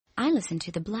I listen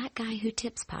to the Black Guy Who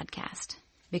Tips podcast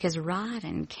because Rod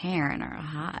and Karen are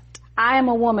hot. I am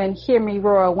a woman, hear me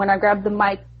roar. When I grab the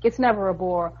mic, it's never a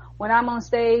bore. When I'm on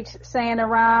stage saying a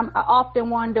rhyme, I often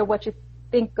wonder what you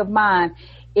think of mine.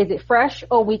 Is it fresh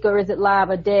or weak, or is it live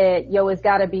or dead? Yo, it's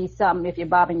gotta be something if you're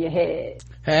bobbing your head.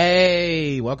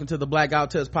 Hey, welcome to the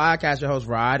Blackout Tips podcast. Your host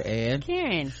Rod and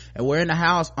Karen, and we're in the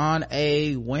house on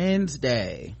a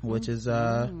Wednesday, which is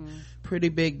pretty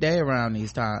big day around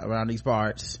these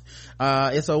parts.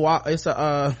 It's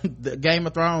a the Game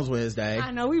of Thrones Wednesday.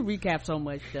 I know we recap so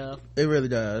much stuff. It really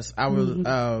does.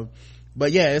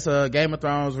 But yeah, it's a Game of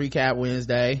Thrones recap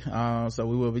Wednesday. So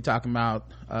we will be talking about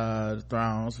the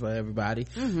Thrones for everybody.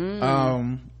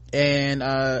 And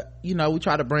we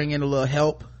try to bring in a little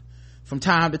help from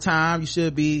time to time. You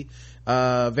should be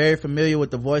very familiar with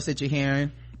the voice that you're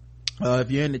hearing.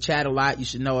 If you're in the chat a lot, you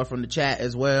should know her from the chat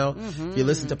as well. If you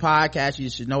listen to podcasts,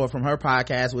 you should know her from her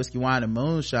podcast, Whiskey, Wine, and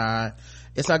Moonshine.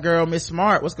 It's our girl, Miss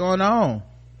Smart. What's going on?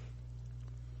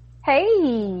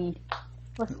 Hey,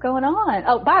 what's going on?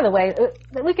 Oh, by the way,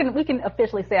 we can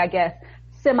officially say, I guess,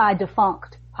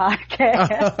 semi-defunct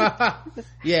podcast.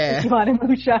 Yeah. Whiskey, Wine, and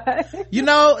Moonshine. You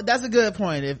know, that's a good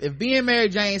point. If Being Mary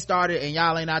Jane started and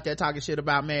y'all ain't out there talking shit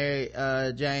about Mary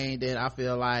Jane, then I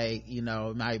feel like,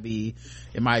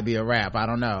 it might be a wrap. I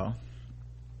don't know.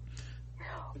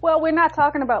 Well, we're not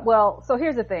talking about, so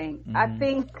here's the thing. I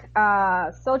think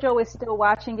Sojo is still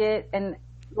watching it, and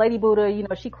Lady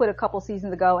Buddha, she quit a couple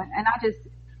seasons ago, and I just,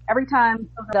 every time it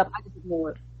comes up, I just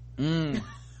ignore it.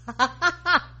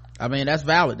 I mean, that's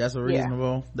valid. That's a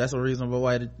reasonable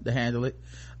way to handle it.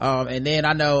 And then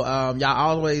I know y'all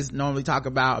always normally talk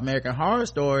about American Horror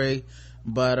Story,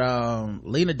 but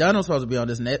Lena Dunham's supposed to be on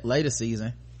this latest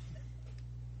season.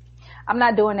 I'm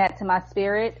not doing that to my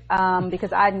spirit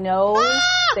because I know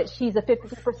that she's a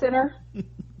 50%er.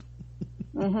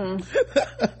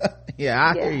 Yeah,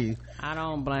 I hear you. I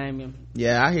don't blame you.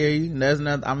 Yeah, I hear you. There's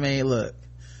nothing. I mean, look,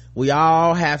 we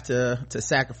all have to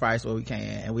sacrifice what we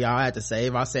can, and we all have to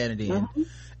save our sanity. And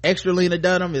extra Lena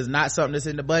Dunham is not something that's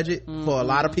in the budget for a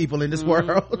lot of people in this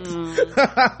world.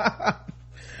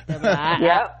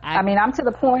 I mean, I'm to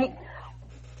the point.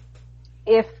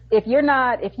 If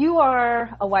you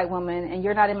are a white woman and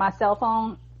you're not in my cell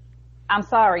phone, I'm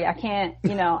sorry, I can't.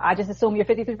 I just assume you're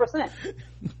 53%.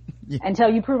 Until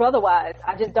you prove otherwise.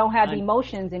 I just don't have the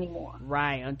emotions anymore.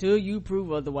 Right, until you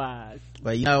prove otherwise.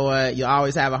 But you know what, you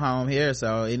always have a home here,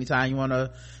 so anytime you want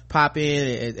to pop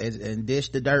in and dish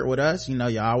the dirt with us,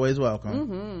 you're always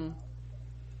welcome.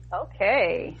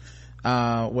 Okay.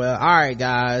 Well, all right,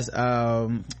 guys.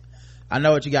 I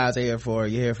know what you guys are here for.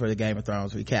 You're here for the Game of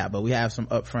Thrones recap, but we have some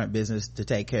upfront business to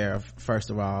take care of first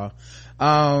of all.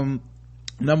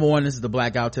 Number one, this is the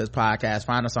Blackout Test podcast.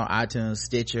 Find us on iTunes,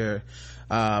 Stitcher,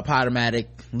 Podomatic.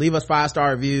 Leave us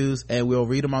 5-star reviews and we'll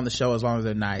read them on the show as long as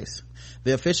they're nice.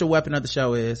 The official weapon of the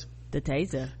show is the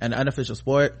taser, and the unofficial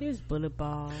sport is bullet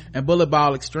ball and bullet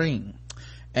ball extreme.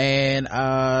 And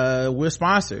we're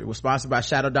sponsored by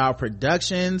Shadow Dog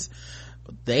Productions.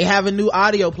 They have a new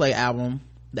audio play album.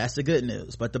 That's the good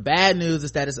news, but the bad news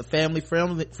is that it's a family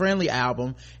friendly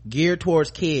album geared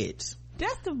towards kids.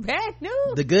 That's the bad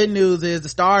news. The good news is the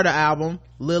star of the album,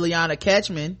 Liliana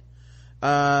Ketchman,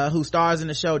 who stars in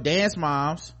the show Dance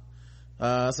Moms.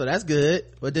 So that's good.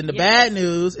 But then the bad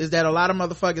news is that a lot of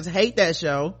motherfuckers hate that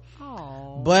show.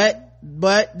 Aww.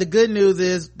 But the good news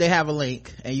is they have a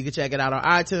link and you can check it out on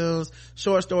iTunes.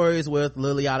 Short stories with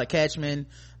Liliana Ketchman.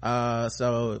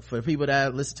 So for people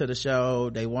that listen to the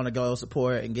show, they want to go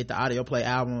support and get the audio play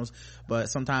albums, but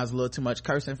sometimes a little too much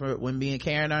cursing for when me and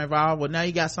Karen are involved. Well, now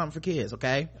you got something for kids,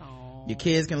 okay? Aww. Your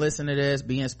kids can listen to this,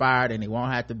 be inspired, and you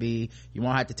won't have to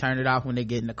turn it off when they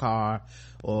get in the car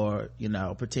or,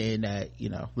 pretend that,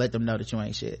 let them know that you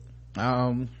ain't shit.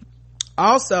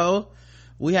 Also,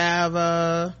 we have,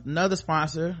 another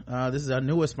sponsor. This is our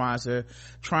newest sponsor,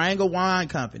 Triangle Wine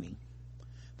Company.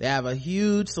 They have a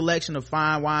huge selection of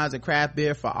fine wines and craft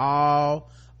beer for all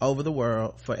over the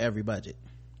world for every budget.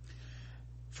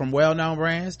 From well-known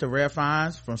brands to rare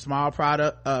finds, from small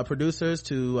producers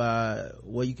to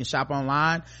where you can shop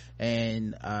online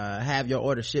and have your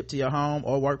order shipped to your home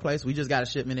or workplace. We just got a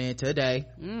shipment in today.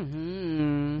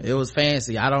 It was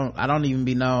fancy. I don't even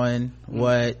be knowing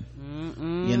what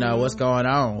what's going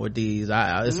on with these.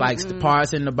 It's like the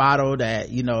parts in the bottle that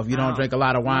if you don't drink a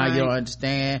lot of wine, you don't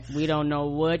understand. We don't know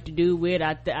what to do with.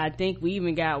 I think we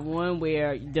even got one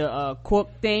where the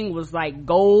cork thing was like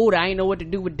gold. I didn't know what to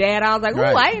do with that. I was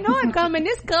like, I didn't know it come in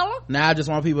this color. Now I just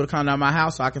want people to come to my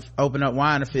house so I can open up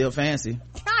wine and feel fancy.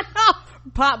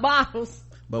 Pop bottles.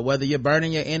 But whether you're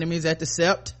burning your enemies at the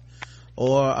sept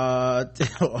or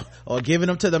or giving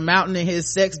them to the mountain in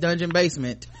his sex dungeon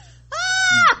basement.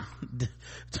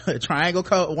 Triangle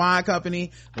Wine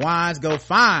Company wines go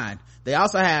fine. They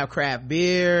also have craft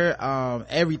beer,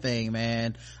 everything,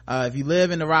 man. If you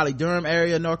live in the Raleigh-Durham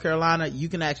area of North Carolina, you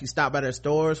can actually stop by their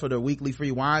stores for their weekly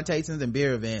free wine tastings and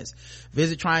beer events.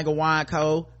 Visit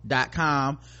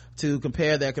trianglewineco.com to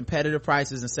compare their competitive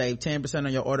prices and save 10%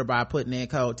 on your order by putting in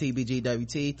code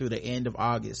TBGWT through the end of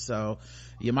August. So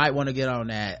you might want to get on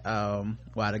that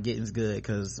while the getting's good,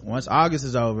 because once August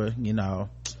is over, you know,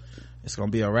 it's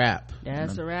gonna be a wrap.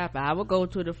 That's a wrap. I would go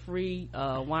to the free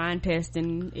wine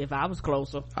testing if I was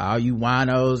closer. All you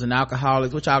winos and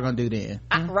alcoholics, what y'all gonna do then?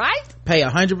 Right? Pay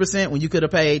 100% when you could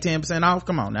have paid 10% off?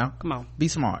 Come on now. Come on. Be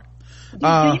smart. Do you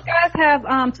guys have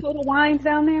Total Wines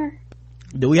down there?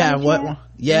 Do we have what one?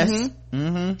 Yes.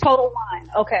 Mm-hmm. Total Wine.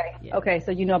 Okay. Yeah. Okay.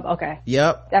 So you know. Okay.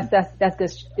 Yep. That's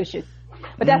good shit.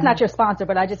 But that's not your sponsor,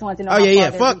 but I just wanted to know. Oh yeah.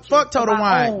 Fuck Total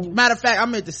Wine. Matter of fact, I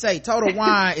meant to say Total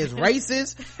Wine is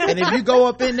racist, and if you go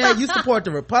up in there, you support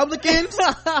the Republicans,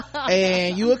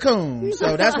 and you a coon.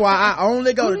 So that's why I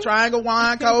only go to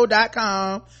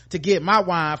trianglewineco.com to get my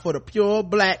wine for the pure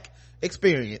black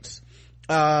experience.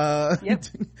 Yep.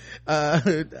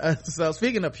 So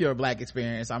speaking of pure black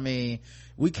experience, I mean,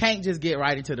 we can't just get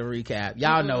right into the recap.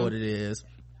 Y'all know what it is.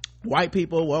 White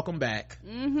people, welcome back.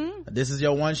 This is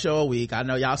your one show a week. I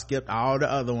know y'all skipped all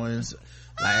the other ones.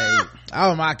 Like,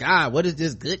 oh my god, what is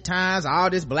this good times, all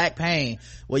this black pain?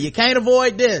 Well, you can't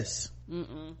avoid this.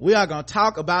 We are gonna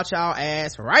talk about y'all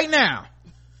ass right now.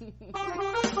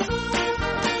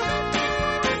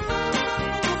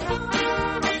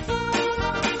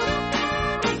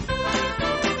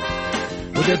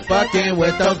 We're just fucking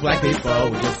with those black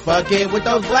people. We're just fucking with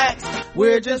those blacks.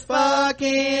 We're just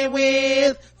fucking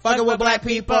with black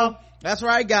people. That's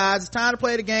right, guys. It's time to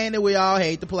play the game that we all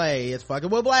hate to play. It's fucking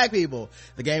with black people.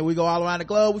 The game we go all around the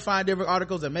globe. We find different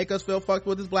articles that make us feel fucked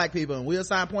with as black people, and we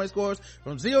assign point scores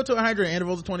from 0 to 100 in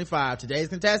intervals of 25. Today's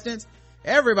contestants,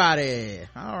 everybody.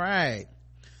 All right.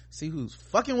 See who's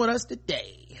fucking with us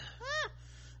today.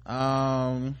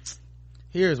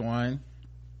 Here's one.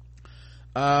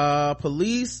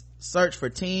 Police search for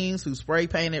teens who spray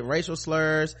painted racial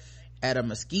slurs at a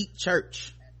Mesquite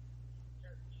church.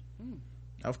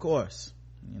 Of course,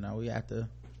 you know, you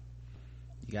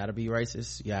gotta be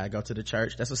racist. You gotta go to the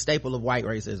church. That's a staple of white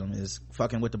racism, is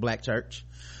fucking with the black church.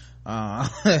 I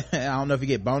don't know if you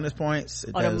get bonus points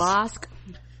or the mosque.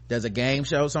 There's a game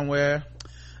show somewhere.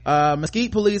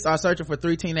 Mesquite police are searching for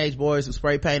 3 teenage boys who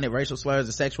spray painted racial slurs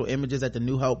and sexual images at the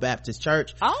New Hope Baptist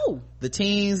Church. The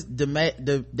teens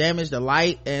damaged a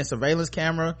light and surveillance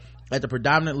camera at the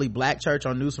predominantly black church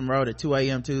on Newsom Road at 2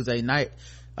 a.m. Tuesday night.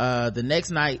 The next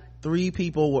night, 3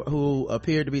 people who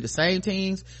appeared to be the same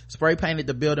teens spray painted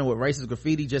the building with racist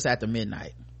graffiti just after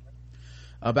midnight.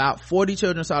 About 40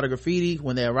 children saw the graffiti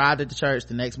when they arrived at the church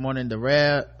the next morning.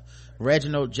 The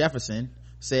Reginald Jefferson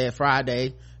said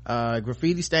Friday,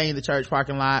 graffiti stained the church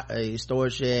parking lot, a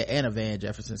storage shed, and a van,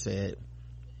 Jefferson said.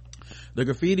 The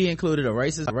graffiti included a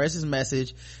racist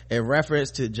message in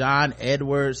reference to John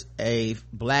Edwards, a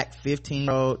black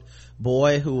 15-year-old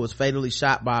boy who was fatally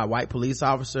shot by a white police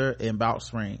officer in Balch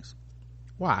Springs.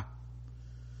 Why?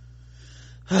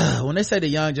 When they say the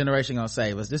young generation gonna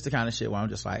save us, this the kind of shit where I'm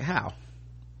just like, how?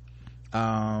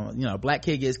 You know, black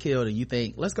kid gets killed and you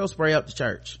think, let's go spray up the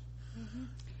church.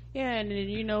 Yeah, and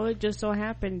you know, it just so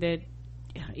happened that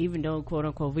even though quote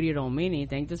unquote video don't mean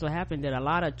anything, just so happened that a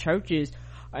lot of churches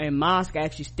and mosques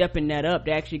actually stepping that up.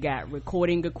 They actually got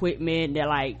recording equipment. They're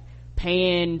like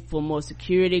paying for more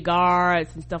security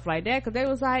guards and stuff like that, because they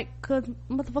was like, cause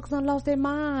motherfuckers done lost their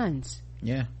minds.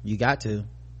 Yeah, you got to.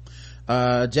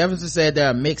 Jefferson said there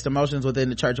are mixed emotions within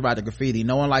the church about the graffiti.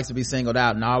 No one likes to be singled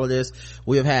out in all of this.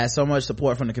 We have had so much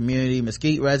support from the community.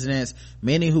 Mesquite residents,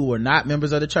 many who were not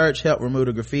members of the church, helped remove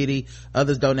the graffiti.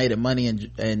 Others donated money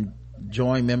and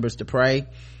joined members to pray.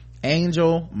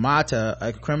 Angel Mata,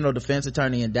 a criminal defense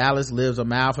attorney in Dallas, lives a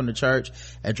mile from the church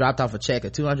and dropped off a check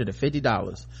of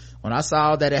 $250. When I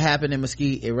saw that it happened in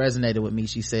Mesquite, it resonated with me,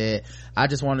 she said. I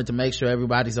just wanted to make sure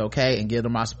everybody's okay and give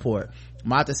them my support.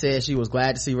 Mata said she was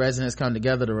glad to see residents come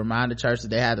together to remind the church that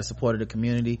they had the support of the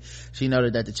community. She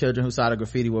noted that the children who saw the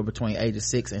graffiti were between ages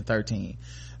 6 and 13.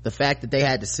 The fact that they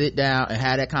had to sit down and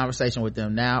have that conversation with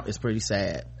them now is pretty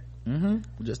sad. We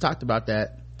just talked about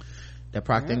that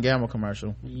Procter & Gamble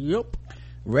commercial. Yep.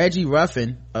 Reggie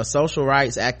Ruffin, a social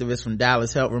rights activist from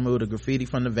Dallas, helped remove the graffiti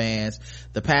from the vans.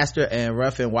 The pastor and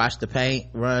Ruffin watched the paint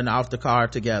run off the car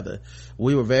together.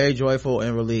 We were very joyful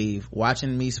and relieved.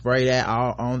 Watching me spray that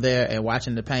all on there and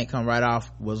watching the paint come right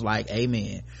off was like,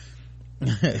 amen.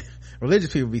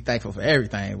 Religious people be thankful for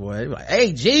everything, boy. They be like,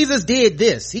 hey, Jesus did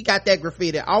this. He got that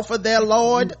graffiti off of there,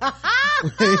 Lord. I'm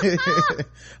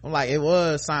like, it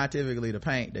was scientifically the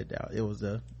paint that it was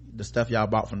the stuff y'all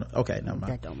bought from okay, never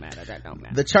mind. That don't matter.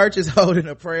 The church is holding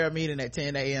a prayer meeting at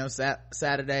 10 a.m.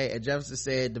 Saturday, and Jefferson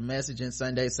said the message in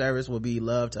Sunday service will be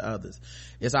love to others.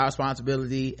 It's our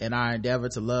responsibility and our endeavor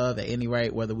to love at any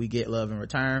rate, whether we get love in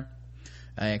return.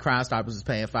 And Crime Stoppers is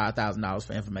paying $5,000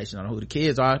 for information on who the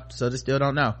kids are, so they still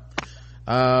don't know.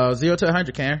 0 to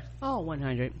 100, Karen.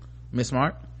 100. Miss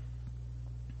Smart.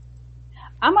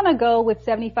 I'm gonna go with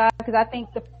 75 because I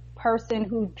think the person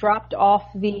who dropped off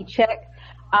the check,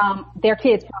 their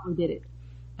kids probably did it.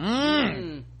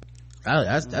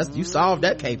 That's you solved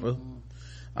that caper.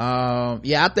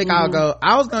 Yeah, I think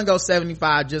I was gonna go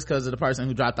 75 just because of the person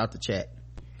who dropped off the check.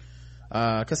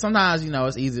 Cause sometimes,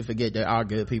 it's easy to forget there are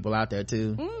good people out there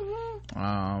too.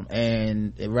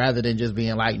 And rather than just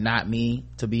being like, not me,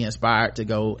 to be inspired to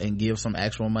go and give some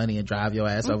actual money and drive your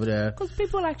ass over there. Cause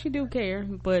people actually do care,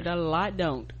 but a lot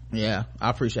don't. Yeah, I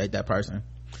appreciate that person.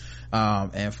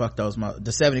 And fuck those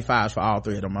the 75s for all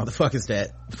three of them motherfuckers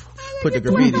that put the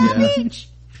graffiti there.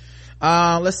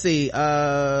 Let's see,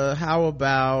 how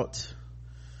about,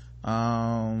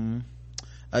 a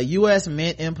U.S.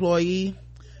 Mint employee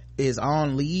is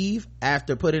on leave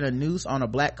after putting a noose on a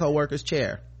black coworker's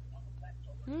chair.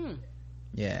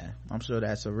 Yeah, I'm sure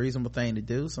that's a reasonable thing to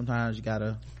do. Sometimes you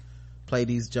gotta play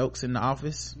these jokes in the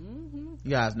office. You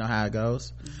guys know how it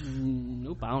goes.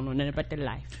 Nope, I don't know nothing about that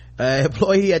life.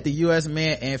 Employee at the U.S.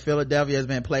 Mint in Philadelphia has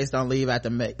been placed on leave after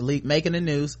making the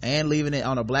news and leaving it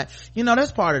on a black.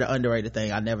 That's part of the underrated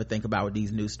thing I never think about with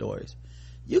these news stories.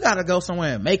 You gotta go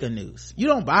somewhere and make a news. You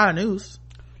don't buy a news.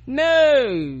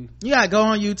 No, you gotta go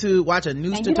on YouTube, watch a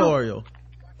news tutorial.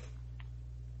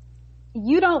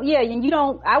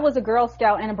 I was a Girl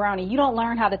Scout and a Brownie. You don't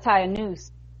learn how to tie a noose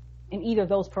in either of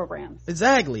those programs.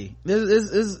 Exactly.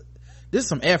 This is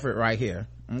some effort right here.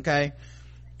 Okay.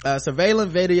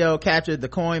 Surveillance video captured the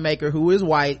coin maker, who is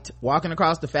white, walking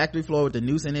across the factory floor with the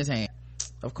noose in his hand.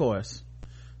 Of course.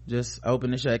 Just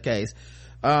open the shut case.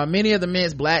 Many of the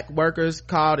Mint's black workers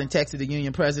called and texted the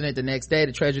union president the next day.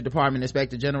 The Treasury Department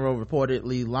Inspector General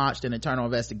reportedly launched an internal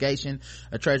investigation.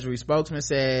 A Treasury spokesman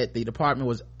said the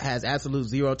department has absolute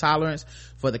zero tolerance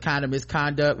for the kind of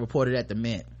misconduct reported at the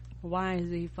Mint. Why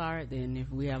is he fired then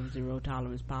if we have a zero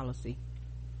tolerance policy?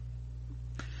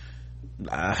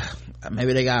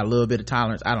 Maybe they got a little bit of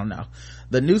tolerance. I don't know.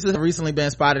 The nooses have recently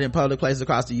been spotted in public places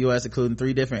across the U.S., including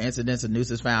 3 different incidents of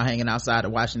nooses found hanging outside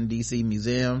of Washington, D.C.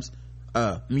 museums.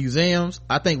 I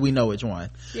think we know which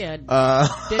one. Yeah.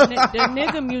 The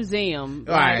nigga museum.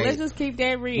 Right. Let's just keep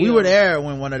that real. We were there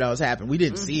when one of those happened. We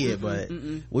didn't see it, but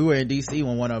we were in DC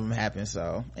when one of them happened.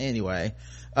 So anyway,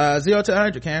 0 to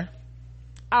 100, Karen.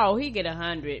 Oh, he get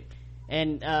 100,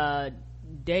 and the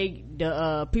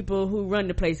people who run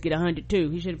the place get 100 too.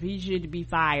 He should be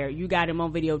fired. You got him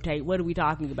on videotape. What are we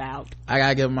talking about? I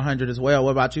gotta give him 100 as well.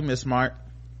 What about you, Miss Smart?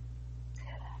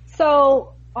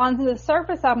 So on the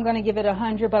surface, I'm going to give it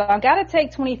 100, but I've got to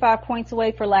take 25 points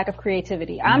away for lack of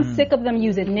creativity. I'm sick of them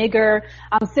using nigger.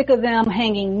 I'm sick of them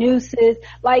hanging nooses.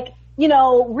 Like,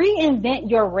 reinvent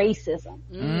your racism.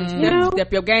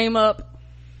 Step your game up.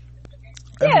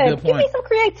 Give me some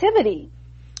creativity.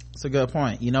 That's a good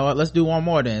point. You know what? Let's do one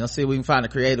more then. Let's see if we can find a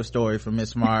creative story from Miss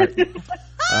Smart.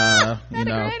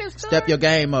 Step your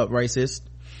game up, racist.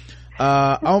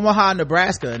 Omaha,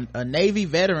 Nebraska, a Navy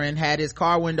veteran had his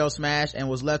car window smashed and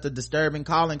was left a disturbing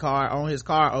calling card on his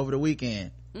car over the weekend.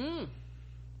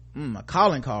 A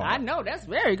calling card. I know, that's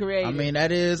very creative.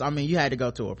 You had to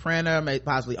go to a printer,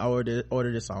 possibly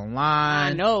order this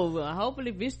online. I know.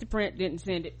 Hopefully Vistaprint didn't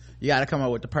send it. You got to come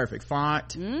up with the perfect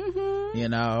font.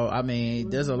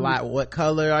 There's a lot. What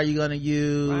color are you gonna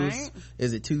use? Right.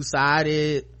 Is it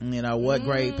two-sided? What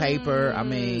grade paper?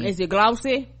 Is it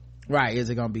glossy? Right, is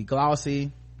it gonna be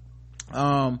glossy?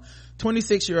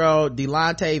 26-year-old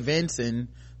Delonte Vinson,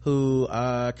 who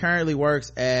currently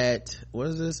works at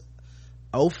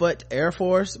Offutt Air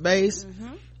Force Base,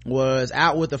 was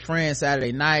out with a friend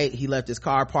Saturday night. He left his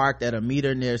car parked at a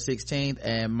meter near 16th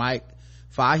and Mike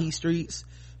Fahey Streets.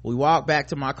 We walked back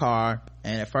to my car,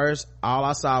 and at first all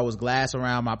I saw was glass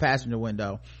around my passenger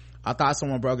window. I thought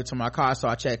someone broke into my car, so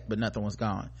I checked, but nothing was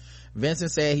gone.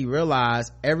 Vincent said he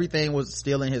realized everything was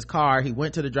still in his car. He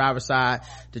went to the driver's side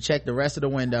to check the rest of the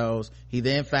windows. He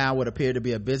then found what appeared to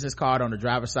be a business card on the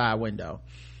driver's side window.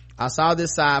 I saw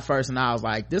this side first and I was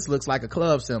like, this looks like a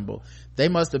club symbol. They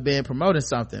must have been promoting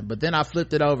something. But then I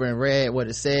flipped it over and read what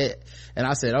it said, and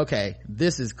I said, okay,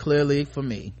 this is clearly for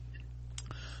me.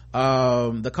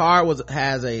 The card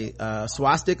has a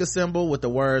swastika symbol with the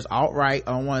words alt-right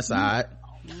on one side.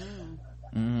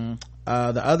 The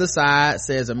other side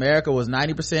says America was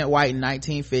 90% white in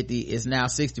 1950, it's now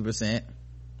 60%.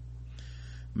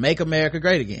 Make America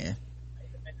great again.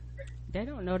 They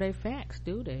don't know they facts,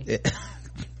 do they?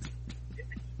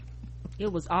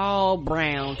 It was all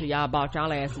brown till y'all bought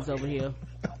y'all asses over here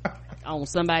on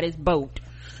somebody's boat.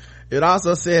 It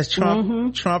also says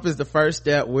Trump is the first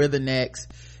step, we're the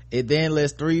next. It then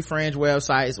lists 3 fringe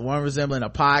websites, one resembling a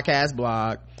podcast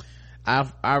blog.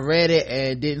 I read it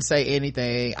and didn't say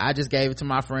anything. I just gave it to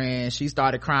my friend. She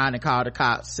started crying and called the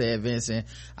cops, said Vincent.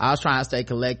 I was trying to stay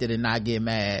collected and not get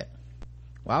mad.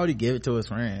 Why would he give it to his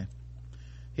friend?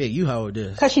 Here, you hold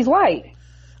this. Because she's white.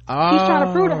 Oh. He's trying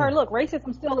to prove to her, look,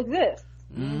 racism still exists.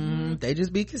 They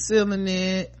just be concealing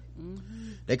it.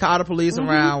 They called the police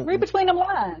around. Read between them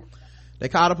lines. They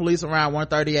called the police around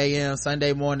 1:30 a.m.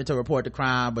 Sunday morning to report the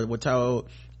crime, but were told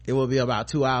it will be about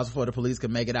 2 hours before the police could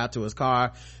make it out to his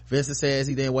car. Vincent says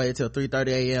he didn't wait until 3:30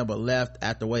 a.m. but left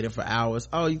after waiting for hours.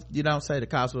 Oh, you don't say the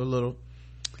cops were a little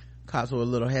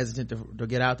hesitant to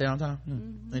get out there on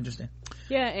time. Interesting.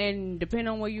 Yeah, and depending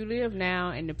on where you live now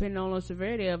and depending on the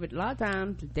severity of it, a lot of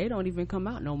times they don't even come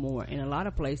out no more. In a lot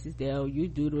of places you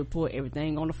do the report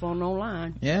everything on the phone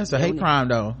online. Yeah, it's a hate crime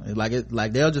though.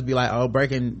 Like they'll just be like, oh,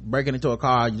 breaking into a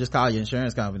car, you just call your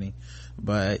insurance company.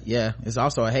 But yeah, it's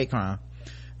also a hate crime.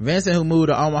 Vincent, who moved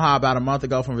to Omaha about a month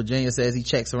ago from Virginia, says he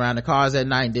checks around the cars at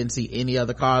night and didn't see any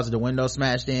other cars with the window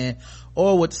smashed in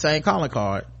or with the same calling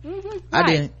card. I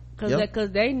didn't. Because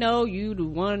they know you the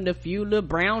one of the few little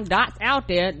brown dots out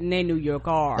there, and they knew your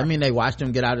car. I mean, they watched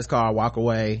him get out of his car, walk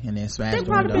away, and then smash the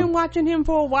window. They've probably been watching him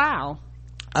for a while.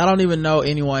 I don't even know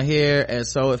anyone here, and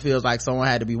so it feels like someone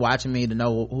had to be watching me to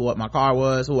know what my car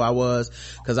was, who I was,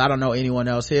 because I don't know anyone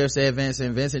else here, said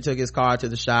Vincent. Vincent took his car to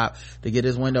the shop to get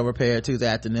his window repaired Tuesday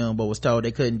afternoon, but was told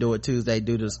they couldn't do it Tuesday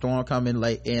due to the storm coming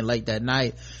late that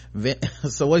night.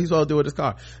 So what he's supposed to do with his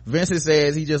car? Vincent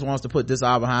says he just wants to put this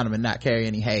all behind him and not carry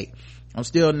any hate. I'm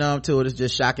still numb to it. It's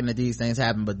just shocking that these things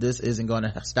happen, but this isn't going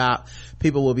to stop.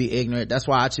 People will be ignorant. That's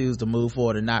why I choose to move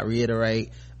forward and not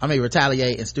retaliate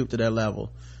and stoop to their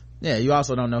level. Yeah, you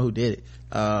also don't know who did it.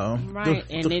 Right,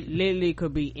 and it literally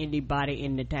could be anybody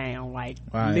in the town. Like,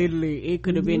 literally, it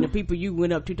could have been the people you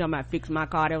went up to talking about fix my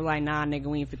car. They were like, nah, nigga,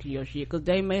 we ain't fixing your shit. Because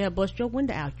they may have bust your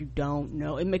window out. You don't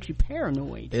know. It makes you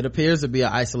paranoid. It appears to be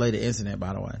an isolated incident,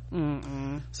 by the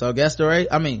way. So, guess story?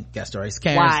 Karen's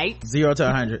white. 0 to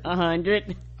 100.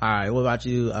 100. All right, what about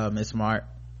you, Miss Smart?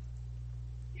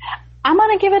 I'm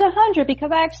gonna give it 100 because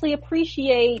I actually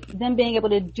appreciate them being able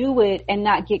to do it and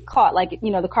not get caught. Like,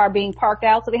 the car being parked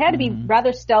out, so they had to be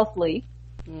rather stealthily.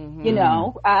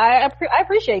 I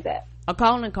appreciate that. A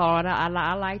calling card.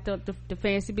 I like the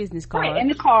fancy business card. Right,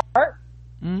 and the card.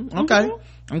 Okay.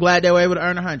 I'm glad they were able to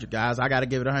earn 100, guys. I gotta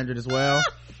give it 100 as well.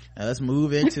 Let's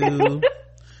move into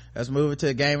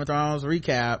Game of Thrones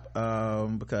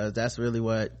recap, because that's really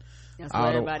what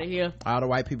everybody here. All the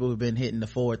white people who've been hitting the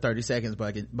forward 30 seconds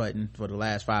button for the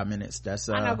last 5 minutes. That's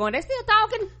I'm not going. They still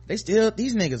talking.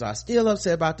 These niggas are still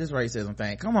upset about this racism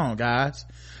thing. Come on, guys.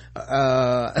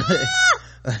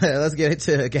 Let's get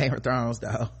into Game of Thrones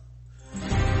though.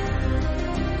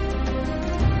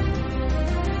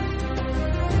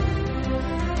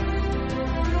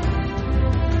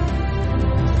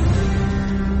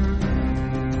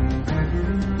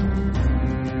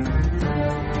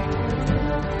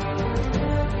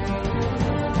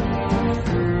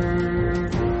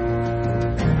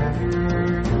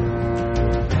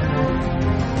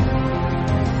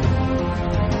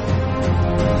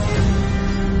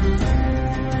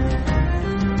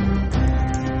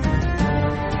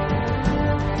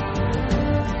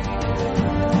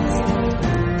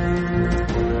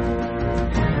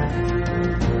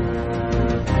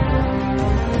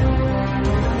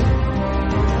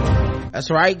 That's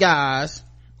right, guys,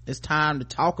 it's time to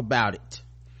talk about it.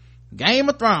 Game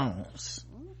of Thrones.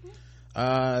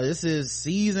 This is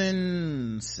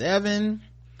season 7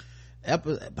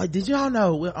 but did y'all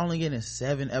know we're only getting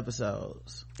 7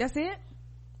 episodes? That's it.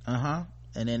 And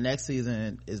then next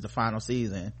season is the final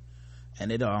season,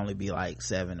 and it'll only be like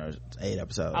 7 or 8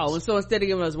 episodes. Oh, so instead of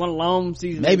giving us one long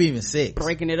season, maybe even 6,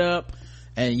 breaking it up.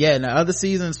 And yeah, and the other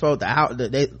season's supposed to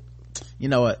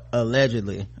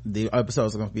allegedly the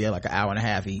episodes are going to be like an hour and a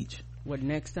half each. What,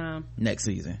 next time? Next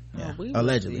season. Yeah, oh,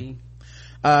 allegedly.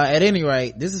 At any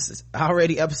rate, this is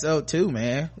already episode 2,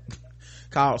 man,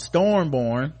 called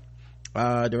Stormborn,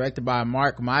 directed by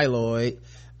Mark Mylod,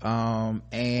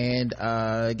 and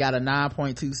got a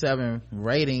 9.27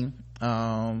 rating,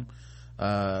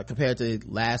 compared to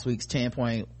last week's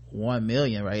 10.1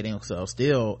 million rating, so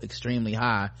still extremely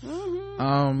high.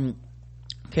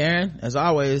 Karen, as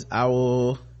always, I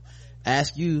will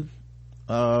ask you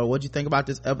what'd you think about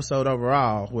this episode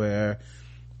overall, where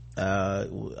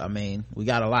I mean, we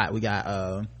got a lot. We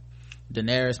got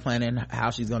Daenerys planning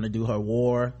how she's going to do her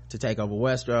war to take over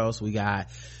Westeros. We got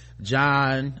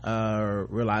Jon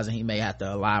realizing he may have to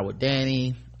ally with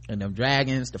Dany and them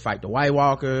dragons to fight the White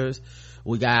Walkers.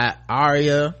 We got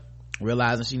Arya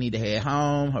realizing she need to head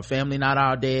home, her family not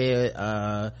all dead,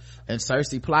 and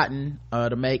Cersei plotting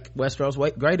to make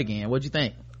Westeros great again. What'd you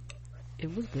think?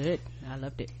 It was good. I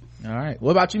loved it. All right,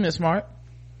 what about you, Miss Smart?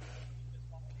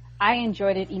 I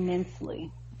enjoyed it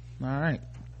immensely. All right,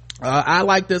 I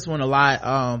like this one a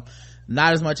lot.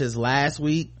 Not as much as last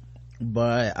week,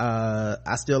 but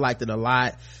I still liked it a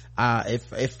lot.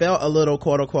 It felt a little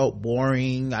quote unquote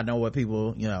boring. I know what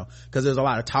people, because there's a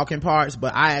lot of talking parts,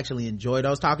 but I actually enjoy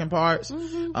those talking parts.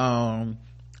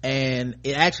 And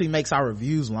it actually makes our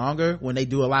reviews longer when they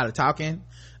do a lot of talking,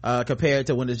 compared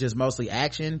to when it's just mostly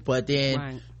action. But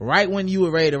then right when you were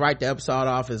ready to write the episode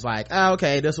off, it's like, oh,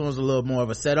 okay, this one was a little more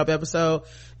of a setup episode.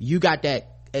 You got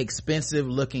that expensive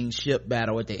looking ship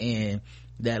battle at the end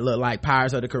that looked like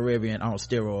Pirates of the Caribbean on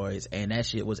steroids, and that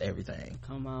shit was everything.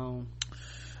 Come on.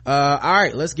 All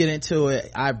right, let's get into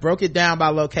it. I broke it down by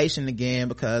location again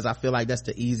because I feel like that's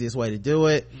the easiest way to do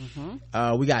it.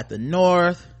 We got the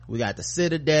North, we got the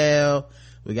Citadel,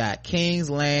 we got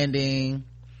King's Landing,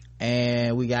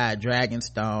 and we got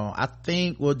Dragonstone. I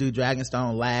think we'll do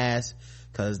Dragonstone last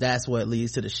because that's what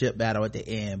leads to the ship battle at the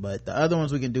end, but the other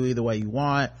ones we can do either way you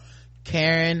want.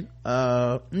 Karen,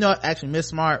 no, actually, Miss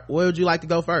Smart, where would you like to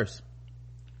go first?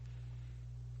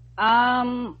 I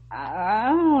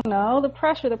don't know. The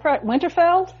pressure.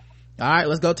 Winterfell? All right,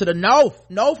 let's go to the north.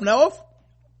 North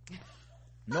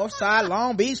side,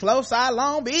 Long Beach, low side,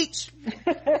 Long Beach.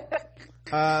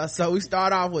 So we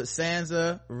start off with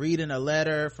Sansa reading a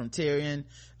letter from Tyrion,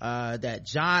 that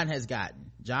Jon has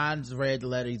gotten. Jon's read the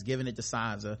letter, he's giving it to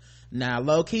Sansa. Now,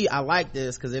 low key, I like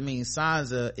this because it means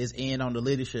Sansa is in on the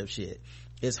leadership shit.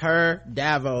 It's her,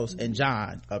 Davos, and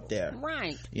Jon up there.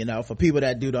 Right. For people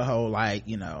that do the whole, like,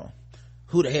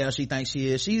 who the hell she thinks she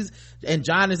is. And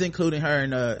Jon is including her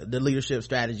in the leadership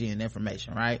strategy and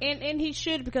information, right? And he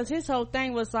should, because his whole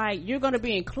thing was like, you're going to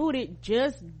be included,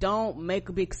 just don't make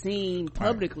a big scene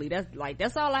publicly. Right.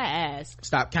 That's all I ask.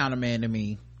 Stop countermanding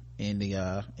me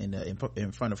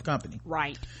in front of company.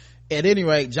 Right. At any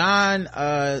rate, Jon,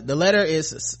 the letter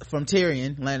is from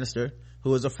Tyrion Lannister,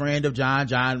 who is a friend of Jon.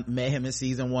 Jon met him in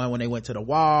season 1 when they went to the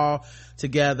Wall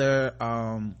together.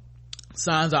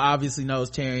 Sansa obviously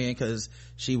knows Tyrion because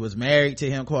she was married to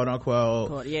him, quote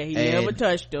unquote. Yeah, he never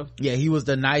touched her. Yeah, he was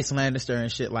the nice Lannister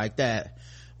and shit like that.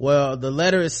 Well, the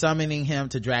letter is summoning him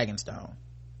to Dragonstone.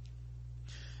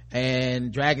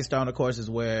 And Dragonstone, of course, is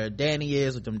where Dany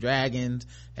is with them dragons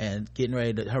and getting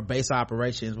ready to her base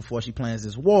operations before she plans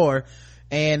this war.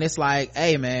 And it's like,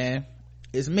 hey man,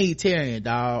 it's me, Tyrion,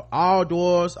 dog. All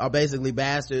dwarves are basically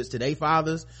bastards to their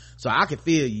fathers, so I can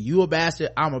feel you. You a bastard,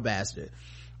 I'm a bastard.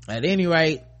 At any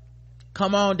rate,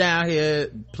 come on down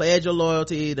here, pledge your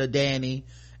loyalty to Dany,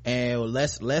 and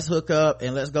let's hook up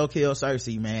and let's go kill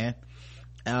Cersei, man.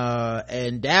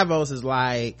 And Davos is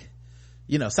like,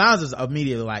 Sansa's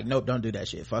immediately like, nope, don't do that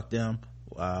shit, fuck them.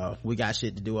 We got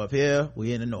shit to do up here,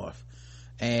 we in the north.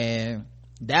 And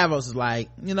Davos is like,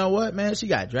 you know what, man, she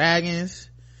got dragons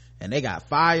and they got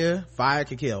fire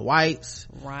can kill whites,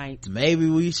 right? Maybe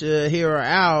we should hear her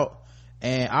out.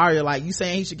 And Arya like, you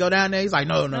saying he should go down there? He's like,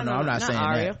 no, I'm not saying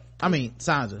Arya. that. I mean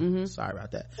Sansa. Sorry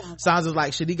about that. Sansa's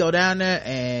like, should he go down there?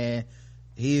 And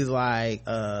he's like,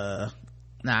 nah,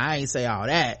 I ain't say all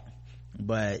that,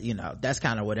 but that's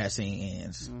kind of where that scene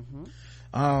ends.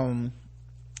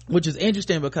 Which is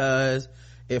interesting because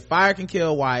if fire can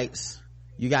kill whites,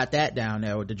 you got that down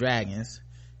there with the dragons,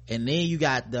 and then you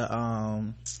got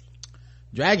the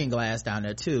dragon glass down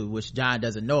there too, which Jon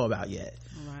doesn't know about yet,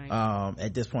 right?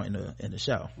 At this point in the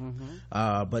show.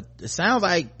 But it sounds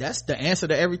like that's the answer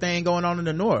to everything going on in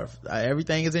the north.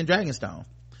 Everything is in Dragonstone.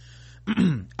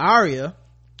 Arya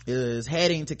is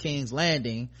heading to King's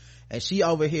Landing, and she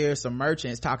overhears some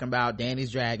merchants talking about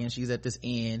Dany's dragon. She's at this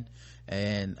inn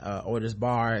and or this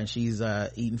bar, and she's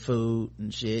eating food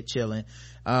and shit, chilling,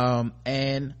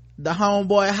 and the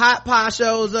homeboy Hot Pie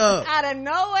shows up out of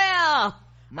nowhere.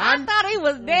 I thought he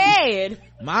was dead,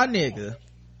 my nigga.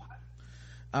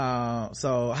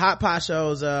 So Hot Pie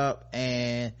shows up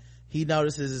and he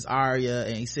notices it's Arya,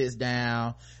 and he sits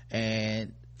down,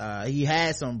 and he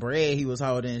had some bread he was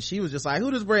holding. She was just like,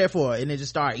 who this bread for? And then just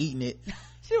start eating it.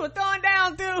 She was throwing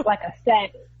down too, like a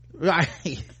savage.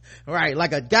 Right. Right,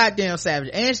 like a goddamn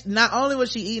savage. And not only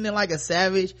was she eating it like a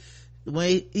savage,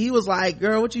 when he was like,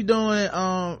 girl, what you doing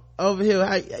over here?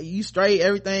 How, you straight?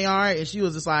 Everything all right? And she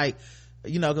was just like,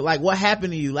 you know, like, what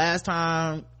happened to you last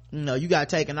time? You know, you got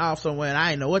taken off somewhere and I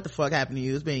didn't know what the fuck happened to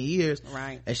you. It's been years.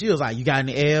 Right. And she was like, you got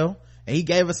any L? And he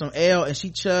gave her some L and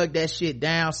she chugged that shit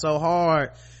down so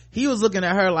hard. He was looking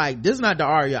at her like, this is not the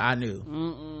Arya I knew.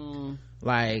 Mm-mm.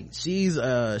 Like, she's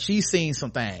seen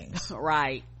some things.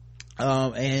 Right.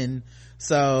 And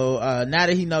so, now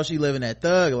that he knows she living that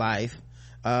thug life,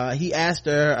 he asked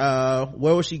her,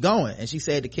 where was she going? And she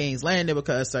said to King's Landing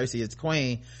because Cersei is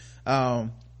queen.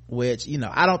 Which, you know,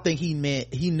 I don't think he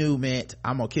knew meant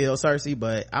I'm gonna kill Cersei,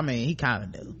 but I mean, he kind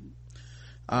of knew.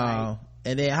 Right.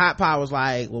 And then Hot Pie was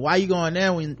like, well, why you going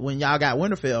there when y'all got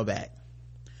Winterfell back?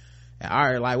 And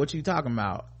Arya like, what you talking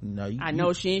about? You know, I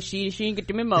know she didn't get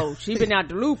the memo. She been out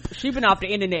the loop. She been off the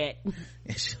internet.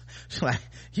 She's like,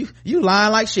 you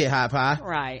lying like shit, Hot Pie.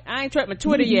 Right. I ain't checked my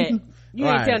Twitter yet. You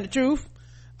Right. ain't telling the truth.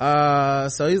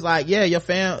 So he's like, yeah, your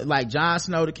family, like Jon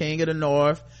Snow, the king of the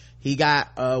north, he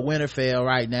got Winterfell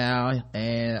right now,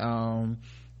 and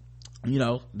you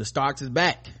know, the Starks is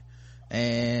back.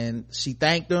 And she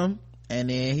thanked him, and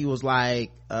then he was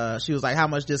like, she was like, how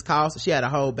much this cost? She had a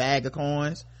whole bag of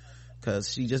coins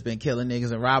because she just been killing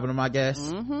niggas and robbing them, I guess.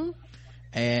 Mm-hmm.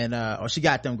 And or she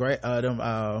got them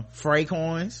Frey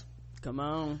coins, Come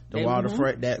on. the Walter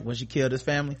Frey, that when she killed his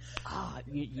family.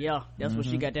 Yeah, that's where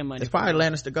she got that money. It's probably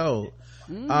Lannister gold.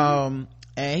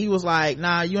 And he was like,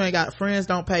 nah, you ain't got friends,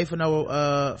 don't pay for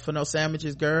no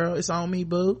sandwiches, girl, it's on me,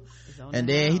 boo. And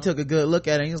then he took a good look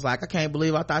at her and he was like, I can't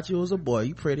believe I thought you was a boy,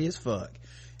 you pretty as fuck.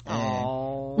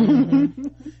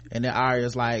 And then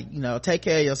Arya's like, you know, take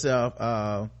care of yourself,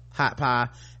 Hot Pie.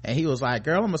 And he was like,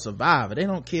 girl, I'm a survivor, they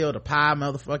don't kill the pie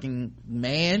motherfucking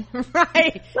man.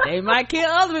 Right. They might kill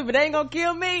other people, but they ain't gonna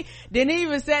kill me. Then he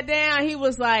even sat down, he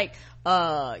was like,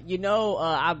 you know,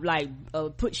 I've like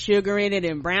put sugar in it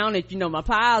and brown it, you know, my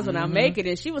pies when I make it.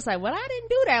 And she was like, well, I didn't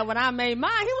do that when I made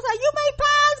mine. He was like, you made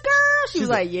pies, girl? She was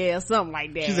like, yeah, something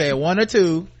like that. She said 1 or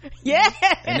 2. Yeah.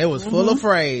 And it was full of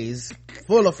phrase.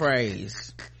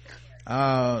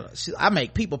 I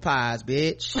make people pies,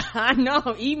 bitch. I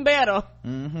know, even better.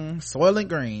 Soylent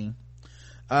Green.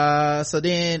 So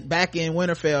then back in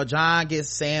Winterfell, Jon gets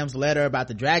Sam's letter about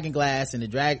the dragon glass and the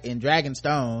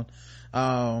Dragonstone.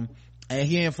 And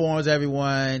he informs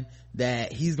everyone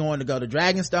that he's going to go to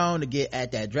Dragonstone to get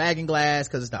at that dragon glass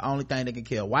because it's the only thing that can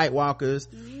kill White Walkers.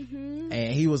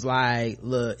 And he was like,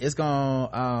 look, it's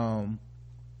gonna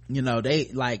you know, they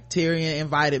like Tyrion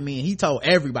invited me, and he told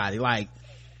everybody,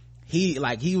 he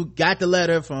got the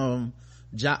letter from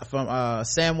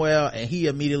Samuel, and he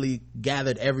immediately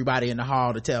gathered everybody in the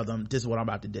hall to tell them this is what I'm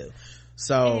about to do.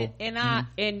 So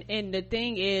and the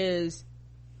thing is,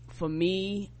 for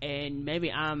me, and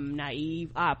maybe I'm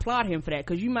naive, I applaud him for that,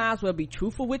 because you might as well be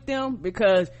truthful with them,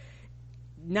 because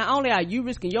not only are you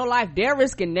risking your life, they're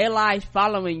risking their lives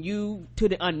following you to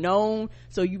the unknown.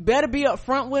 So you better be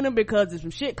upfront with them, because if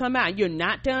some shit come out and you're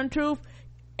not telling the truth,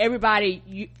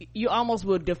 everybody, you almost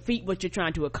will defeat what you're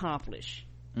trying to accomplish.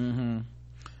 Yeah,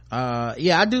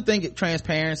 I do think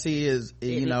transparency is,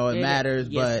 it matters,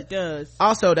 yes, but it does.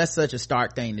 Also that's such a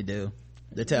Stark thing to do,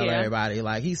 to tell everybody.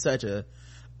 Like, he's such a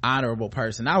honorable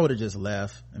person. I would have just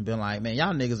left and been like, man,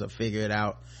 y'all niggas will figure it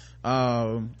out.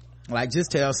 Like, just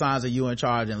tell Sansa you in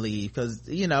charge and leave, because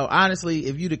honestly,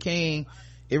 if you the king,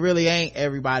 it really ain't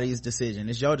everybody's decision,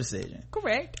 it's your decision.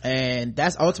 Correct. And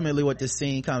that's ultimately what this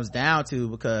scene comes down to,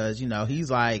 because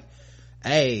he's like,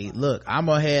 hey, look, I'm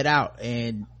gonna head out,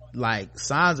 and like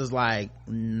Sansa's like,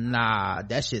 nah,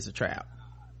 that shit's a trap.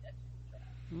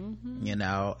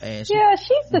 And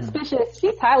she's suspicious.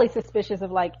 She's highly suspicious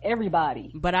of like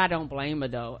everybody, but I don't blame her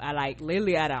though. I like,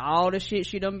 literally, out of all the shit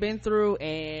she done been through,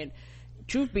 and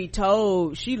truth be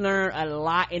told, she learned a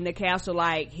lot in the castle.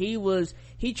 Like, he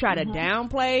tried to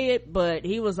downplay it, but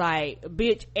he was like,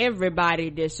 bitch, everybody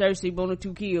that Cersei wanted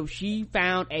to kill, she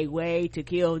found a way to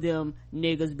kill them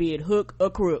niggas, be it hook or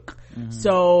crook.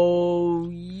 So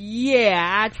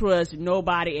yeah, I trust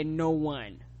nobody and no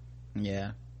one.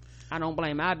 Yeah, I don't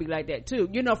blame her. I'd be like that too,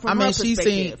 from her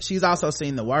perspective. She's also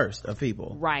seen the worst of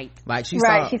people, right? Like, she's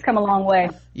come a long way.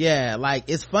 Yeah, like,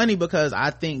 it's funny because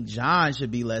I think Jon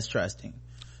should be less trusting.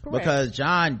 Correct. Because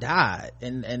Jon died,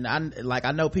 and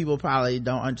I know people probably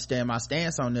don't understand my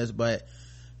stance on this, but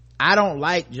I don't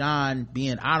like Jon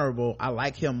being honorable. I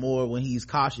like him more when he's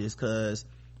cautious, because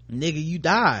nigga, you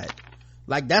died.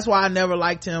 Like, that's why I never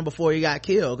liked him before he got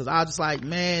killed, because I was just like,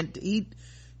 man,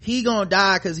 he gonna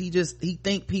die because he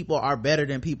think people are better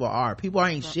than people are. People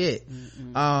ain't shit.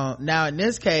 Now in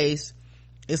this case,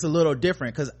 it's a little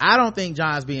different because I don't think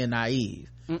John's being naive.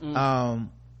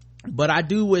 But I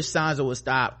do wish Sansa would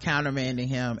stop countermanding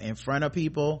him in front of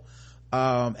people.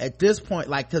 At this point,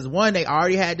 like, cause one, they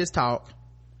already had this talk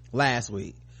last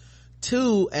week.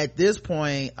 Two, at this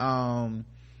point,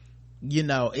 you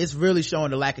know, it's really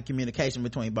showing the lack of communication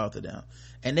between both of them.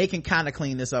 And they can kind of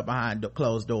clean this up behind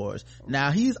closed doors. Now,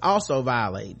 he's also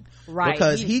violating. Right.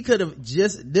 Because he could have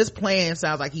this plan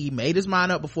sounds like he made his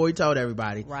mind up before he told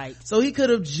everybody. Right. So he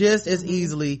could have just as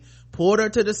easily pulled her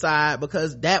to the side,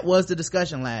 because that was the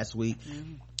discussion last week.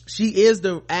 She is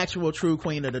the actual true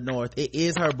queen of the North. It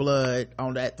is her blood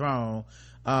on that throne.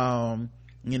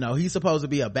 You know, he's supposed to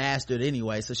be a bastard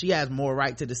anyway, so she has more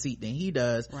right to the seat than he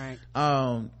does. Right.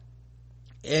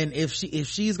 And if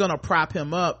she's gonna prop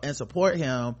him up and support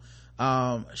him,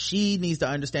 she needs to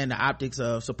understand the optics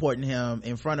of supporting him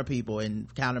in front of people and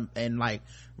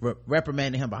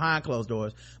reprimanding him behind closed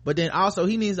doors. But then also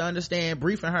he needs to understand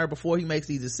briefing her before he makes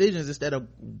these decisions instead of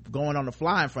going on the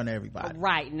fly in front of everybody.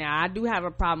 Right. Now, I do have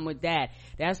a problem with that.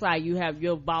 That's like you have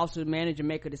your boss or manager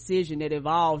make a decision that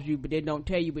involves you, but they don't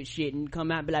tell you but shit and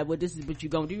come out and be like, well, this is what you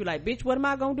gonna do. You're like, bitch, what am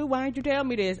I gonna do? Why didn't you tell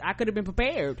me this? I could have been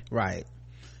prepared. Right.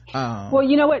 Well,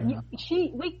 you know what?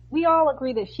 We all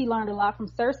agree that she learned a lot from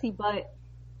Cersei, but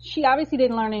she obviously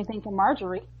didn't learn anything from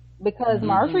Marjorie, because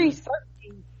Marjorie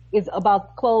certainly is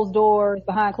about closed doors,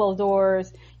 behind closed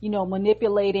doors, you know,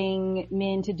 manipulating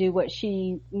men to do what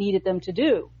she needed them to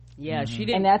do. Yeah, she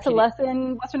didn't. And that's a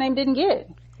lesson what's her name didn't get.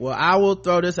 Well, I will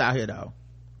throw this out here though.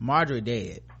 Marjorie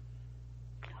dead.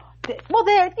 Well,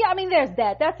 there's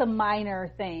that. That's a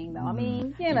minor thing, though. I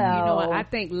mean, you know. You know what? I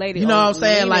think Lady, you know what I'm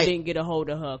saying? Like, didn't get a hold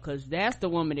of her, because that's the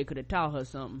woman that could have taught her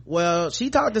something. Well,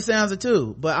 she talked to Sansa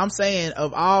too, but I'm saying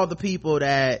of all the people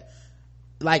that,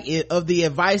 like, of the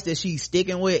advice that she's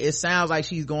sticking with, it sounds like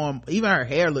she's going. Even her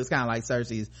hair looks kind of like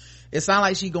Cersei's. It sounds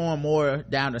like she's going more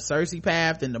down the Cersei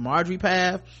path than the Marjorie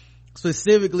path,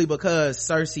 specifically because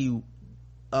Cersei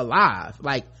alive.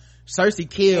 Like, Cersei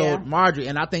killed Marjorie,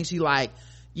 and I think she like.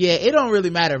 Yeah, it don't really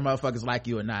matter if motherfuckers like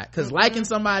you or not, because liking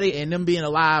somebody and them being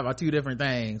alive are two different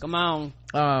things. Come on.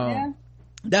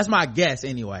 That's my guess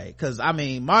anyway, because I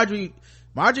mean Marjorie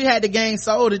had the game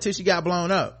sold until she got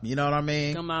blown up, you know what I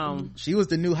mean? Come on. She was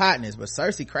the new hotness, but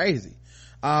Cersei crazy.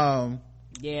 Yeah,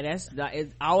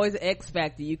 it's always an X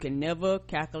factor. You can never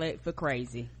calculate for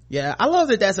crazy. Yeah, I love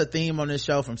that that's a theme on this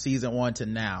show from season 1 to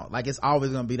now. Like, it's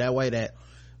always gonna be that way, that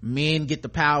men get the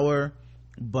power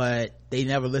but they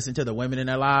never listen to the women in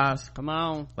their lives. Come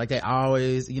on. Like, they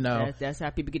always, you know. That's how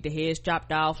people get their heads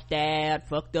chopped off, stabbed,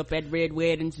 fucked up at red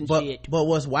weddings and shit. But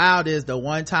what's wild is the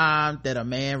one time that a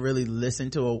man really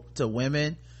listened to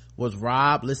women was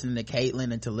Rob listening to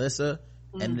Caitlyn and Talissa,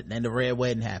 and the red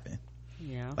wedding happened.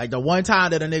 Yeah. Like, the one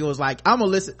time that a nigga was like, I'm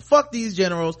gonna listen, fuck these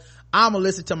generals, I'm gonna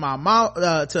listen to my mom,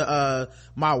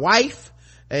 my wife,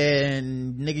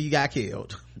 and nigga, you got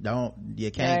killed.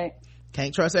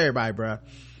 Can't trust everybody, bro.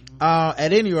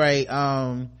 At any rate,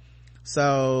 Sansa's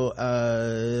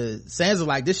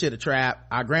like, this shit a trap.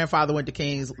 Our grandfather went to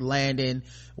King's Landing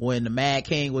when the Mad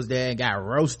King was there and got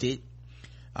roasted.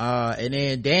 And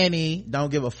then Dany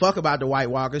don't give a fuck about the White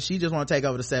Walkers. She just want to take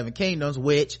over the Seven Kingdoms,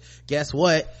 which, guess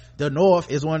what? The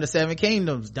North is one of the Seven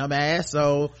Kingdoms, dumbass.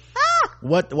 So,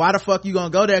 why the fuck you gonna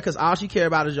go there? Cause all she care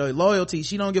about is your loyalty.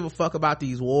 She don't give a fuck about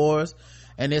these wars.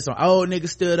 And then some old niggas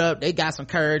stood up, they got some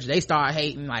courage, they start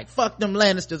hating, like, fuck them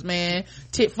Lannisters, man.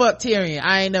 Fuck Tyrion,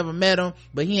 I ain't never met him,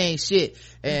 but he ain't shit.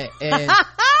 And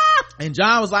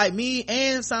Jon was like, me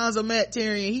and Sansa met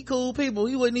Tyrion, he cool people,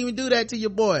 he wouldn't even do that to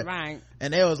your boy. Right.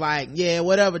 And they was like, yeah,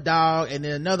 whatever, dog. And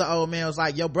then another old man was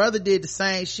like, your brother did the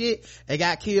same shit and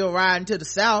got killed riding to the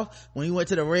south when he went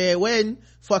to the red wedding,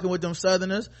 fucking with them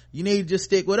southerners. You need to just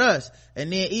stick with us.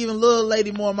 And then even little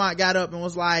Lady Mormont got up and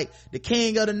was like, the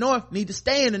king of the north need to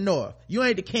stay in the north. You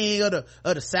ain't the king of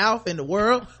the south in the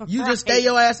world. You just stay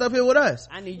your ass up here with us.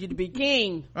 I need you to be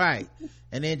king. Right.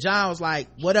 And then Jon was like,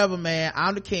 whatever, man,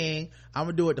 I'm the king, I'm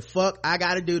gonna do what the fuck I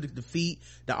gotta do to defeat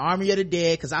the army of the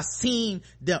dead, cause I seen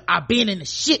them, I been in the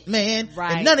shit, man.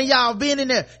 Right. And none of y'all been in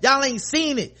there, y'all ain't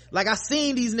seen it. Like, I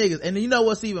seen these niggas. And you know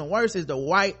what's even worse is the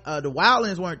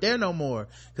wildlings weren't there no more,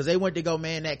 cause they went to go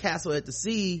man that castle at the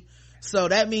sea. So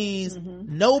that means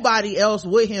nobody else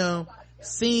with him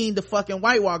seen the fucking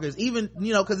White Walkers, even,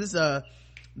 you know, cause it's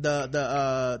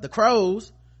the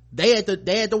crows, they at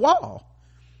the wall.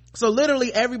 So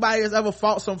literally everybody that's ever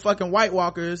fought some fucking White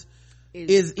Walkers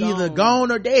is either gone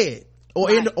or dead,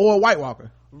 or or a White Walker.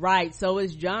 Right. So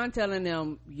it's Jon telling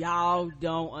them, y'all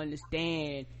don't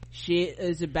understand, shit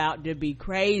is about to be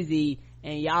crazy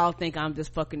and y'all think I'm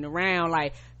just fucking around.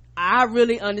 Like, I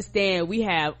really understand we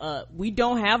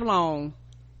don't have long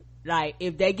like,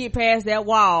 if they get past that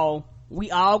wall, we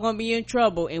all gonna be in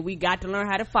trouble, and we got to learn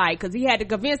how to fight. Cause he had to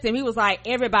convince them. He was like,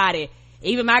 everybody,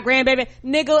 even my grandbaby,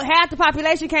 nigga, half the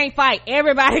population can't fight.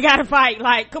 Everybody gotta fight.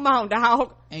 Like, come on,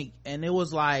 dog. And it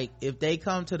was like, if they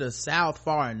come to the south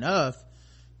far enough,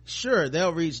 sure,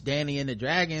 they'll reach Danny and the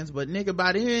dragons, but nigga,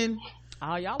 by then,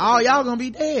 all y'all gonna be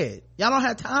dead. Y'all don't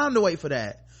have time to wait for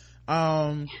that.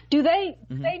 Do they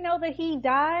know that he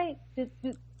died?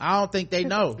 I don't think they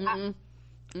know.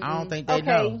 I don't think they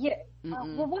know. Yeah.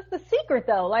 Well, what's the secret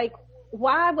though? Like,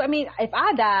 why? I mean, if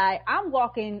I die, I'm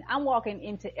walking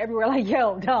into everywhere like,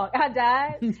 yo, dog, I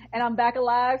died and I'm back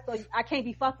alive, so I can't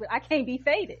be fucked with. I can't be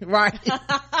faded. Right.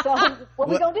 So what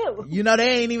we gonna do? You know,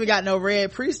 they ain't even got no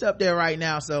red priest up there right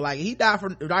now. So like, he died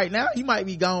for right now. He might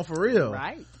be gone for real.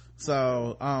 Right.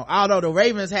 So, although the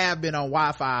Ravens have been on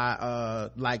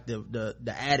Wi-Fi, like the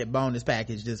added bonus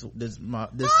package this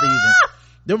season,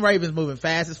 them Ravens moving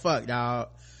fast as fuck, dog.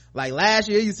 Like last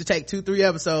year, it used to take 2-3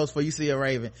 episodes for you see a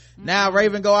Raven. Now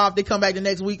Raven go off, they come back the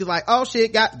next week, it's like, oh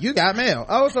shit, you got mail.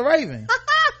 Oh, it's a Raven.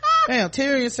 Damn,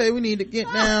 Tyrion say we need to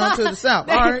get down to the south.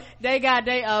 All right. They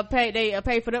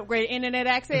pay for the upgraded internet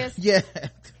access. Yeah.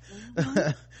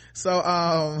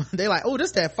 So, they like, oh,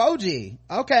 this that 4G.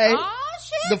 Okay. Oh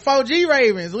shit. The 4G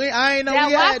Ravens. I ain't know that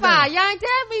we had Wi-Fi. them. Y'all ain't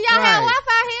tell me y'all had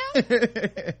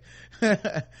Wi-Fi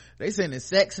here. They sending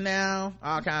sex now,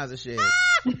 all kinds of shit.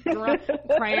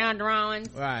 Crayon drawings.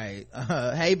 Right.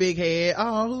 Hey, big head.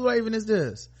 Oh, who Raven is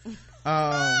this?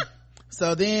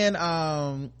 So then,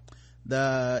 after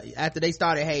they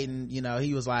started hating, you know,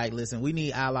 he was like, listen, we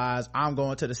need allies. I'm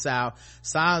going to the south.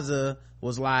 Sansa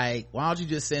was like, why don't you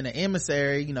just send an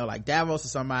emissary, you know, like Davos or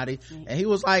somebody? And he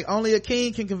was like, only a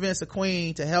king can convince a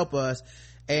queen to help us.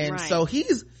 And so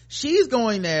she's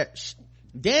going there.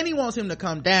 Danny wants him to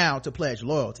come down to pledge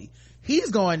loyalty.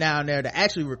 He's going down there to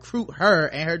actually recruit her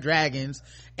and her dragons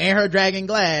and her dragon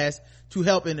glass to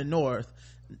help in the north.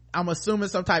 I'm assuming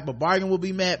some type of bargain will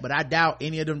be met, but I doubt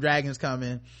any of them dragons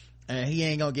coming, and he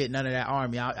ain't gonna get none of that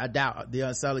army. I doubt the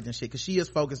Unsullied and shit, because she is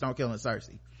focused on killing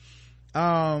Cersei.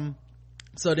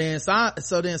 So then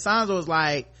Sansa was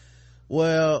like,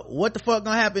 well, what the fuck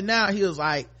gonna happen now? She was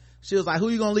like, who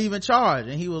you gonna leave in charge?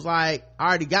 And he was like, I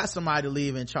already got somebody to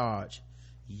leave in charge.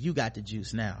 You got the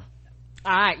juice now.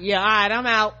 All right, I'm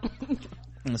out.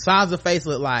 And Sansa's face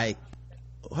looked like,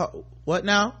 what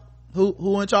now?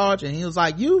 Who in charge? And he was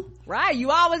like, you. Right, you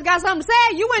always got something to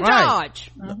say. You in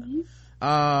charge.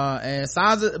 And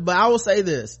Sansa, but I will say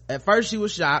this, at first she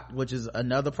was shocked, which is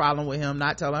another problem with him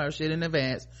not telling her shit in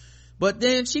advance, but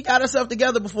then she got herself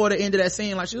together before the end of that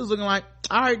scene. Like, she was looking like,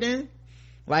 all right then,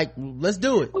 like, let's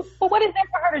do it. But what is there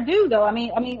for her to do though? I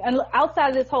mean outside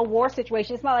of this whole war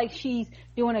situation, it's not like she's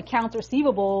doing accounts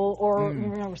receivable or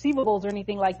receivables or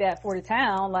anything like that for the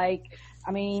town. Like,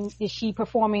 I mean, is she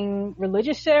performing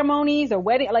religious ceremonies or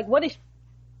wedding? Like, what is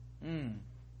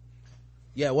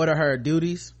yeah, what are her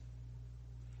duties?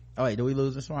 Oh wait, did we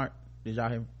lose the smart? Did y'all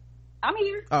hear me? I'm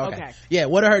here. Oh, okay. Yeah,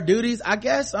 what are her duties? I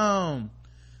guess the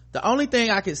only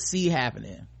thing I could see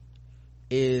happening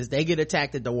is they get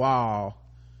attacked at the wall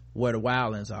where the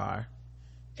wildlings are,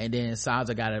 and then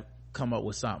Sansa gotta come up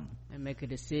with something and make a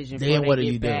decision. Then what do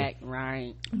you back. do?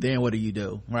 Right. Then what do you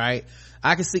do? Right.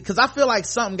 I can see, because I feel like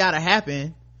something gotta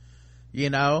happen, you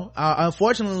know.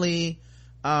 Unfortunately,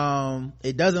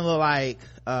 it doesn't look like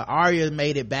Arya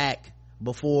made it back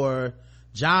before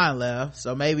Jon left,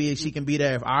 so maybe she can be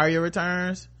there if Arya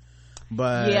returns.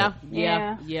 But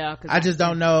yeah. I just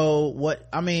don't know what,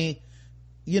 I mean,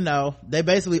 you know, they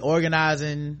basically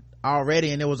organizing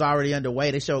already, and it was already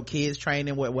underway. They showed kids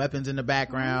training with weapons in the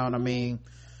background. I mean,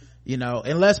 you know,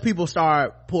 unless people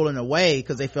start pulling away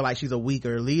because they feel like she's a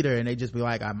weaker leader, and they just be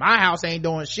like, my house ain't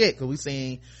doing shit, because we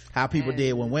seen how people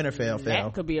did when Winterfell fell.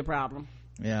 That could be a problem.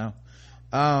 Yeah.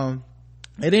 At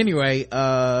any rate,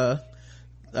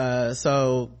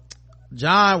 so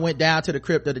Jon went down to the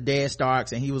crypt of the dead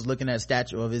Starks, and he was looking at a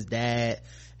statue of his dad,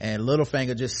 and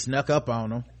Littlefinger just snuck up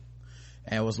on him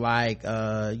and was like,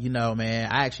 you know,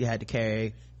 man, I actually had to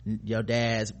carry your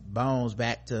dad's bones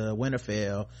back to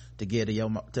Winterfell to get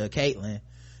to Catelyn.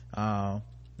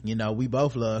 You know, we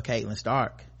both love Catelyn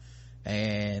Stark.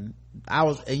 And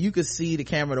you could see the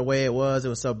camera the way it was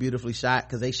so beautifully shot,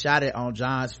 because they shot it on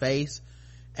Jon's face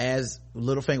as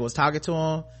Littlefinger was talking to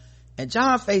him, and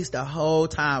Jon's face the whole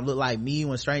time looked like me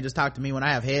when strangers talk to me when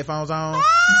I have headphones on.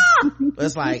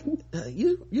 It's like,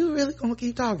 you really gonna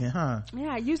keep talking, huh?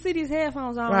 Yeah, you see these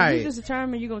headphones on, right? You just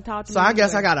determined you're gonna talk to me. So I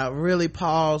guess I gotta really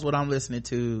pause what I'm listening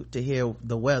to hear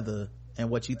the weather and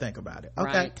what you think about it.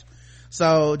 Okay. Right.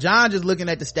 So John just looking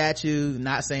at the statue,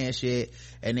 not saying shit,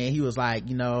 and then he was like,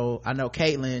 I know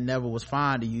Caitlyn never was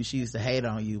fond of you. She used to hate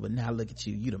on you, but now look at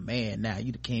you. You the man now.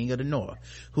 You the king of the North.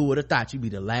 Who would have thought you'd be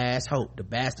the last hope, the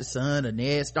bastard son of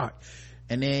Ned Stark?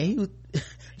 And then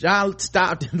John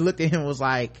stopped and looked at him and was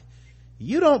like,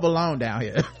 you don't belong down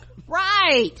here.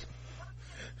 Right.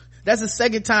 That's the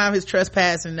second time his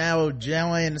trespassing. Now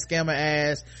Joanne the scammer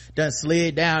ass done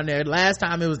slid down there. Last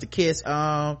time it was the kiss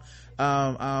Sansa.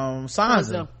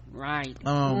 Right.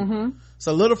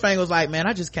 So Littlefinger was like, man,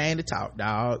 I just came to talk,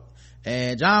 dog.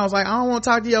 And John was like, I don't want to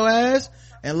talk to your ass.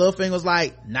 And Littlefinger was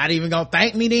like, not even gonna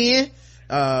thank me then?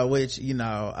 Which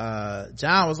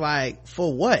John was like,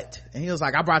 for what? And he was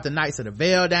like, I brought the Knights of the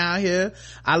Vale down here.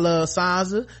 I love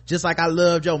Sansa just like I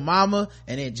loved your mama.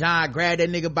 And then John grabbed that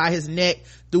nigga by his neck,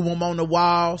 threw him on the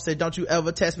wall, said, don't you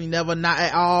ever test me, never, not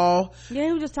at all. Yeah,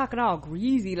 he was just talking all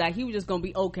greasy, like he was just gonna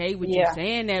be okay with you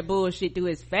saying that bullshit through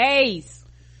his face.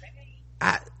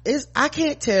 I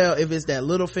can't tell if it's that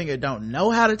Littlefinger don't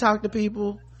know how to talk to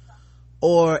people,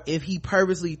 or if he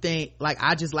purposely think like,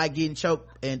 I just like getting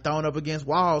choked and thrown up against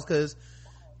walls, because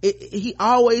he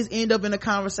always end up in a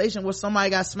conversation where somebody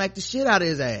got smacked the shit out of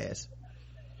his ass.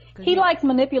 He likes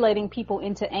manipulating people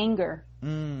into anger.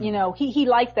 He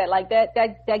likes that. Like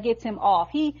that gets him off.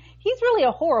 He's really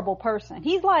a horrible person.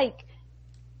 He's like,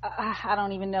 I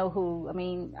don't even know who. I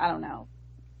mean, I don't know.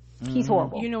 He's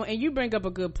horrible. And you bring up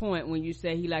a good point when you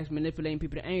say he likes manipulating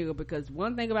people to anger, because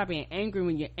one thing about being angry,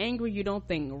 when you're angry, you don't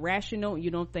think rational,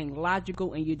 you don't think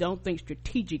logical, and you don't think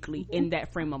strategically in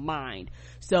that frame of mind.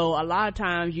 So a lot of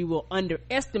times you will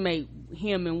underestimate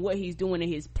him and what he's doing in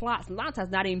his plots. A lot of times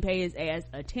not even pay his ass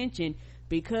attention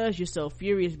because you're so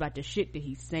furious about the shit that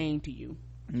he's saying to you.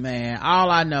 Man, all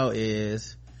I know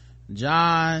is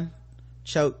John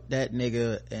choked that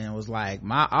nigga and was like,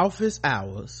 my office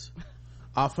hours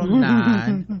are from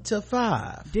 9 to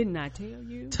 5. Didn't I tell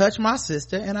you? Touch my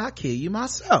sister and I'll kill you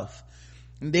myself.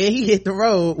 And then he hit the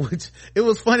road, which it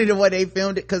was funny the way they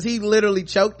filmed it, because he literally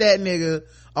choked that nigga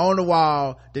on the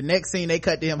wall. The next scene they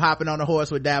cut to him hopping on the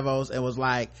horse with Davos and was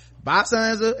like, bye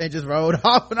Sansa, and just rode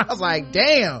off. And I was like,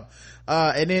 damn.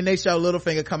 And then they show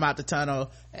Littlefinger come out the tunnel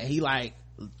and he like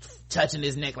touching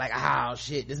his neck like, oh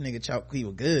shit, this nigga choked, he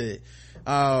was good.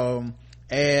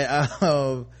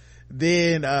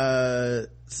 Then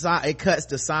it cuts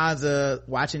to Sansa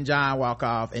watching John walk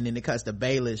off, and then it cuts to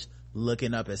Baelish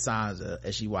looking up at Sansa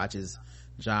as she watches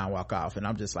John walk off. And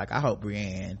I'm just like, I hope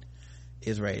Brienne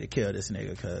is ready to kill this nigga,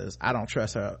 because I don't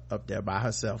trust her up there by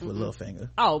herself with Littlefinger.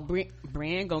 Oh,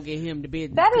 Brienne gonna get him to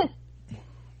bed.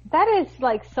 That is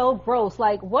like so gross.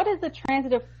 Like, what is the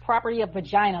transitive property of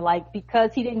vagina? Like,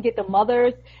 because he didn't get the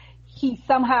mothers, he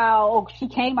somehow, Sansa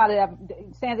came out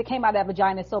of that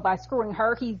vagina, so by screwing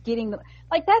her, he's getting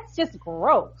like, that's just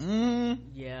gross.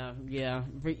 Yeah.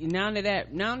 None of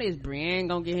that. None is Brienne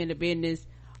gonna get into business.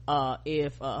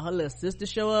 If her little sister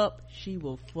show up, she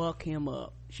will fuck him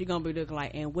up. She gonna be looking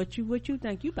like, and what you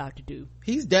think you about to do?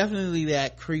 He's definitely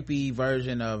that creepy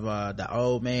version of the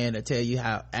old man that tell you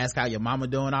ask how your mama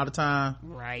doing all the time.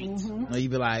 Right. Or you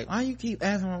be like, why you keep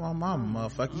asking my mama,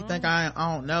 motherfucker? You think I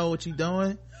don't know what you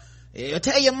doing? Yeah,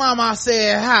 tell your mama I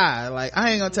said hi. Like, I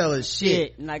ain't gonna tell her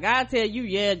shit. Like, I tell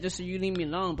you, just so you leave me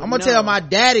alone. But I'm gonna tell my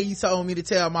daddy you told me to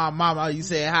tell my mama you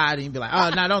said hi, and you be like,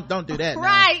 oh no, don't do that.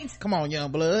 Right. Now. Come on, young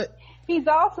blood. He's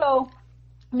also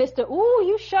Mr. Ooh,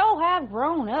 you sure have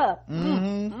grown up.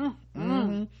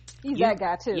 He's that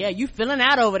guy too. Yeah, you feeling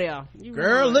out over there.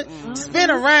 Girl, look, spin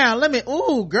around.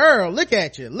 Girl, look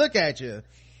at you.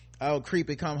 Oh,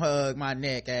 creepy, come hug my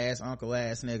neck ass, uncle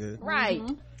ass nigga. Right.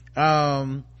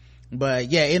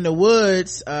 But yeah, in the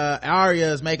woods,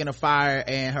 Arya is making a fire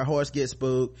and her horse gets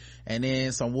spooked, and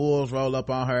then some wolves roll up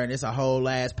on her, and it's a whole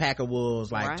ass pack of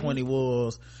wolves, like 20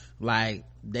 wolves, like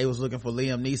they was looking for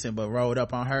Liam Neeson but rolled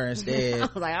up on her instead. I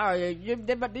was like, Arya,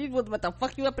 these wolves about to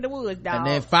fuck you up in the woods, dog. And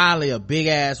then finally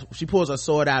she pulls her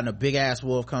sword out and a big ass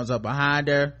wolf comes up behind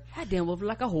her. That damn wolf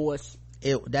like a horse.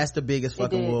 That's the biggest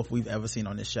fucking wolf we've ever seen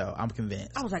on this show. I'm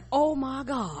convinced. I was like, oh my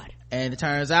god. And it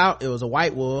turns out it was a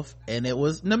white wolf, and it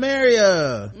was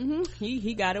Nymeria.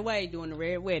 He got away during the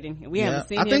red wedding. We haven't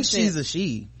seen him I think since. She's a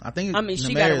she.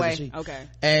 She got away. Okay.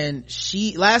 And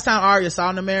last time Arya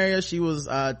saw Nymeria, she was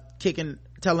telling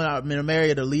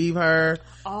Nymeria to leave her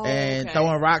and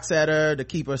throwing rocks at her to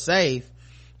keep her safe.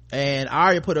 And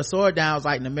Arya put her sword down, was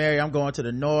like, Nymeria, I'm going to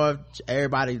the north.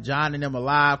 Everybody, Jon and them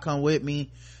alive, come with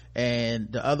me. And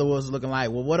the other was looking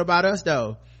like, well, what about us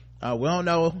though? We don't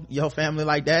know your family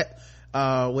like that.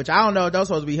 Which I don't know if those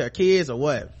supposed to be her kids or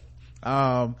what.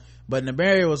 But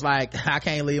Nymeria was like, I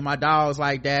can't leave my dogs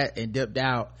like that, and dipped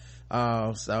out.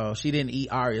 So she didn't eat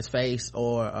Arya's face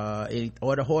or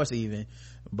the horse even,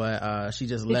 but she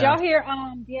just left. Did y'all hear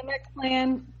DMX playing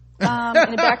in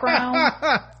the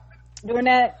background doing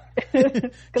that?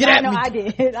 Get at me! I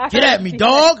did. Get at me,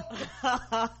 dog!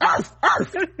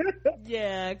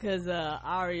 Yeah, cause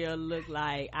Arya looked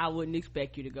like I wouldn't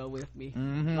expect you to go with me.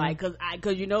 Mm-hmm. Like,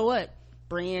 cause you know what?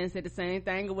 Brienne said the same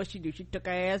thing. And what she do? She took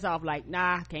her ass off. Like,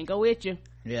 nah, can't go with you.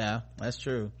 Yeah, that's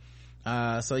true.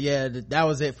 So yeah, that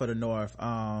was it for the North.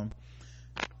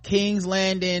 King's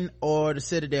Landing or the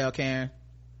Citadel, Karen?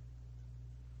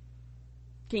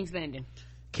 King's Landing.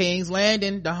 King's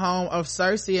Landing, the home of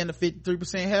Cersei and the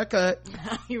 53% haircut.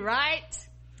 You right?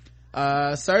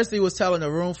 Cersei was telling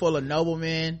a room full of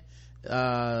noblemen,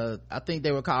 I think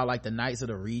they were called like the Knights of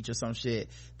the Reach or some shit,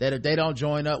 that if they don't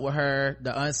join up with her,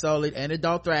 the Unsullied and the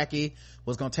Dothraki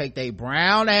was gonna take their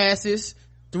brown asses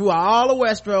through all of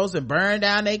Westeros and burn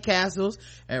down their castles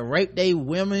and rape their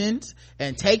women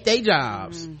and take their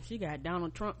jobs. She got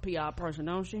Donald Trump PR person,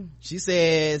 don't she? She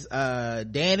says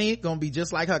Dany gonna be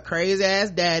just like her crazy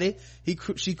ass daddy.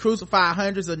 She crucified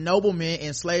hundreds of noblemen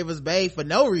in Slaver's Bay for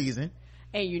no reason.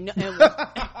 And you know,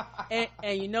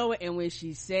 and you know what? And when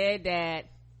she said that,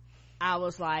 I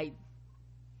was like,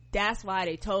 that's why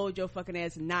they told your fucking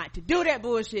ass not to do that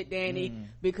bullshit, Dany,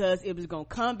 because it was gonna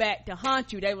come back to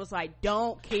haunt you. They was like,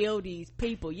 don't kill these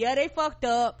people. Yeah, they fucked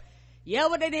up. Yeah,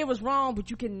 what they did was wrong, but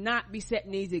you cannot be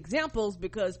setting these examples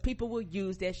because people will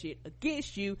use that shit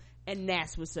against you, and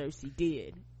that's what Cersei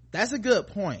did. That's a good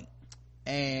point.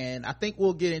 And I think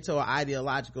we'll get into an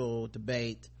ideological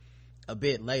debate a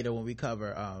bit later when we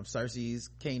cover Cersei's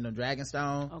Kingdom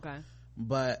Dragonstone. Okay.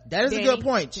 But that is a good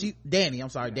point.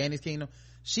 Dany's Kingdom.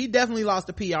 She definitely lost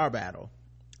the PR battle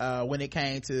when it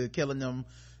came to killing them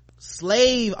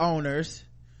slave owners.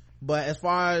 But as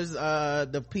far as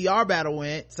the PR battle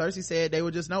went, Cersei said they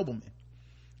were just noblemen,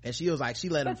 and she was like, she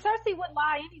let them. But Cersei would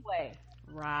lie anyway,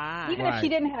 right? Even if she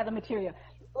didn't have the material.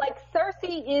 Like,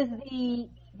 Cersei is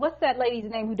what's that lady's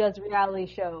name who does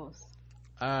reality shows?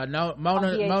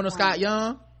 Mona Scott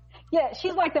Young. Yeah,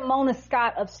 she's like the Mona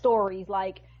Scott of stories.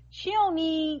 Like, she don't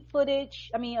need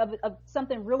footage, of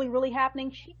something really, really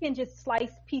happening. She can just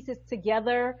slice pieces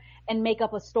together and make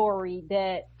up a story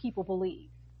that people believe.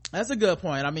 That's a good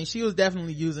point. I mean, she was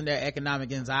definitely using their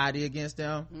economic anxiety against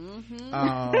them.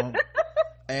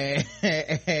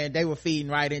 And they were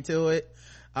feeding right into it.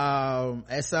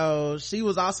 And so she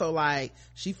was also like,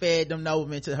 she fed them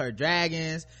noblemen to her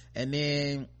dragons, and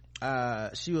then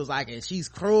she was like, and she's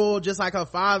cruel just like her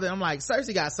father. I'm like,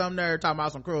 Cersei got some nerve talking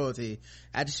about some cruelty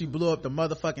after she blew up the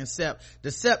motherfucking Sept. The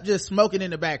Sept just smoking in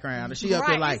the background, and she up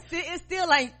there like, it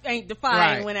still ain't the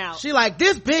fire ain't went out. She like,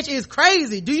 this bitch is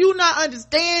crazy. Do you not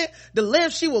understand the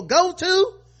length she will go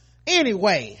to?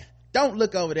 Anyway, don't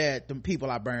look over there at the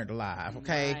people I burned alive,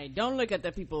 okay? Right. Don't look at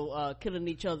the people killing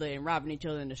each other and robbing each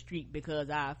other in the street because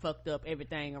I fucked up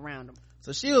everything around them.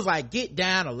 So she was like, get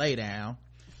down or lay down.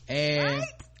 And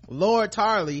Lord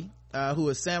Tarly, who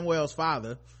is Samwell's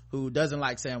father, who doesn't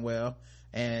like Samwell,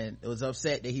 and was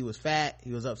upset that he was fat.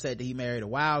 He was upset that he married a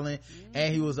wildling,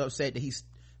 and he was upset that he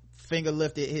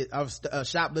shoplifted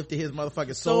his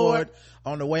motherfucking sword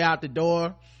on the way out the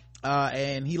door.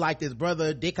 And he liked his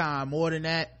brother Dickon more than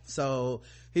that. So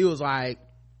he was like,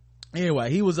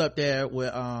 anyway, he was up there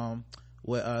with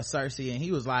Cersei, and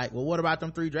he was like, well, what about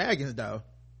them 3 dragons though?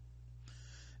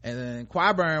 And then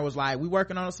Qyburn was like, we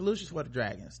working on a solution for the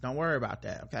dragons. Don't worry about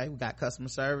that, okay? We got customer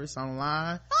service on the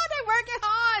line. Oh, they working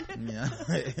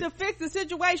hard to fix the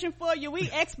situation for you. We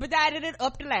expedited it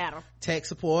up the ladder. Tech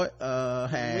support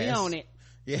has... We own it.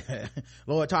 Yeah.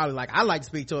 Lord Tarly like, I'd like to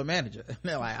speak to a manager. And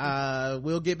they're like,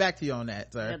 we'll get back to you on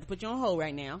that, sir. I have to put you on hold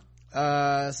right now.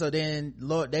 So then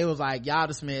they was like, y'all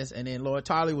dismissed, and then Lord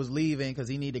Tarly was leaving because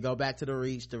he needed to go back to the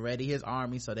Reach to ready his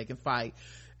army so they can fight,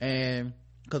 and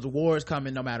because the war is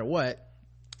coming no matter what.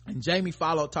 And Jaime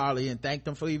followed Tarly and thanked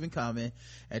him for even coming,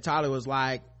 and Tarly was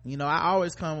like, I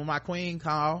always come when my queen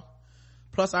call,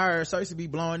 plus I heard Cersei be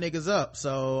blowing niggas up,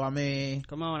 so I mean,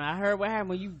 come on, I heard what happened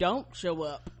when you don't show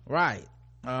up, right?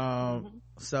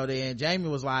 So then Jaime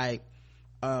was like,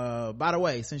 by the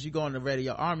way, since you going to ready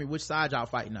your army, which side y'all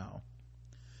fighting on?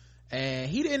 And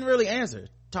he didn't really answer.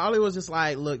 Tarly was just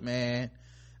like, look, man,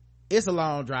 it's a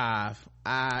long drive.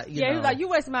 He was like, you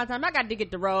wasting my time. I got to get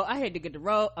the road. I had to get the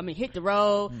road. Hit the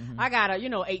road. I got a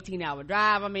 18-hour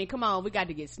drive. Come on, we got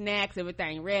to get snacks,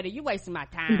 everything ready. You wasting my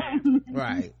time.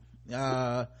 Right.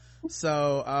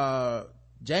 So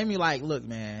Jaime like, look,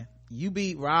 man, you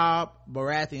beat Robb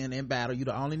Baratheon in battle. You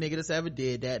the only nigga that's ever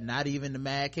did that. Not even the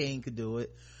Mad King could do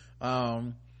it.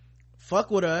 Fuck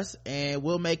with us, and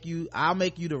I'll make you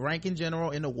the ranking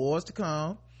general in the wars to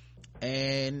come.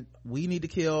 and we need to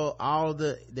kill all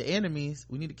the enemies.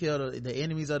 We need to kill the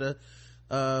enemies of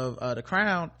the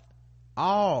crown,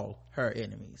 all her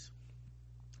enemies.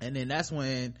 And then that's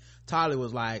when Tarly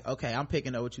was like, okay, I'm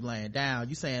picking up what you laying down.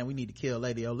 You saying we need to kill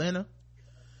Lady Olenna?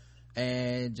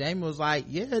 And Jamie was like,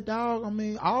 yeah, dog, I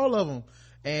mean, all of them.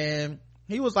 And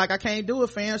he was like, I can't do it,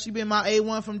 fam. She been my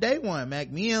A1 from day one, Mac.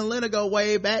 Me and Lena go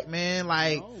way back, man,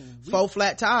 like 4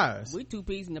 flat tires. We 2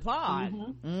 peas in the pod.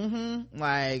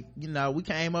 Like, you know, we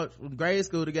came up from grade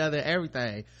school together and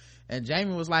everything. And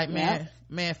Jamie was like, man,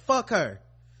 fuck her.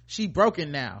 She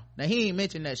broken now. Now he ain't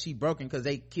mentioned that she broken because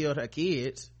they killed her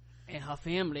kids and her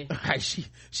family. Like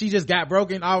she just got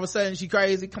broken all of a sudden. She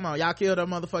crazy. Come on, y'all killed her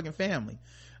motherfucking family.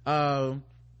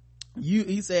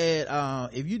 He said,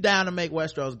 if you down to make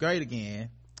Westeros great again,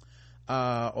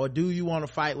 or do you want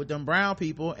to fight with them brown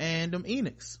people and them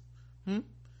Enochs?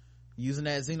 Using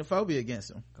that xenophobia against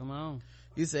them. Come on.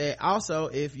 He said, also,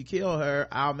 if you kill her,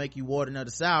 I'll make you warden of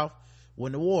the South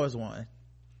when the war's won.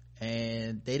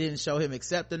 And they didn't show him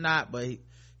accept or not, but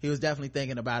he was definitely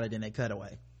thinking about it, and they cut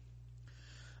away.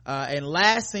 And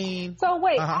last scene. So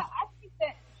wait, I think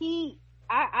that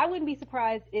I wouldn't be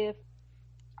surprised if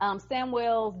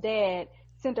Samwell's dad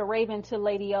sent a raven to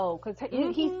Lady O, because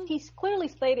he's clearly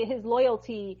stated his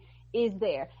loyalty is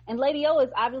there. And Lady O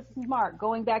is obviously smart.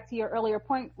 Going back to your earlier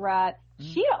point, Rod,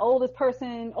 she the oldest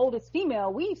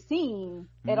female we've seen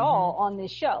at all on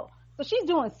this show. So she's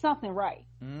doing something right.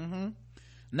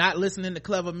 Not listening to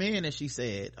clever men, as she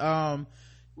said.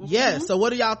 Yeah, so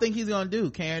what do y'all think he's gonna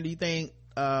do? Karen, do you think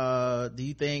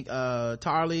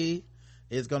Tarly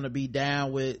is gonna be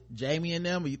down with Jamie and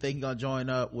them, or you think he's gonna join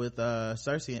up with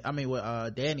Cersei, with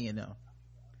Dany and them?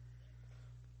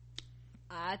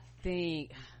 I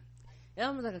think it's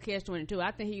almost like a catch-22.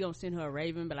 I think he's gonna send her a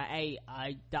raven, but like, hey,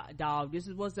 dog, this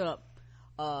is what's up.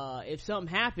 If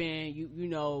something happened, you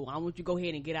know, I want you to go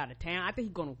ahead and get out of town. I think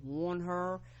he's gonna warn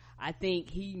her. I think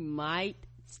he might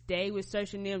stay with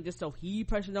Cersei and them just so he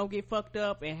personally don't get fucked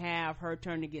up and have her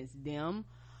turn against them.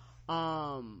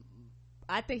 I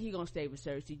think he's gonna stay with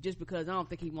Cersei just because I don't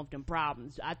think he wants them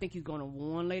problems. I think he's gonna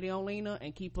warn Lady Olenna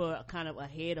and keep her kind of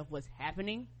ahead of what's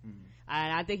happening. And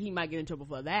I think he might get in trouble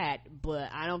for that, but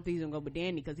I don't think he's gonna go with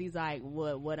Dany because he's like,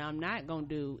 what I'm not gonna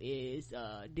do is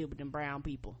deal with them brown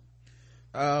people.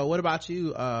 What about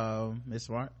you, Miss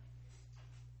Smart?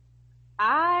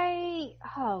 I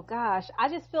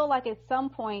just feel like at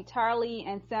some point Tarly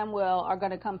and Samwell are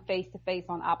going to come face to face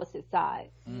on opposite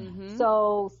sides.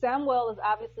 So Samwell is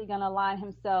obviously going to align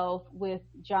himself with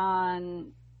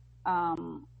Jon,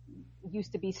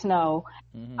 used to be Snow,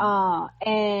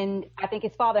 and I think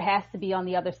his father has to be on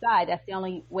the other side. That's the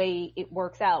only way it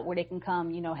works out, where they can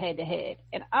come, head to head.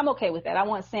 And I'm okay with that. I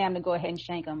want Sam to go ahead and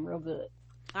shank him real good.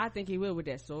 I think he will with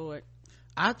that sword.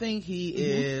 I think he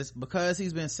is, because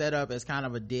he's been set up as kind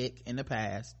of a dick in the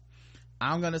past.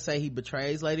 I'm gonna say he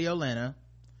betrays Lady Olenna.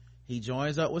 He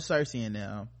joins up with Cersei and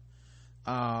them,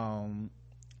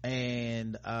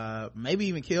 and maybe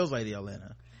even kills Lady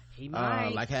Olenna. He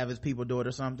might like have his people do it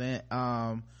or something.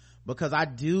 Because I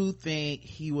do think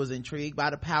he was intrigued by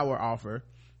the power offer,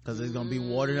 because he's gonna be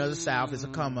warden of the South. It's a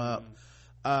come up.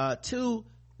 Two,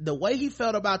 the way he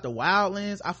felt about the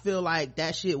wildlands, I feel like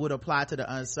that shit would apply to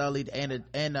the Unsullied and the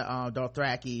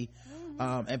Dothraki,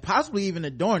 and possibly even the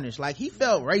Dornish. Like, he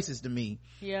felt racist to me.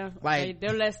 Yeah, like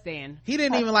they're less than. He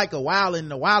didn't even like a wildling.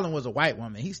 The wildling was a white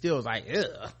woman. He still was like,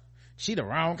 ugh, she the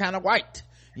wrong kind of white,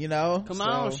 Come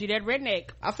on, she that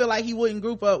redneck. I feel like he wouldn't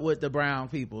group up with the brown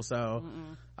people. So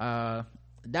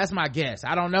that's my guess.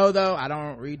 I don't know though. I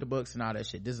don't read the books and all that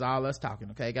shit. This is all us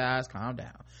talking. Okay, guys, calm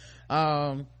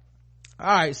down. All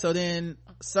right, so then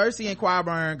Cersei and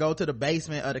Qyburn go to the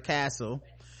basement of the castle,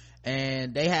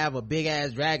 and they have a big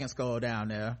ass dragon skull down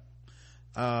there.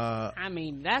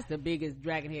 That's the biggest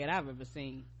dragon head I've ever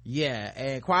seen. Yeah,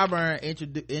 and Qyburn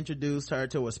introduced her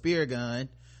to a spear gun,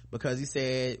 because he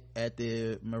said at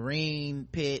the marine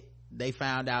pit they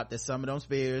found out that some of them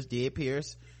spears did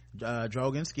pierce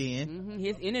Drogon's skin.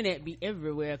 His internet be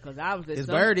everywhere, because I was his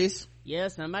birdies. Yeah,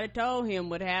 somebody told him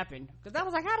what happened, because I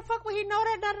was like, how the fuck would he know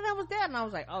that was there? And I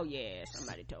was like, oh yeah,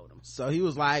 somebody told him. So he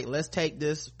was like, let's take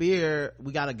this spear,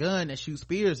 we got a gun that shoots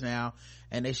spears now,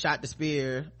 and they shot the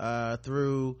spear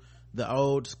through the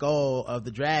old skull of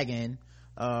the dragon,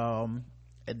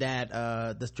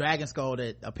 this dragon skull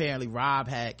that apparently Robb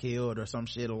had killed or some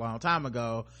shit a long time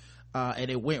ago,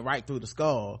 and it went right through the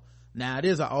skull. Now it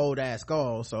is an old ass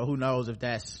skull, so who knows if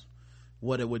that's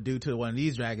what it would do to one of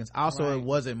these dragons. Also, It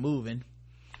wasn't moving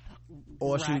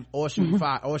or shooting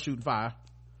fire.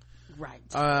 Right.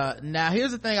 Now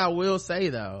here's the thing I will say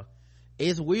though.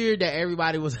 It's weird that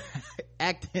everybody was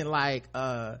acting like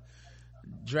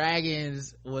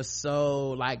dragons was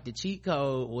so like the cheat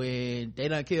code when they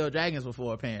done killed dragons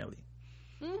before, apparently.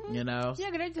 You know? Yeah,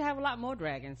 'cause they just have a lot more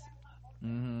dragons.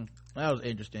 That was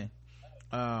interesting.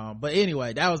 But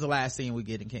anyway, that was the last scene we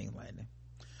get in King's Landing.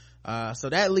 So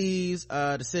that leaves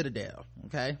the Citadel,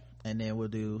 okay, and then we'll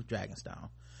do Dragonstone.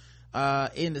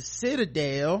 In the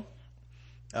Citadel,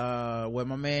 where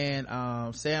my man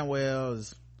Samwell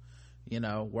is, you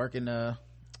know, working 9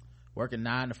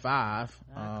 to 5.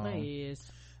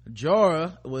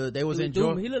 Jorah, they was in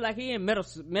Jorah. He looked like he in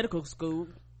medical school.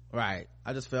 Right.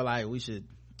 I just feel like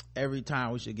every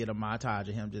time we should get a montage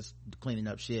of him just cleaning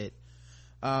up shit.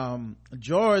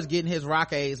 Jorah's getting his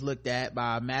rockades looked at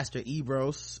by Maester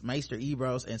Ebros,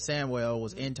 and Samwell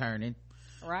was interning.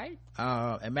 Right.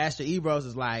 And Master Ebros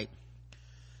is like,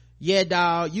 yeah,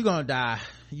 dog, you gonna die,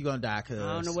 cuz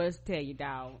I don't know what to tell you,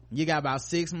 dog. You got about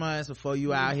 6 months before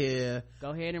you out here.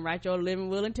 Go ahead and write your living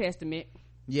will and testament.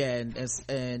 Yeah,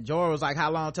 and Jorah was like,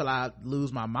 how long till I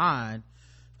lose my mind?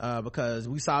 Because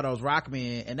we saw those rock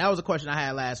men, and that was a question I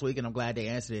had last week, and I'm glad they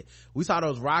answered it. We saw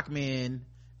those rock men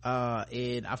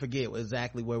in, I forget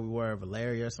exactly where we were,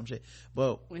 Valeria or some shit,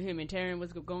 but when him and Tyrion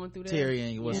was going through that,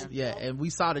 Tyrion was and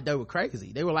we saw that they were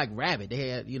crazy. They were like rabid. They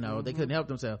had, you know, they couldn't help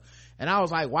themselves. And I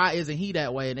was like, why isn't he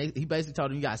that way? And he basically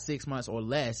told him, you got 6 months or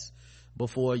less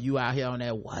before you out here on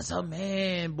that what's a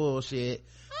man bullshit.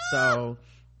 So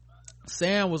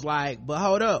Sam was like, but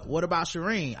hold up, what about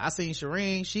Shireen? I seen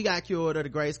Shireen, she got cured of the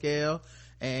grayscale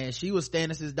and she was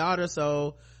Stannis' daughter,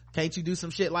 so can't you do some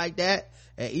shit like that?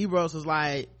 And Ebros was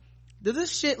like, does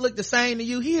this shit look the same to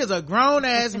you? He is a grown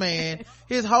ass man.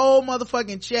 His whole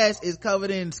motherfucking chest is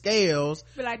covered in scales.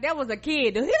 Be like, that was a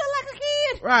kid. Does he look like a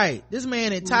kid? Right. This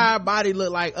man's entire body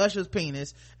looked like Usher's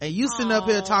penis, and you sitting up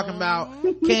here talking about,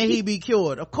 can he be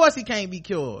cured? Of course he can't be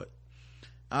cured.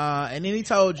 And then he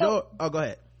told Joe, go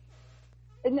ahead.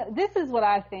 No, this is what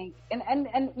I think,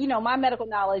 and you know, my medical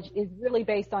knowledge is really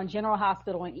based on General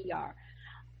Hospital and ER.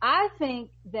 I think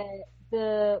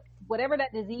that whatever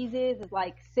that disease is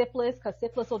like syphilis, because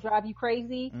syphilis will drive you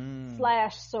crazy, /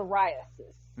 psoriasis,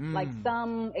 like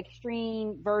some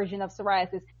extreme version of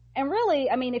psoriasis. And really,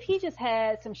 I mean, if he just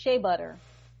had some shea butter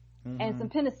and some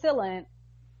penicillin,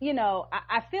 you know,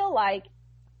 I feel like,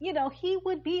 you know, he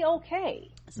would be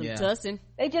okay. Some tussin.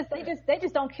 They just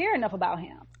don't care enough about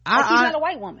him. Like, he's not a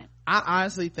white woman. I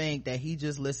honestly think that he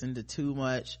just listened to too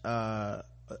much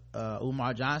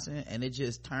Umar Johnson, and it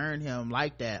just turned him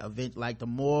like that. Like the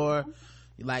more,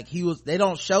 like they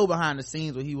don't show behind the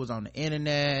scenes where he was on the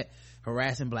internet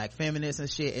harassing black feminists and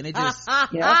shit, and it just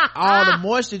all the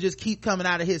moisture just keep coming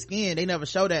out of his skin. They never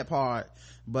show that part,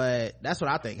 but that's what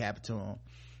I think happened to him.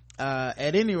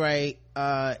 At any rate,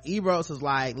 Ebros was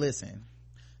like, listen,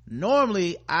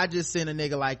 normally I just send a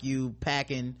nigga like you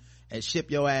packing and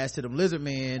ship your ass to them lizard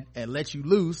men and let you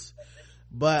loose,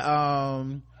 but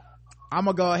I'm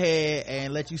gonna go ahead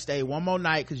and let you stay one more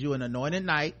night because you're an anointed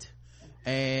knight,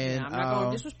 and I'm not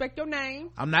gonna disrespect your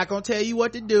name. I'm not gonna tell you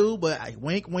what to do, but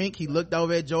wink wink, he looked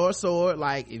over at Jorah's sword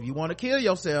like, if you want to kill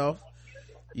yourself,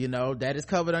 you know, that is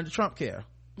covered under Trump care.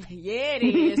 Yeah, it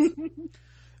is.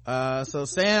 So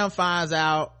Sam finds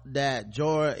out that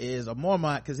Jorah is a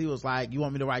Mormont because he was like, you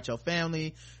want me to write your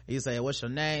family? He said, what's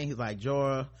your name? He's like,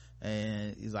 Jorah,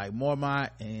 and he's like,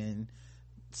 Mormont, and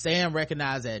Sam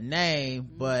recognized that name,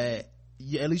 but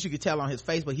at least you could tell on his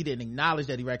face, but he didn't acknowledge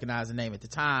that he recognized the name at the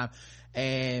time.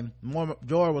 And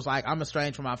Jorah was like, I'm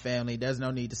estranged from my family, there's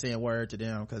no need to send word to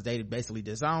them because they basically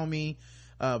disowned me,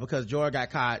 because Jorah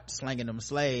got caught slanging them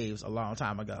slaves a long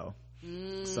time ago.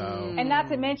 So, and not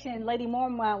to mention Lady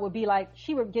Mormont would be like,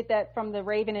 she would get that from the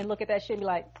Raven and look at that shit and be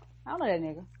like, I don't know that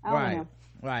nigga, I don't know him.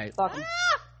 Right.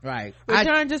 Right.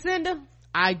 Return to sender.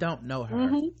 I don't know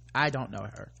her. I don't know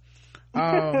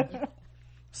her.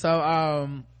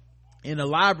 So in the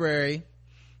library,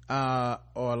 or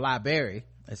library,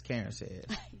 as Karen said.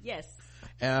 Yes.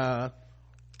 There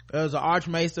was an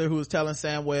archmaester who was telling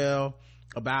Samwell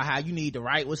about how you need to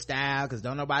write with style because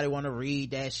don't nobody want to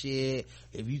read that shit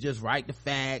if you just write the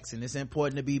facts, and it's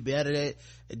important to be better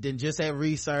than just at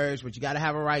research, but you got to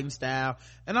have a writing style.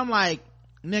 And I'm like,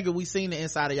 nigga, we seen the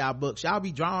inside of y'all books. Y'all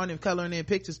be drawing and coloring in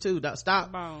pictures too.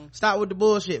 Stop with the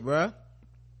bullshit, bruh.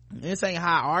 This ain't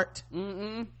high art.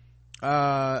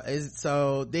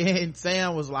 So then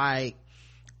Sam was like,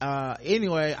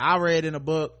 anyway, I read in a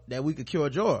book that we could cure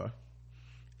Jorah,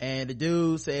 and the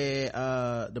dude said,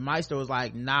 the Meister was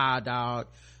like, nah dog,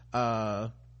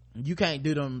 you can't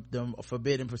do them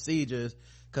forbidden procedures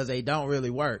because they don't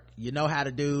really work. You know how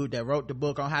the dude that wrote the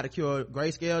book on how to cure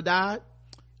grayscale died?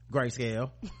 Grayscale.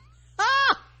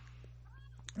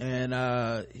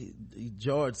 And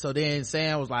George, so then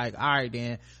Sam was like, all right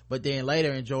then. But then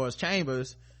later in George's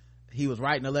chambers, he was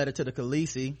writing a letter to the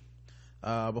Khaleesi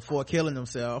before killing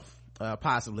himself,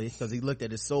 possibly because he looked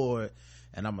at his sword,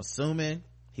 and I'm assuming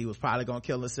he was probably gonna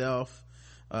kill himself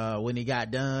when he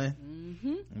got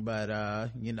done.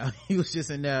 But he was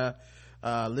just in there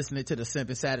listening to the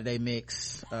Simpin' Saturday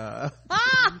mix.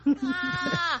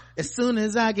 As soon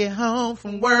as I get home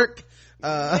from work,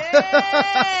 yes.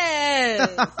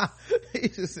 he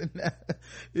was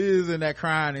in that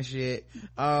crying and shit.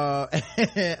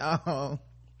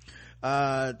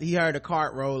 He heard a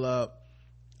cart roll up,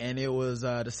 and it was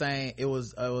the same. It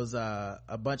was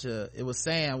a bunch of, it was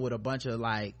Sam with a bunch of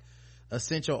like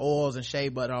essential oils and shea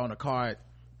butter on the cart,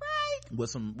 right, with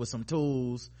some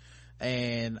tools.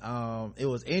 And it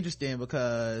was interesting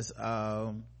because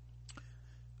I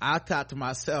thought to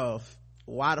myself,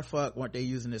 why the fuck weren't they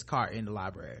using this cart in the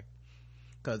library?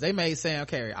 Because they made Sam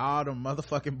carry all them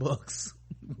motherfucking books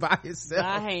by himself,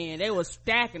 by hand. They was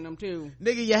stacking them too.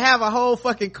 Nigga, you have a whole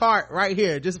fucking cart right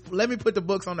here. Just let me put the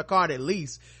books on the cart at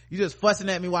least. You just fussing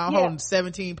at me while I'm holding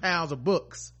 17 pounds of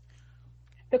books.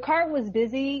 The cart was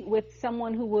busy with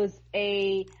someone who was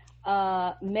a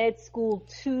med school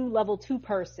level 2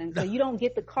 person, so you don't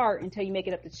get the cart until you make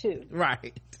it up to 2,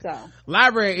 right? So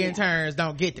library interns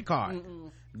don't get the cart.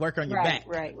 Work on your back.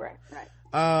 Right.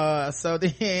 So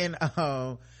then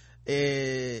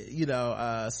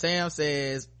Sam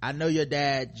says, I know your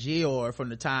dad Gior from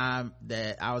the time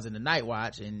that I was in the Night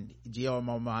Watch, and Gior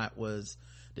Mormont was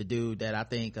the dude that I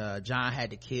think John had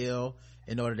to kill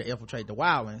in order to infiltrate the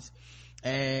Wildlings.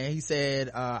 And he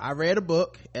said, I read a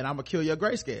book and I'm gonna kill your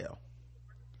grayscale.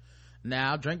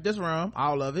 Now drink this rum,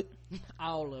 all of it,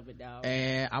 dog,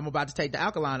 and I'm about to take the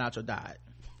alkaline out your diet.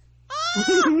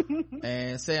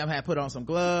 And Sam had put on some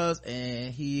gloves,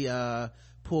 and he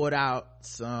pulled out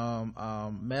some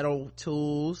metal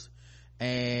tools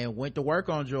and went to work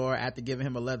on Jor after giving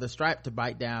him a leather stripe to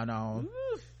bite down on.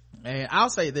 And I'll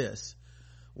say this: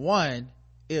 one,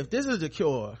 if this is the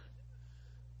cure,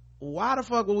 why the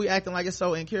fuck were we acting like it's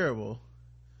so incurable?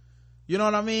 You know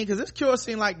what I mean? Because this cure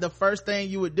seemed like the first thing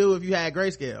you would do if you had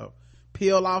grayscale.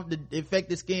 Peel off the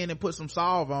infected skin and put some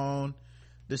salve on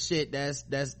the shit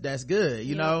that's good,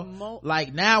 you know?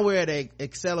 Like now we're at an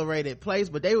accelerated place,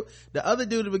 but the other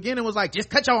dude at the beginning was like, just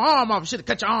cut your arm off. Should have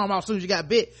cut your arm off as soon as you got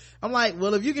bit. I'm like,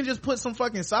 well, if you can just put some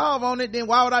fucking salve on it, then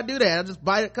why would I do that? I just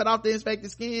cut off the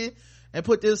infected skin and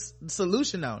put this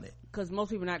solution on it. Because most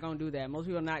people are not going to do that. Most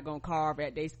people are not going to carve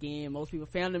at their skin. Most people,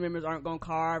 family members aren't going to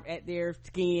carve at their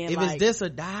skin. If it's this or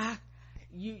die,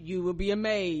 you will be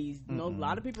amazed. A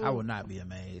lot of people, I would not be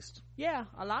amazed. Yeah,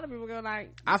 a lot of people go like,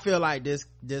 I feel like this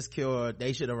cure,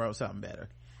 they should have wrote something better.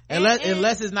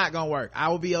 Unless it's not gonna work, I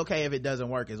will be okay if it doesn't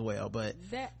work as well, but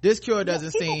this cure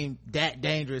doesn't seem that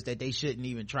dangerous that they shouldn't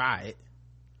even try it.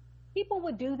 People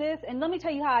would do this, and let me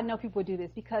tell you how I know people would do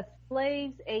this, because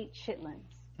slaves ate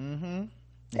chitlins.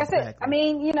 That's exactly. it. I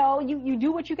mean, you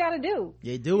do what you gotta do.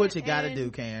 You do what you gotta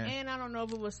do, Karen. And I don't know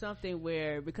if it was something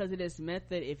where, because of this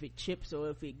method, if it chips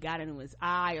or if it got into his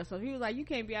eye or something, he was like, you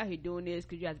can't be out here doing this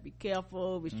because you have to be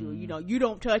careful, but you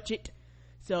don't touch it.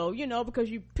 So, because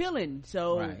you're peeling.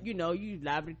 So, right. You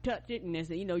liable to touch it, and then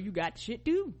say, you got shit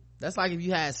too. That's like if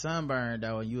you had sunburn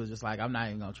though, and you was just like, I'm not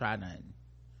even gonna try nothing.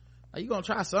 Like, you gonna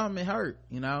try something, it hurt,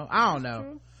 I don't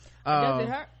know. Does it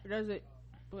hurt? Does it?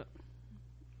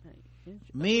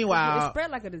 Meanwhile, it spread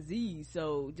like a disease,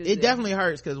 so it definitely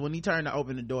hurts, because when he turned to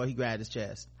open the door, he grabbed his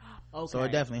chest. Okay. So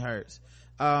it definitely hurts.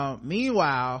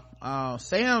 Meanwhile,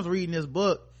 Sam's reading this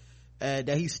book that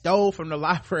he stole from the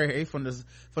library, from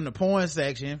the porn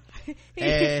section,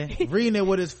 and reading it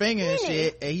with his finger and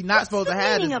shit, and he's not supposed to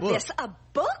have this book. A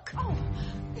book? Oh,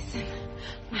 listen,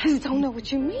 I don't know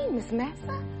what you mean, Miss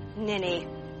Massa. Ninny,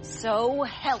 so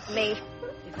help me.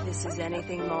 If this is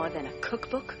anything more than a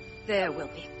cookbook, there will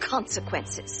be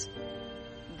consequences.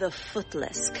 The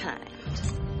footless kind.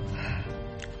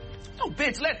 Oh,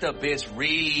 bitch, let the bitch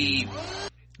read.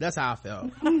 That's how I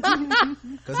felt.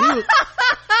 Because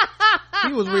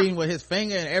he was reading with his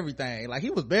finger and everything. Like, he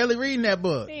was barely reading that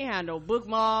book. He had no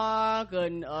bookmark or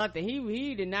nothing.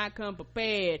 He did not come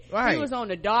prepared. Right. He was on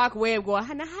the dark web going,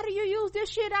 now how do you use this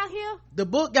shit out here? The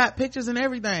book got pictures and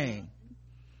everything.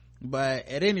 But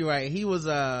at any rate, he was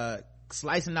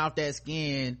slicing off that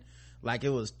skin like it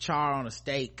was char on a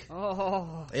steak.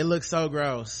 Oh, it looked so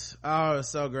gross. Oh, it was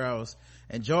so gross.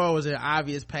 And Joy was in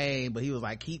obvious pain, but he was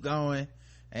like, keep going.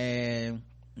 And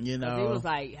he was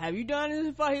like, have you done this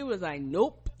before? He was like,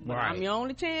 nope, but right. I'm your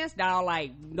only chance, dog.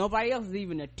 Like, nobody else is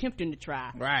even attempting to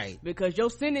try, right? Because your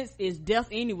sentence is death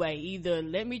anyway. Either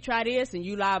let me try this and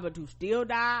you liable to still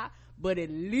die, but at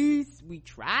least we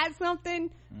tried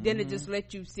something. Then it just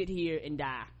let you sit here and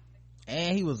die.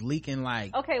 And he was leaking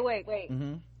like. Okay, wait.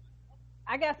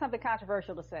 I got something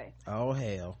controversial to say. Oh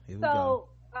hell! Here we go.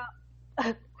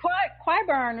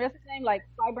 Qyburn, that's his name, like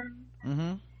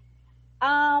Qyburn.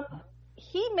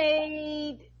 He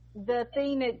made the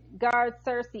thing that guards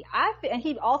Cersei. And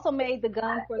he also made the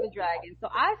gun for the dragon. So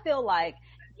I feel like,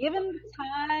 given the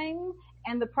time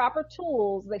and the proper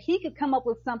tools, that he could come up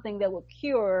with something that would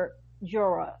cure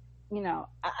Jorah. You know,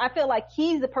 I feel like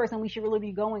he's the person we should really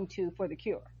be going to for the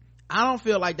cure. I don't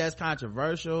feel like that's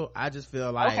controversial. I just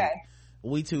feel like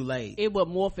we too late. It will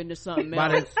morph into something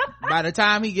else. By the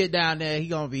time he get down there, he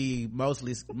gonna be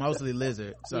mostly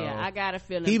lizard. So yeah, I got a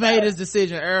feeling he made his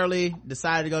decision early,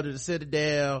 decided to go to the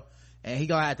Citadel, and he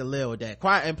gonna have to live with that.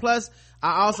 And plus,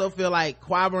 I also feel like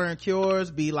Qyburn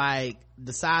cures be like,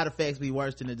 the side effects be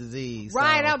worse than the disease.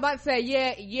 Right, so. I was about to say,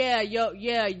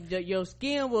 your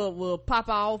skin will pop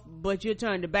off, but you'll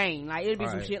turn to bane. Like, it'll be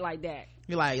some shit like that.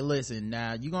 You're like, listen,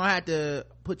 now you gonna have to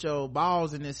put your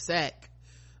balls in this sack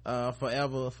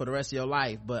forever, for the rest of your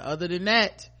life, but other than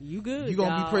that, you good. You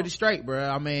gonna be pretty straight, bro.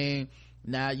 I mean,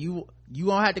 now you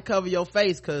gonna have to cover your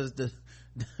face, because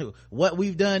what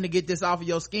we've done to get this off of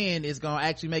your skin is gonna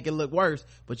actually make it look worse,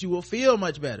 but you will feel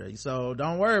much better, so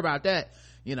don't worry about that.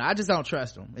 You know, I just don't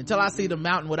trust him until I see the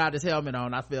mountain without his helmet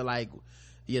on. I feel like,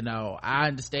 you know, I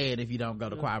understand if you don't go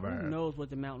to Qyburn. Who knows what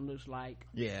the mountain looks like?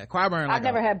 Yeah, Qyburn. I've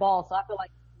never had balls, so I feel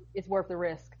like it's worth the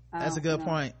risk. That's a good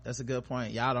point. That's a good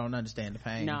point. Y'all don't understand the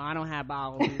pain. No, I don't have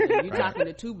balls either. You're talking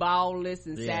to two ballless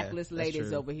and sackless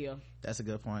ladies over here. That's a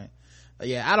good point.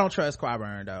 Yeah, I don't trust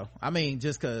Qyburn though. I mean,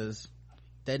 just cause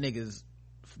that nigga's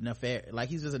nefarious, like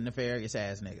he's just a nefarious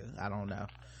ass nigga. I don't know.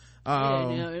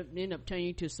 It end up turning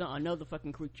you to another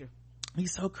fucking creature.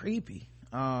 He's so creepy.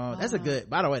 That's a good,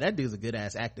 by the way, that dude's a good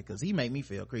ass actor, cause he make me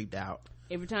feel creeped out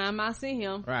every time I see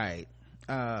him. Right.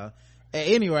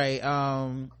 Anyway,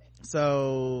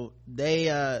 so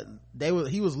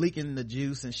he was leaking the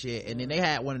juice and shit, and then they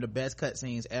had one of the best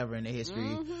cutscenes ever in the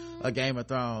history of Game of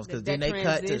Thrones, because then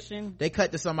they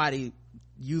cut to somebody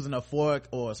using a fork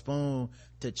or a spoon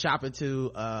to chop into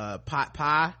pot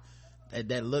pie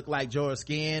that looked like Jorah's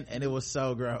skin, and it was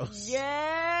so gross.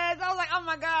 Yes, I was like, oh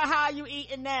my god, how are you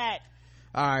eating that?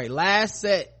 All right, last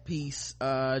set piece,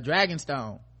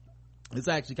 Dragonstone. This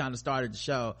actually kind of started the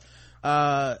show.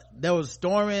 There was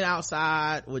storming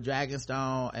outside with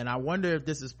Dragonstone, and I wonder if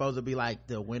this is supposed to be like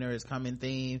the winter is coming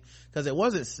theme, because it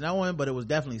wasn't snowing, but it was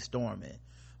definitely storming.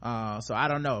 So I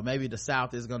don't know, maybe the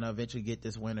south is gonna eventually get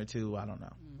this winter too. I don't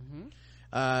know.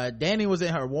 Dany was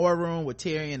in her war room with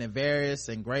Tyrion and Varys,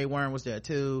 and Grey Worm was there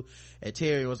too, and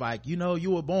Tyrion was like, you know,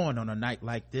 you were born on a night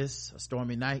like this, a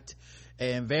stormy night,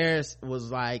 and Varys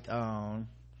was like,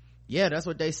 yeah, that's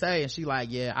what they say. And she like,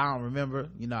 yeah, I don't remember,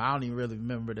 you know, I don't even really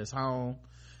remember this home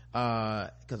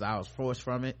because I was forced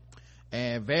from it.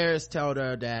 And Varys told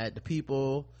her that the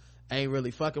people ain't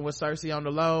really fucking with Cersei on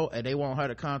the low, and they want her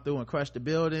to come through and crush the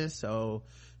building, so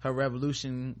her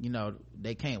revolution, you know,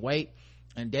 they can't wait.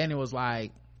 And Dany was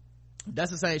like,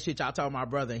 that's the same shit y'all told my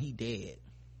brother, and he dead.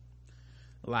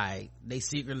 Like, they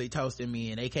secretly toasted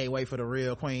me, and they can't wait for the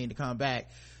real queen to come back.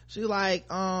 She's like,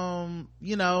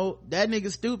 you know, that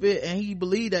nigga stupid, and he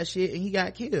believed that shit, and he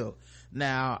got killed.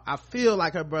 Now, I feel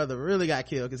like her brother really got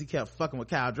killed because he kept fucking with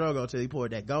Khal Drogo till he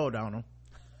poured that gold on him.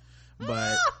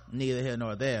 But neither here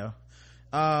nor there.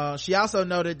 She also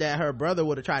noted that her brother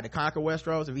would have tried to conquer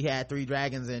Westeros if he had 3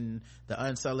 dragons and the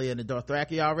Unsullied and the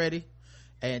Dothraki already.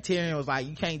 And Tyrion was like,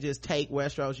 you can't just take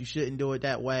Westeros, you shouldn't do it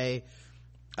that way,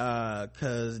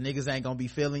 cause niggas ain't gonna be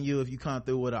feeling you if you come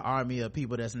through with an army of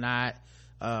people that's not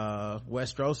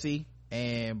Westerosi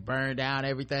and burn down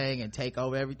everything and take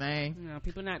over everything. No,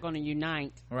 people not gonna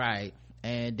unite. Right.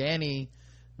 And Dany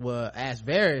will ask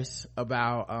Varys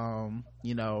about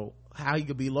you know, how he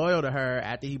could be loyal to her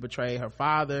after he betrayed her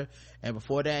father, and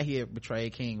before that he had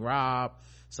betrayed King Robb,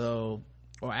 so,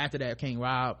 or after that King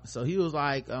Robb. So he was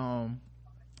like,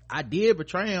 I did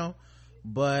betray him,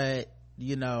 but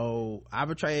you know, I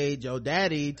betrayed your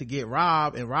daddy to get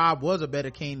Robb, and Robb was a better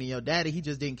king than your daddy. He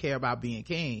just didn't care about being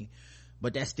king,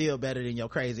 but that's still better than your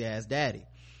crazy ass daddy.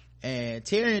 And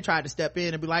Tyrion tried to step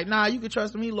in and be like, nah, you can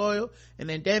trust me, loyal. And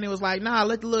then Dany was like, nah,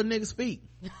 let the little nigga speak.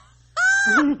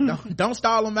 don't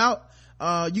stall him out.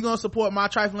 You gonna support my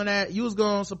trifling ass, you was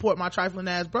gonna support my trifling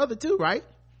ass brother too, right?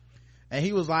 And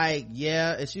he was like,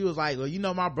 yeah. And she was like, well, you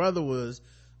know, my brother was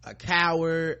a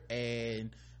coward and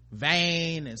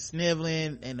vain and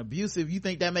sniveling and abusive. You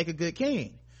think that make a good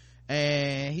king?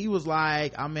 And he was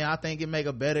like, I mean, I think it make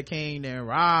a better king than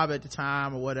Robb at the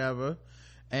time or whatever.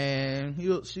 And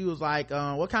she was like,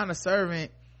 what kind of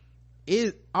servant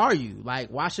are you? Like,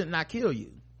 why shouldn't I kill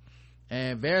you?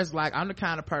 And Varys like, I'm the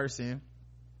kind of person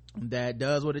that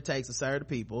does what it takes to serve the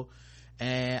people,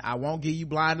 and I won't give you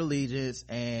blind allegiance,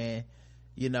 and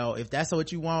you know, if that's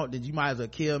what you want, then you might as well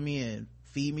kill me and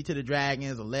feed me to the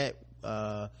dragons, or let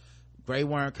Grey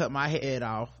Worm cut my head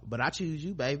off. But I choose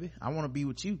you, baby. I want to be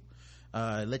with you,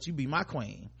 let you be my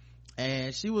queen.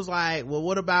 And she was like, well,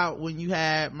 what about when you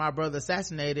had my brother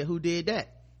assassinated? Who did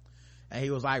that? And he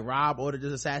was like, Rob ordered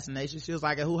this assassination. She was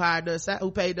like, who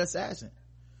paid the assassin?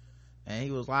 And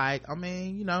he was like, I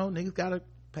mean, you know, niggas gotta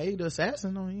pay the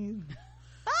assassin. I mean,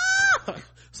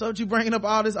 so you bringing up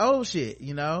all this old shit,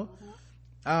 you know?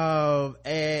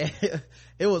 And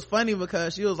it was funny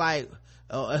because she was like,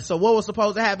 so what was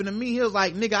supposed to happen to me? He was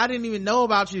like, nigga, I didn't even know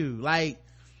about you. Like,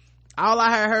 all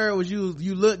I had heard was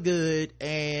you look good,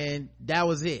 and that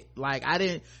was it. Like,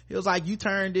 he was like, you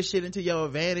turned this shit into your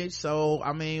advantage, so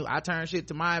I mean, I turned shit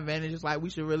to my advantage. It's like, we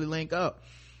should really link up.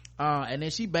 And then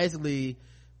she basically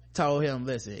told him,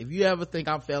 listen, if you ever think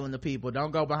I'm failing the people,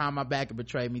 don't go behind my back and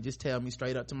betray me. Just tell me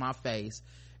straight up to my face,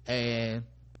 and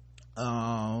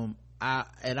I'll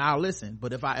listen.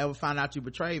 But if I ever find out you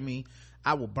betrayed me,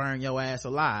 I will burn your ass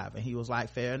alive. And he was like,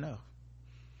 fair enough.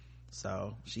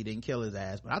 So she didn't kill his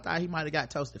ass, but I thought he might have got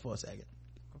toasted for a second.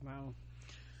 Wow.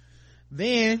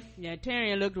 Then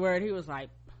Tyrion looked worried. He was like,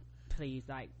 please,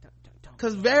 like, don't.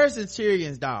 Because Varys is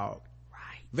Tyrion's dog.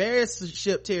 Right. Varys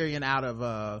shipped Tyrion out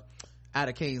of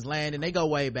King's Land, and they go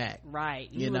way back. Right.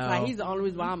 He was like, he's the only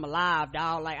reason why I'm alive,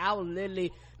 dog. Like, I was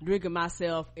literally drinking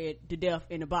myself to death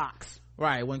in a box.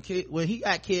 Right. When he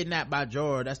got kidnapped by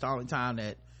Jorah, that's the only time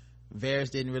that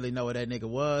Varys didn't really know what that nigga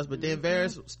was. But then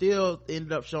Varys still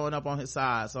ended up showing up on his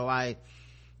side. So, like,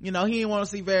 you know, he didn't want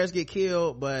to see Varys get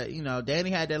killed, but, you know, Dany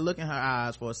had that look in her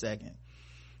eyes for a second.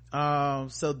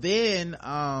 So then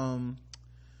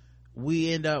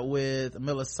we end up with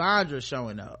Melisandre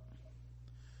showing up.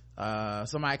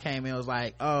 Somebody came in and was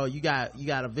like, oh, you got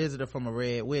a visitor from a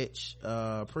Red Witch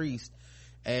priest.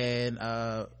 And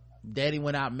Dany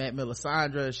went out and met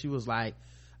Melisandre. She was like,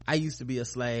 I used to be a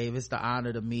slave. It's the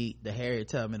honor to meet the Harriet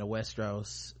Tubman of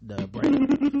Westeros, the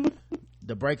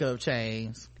breaker of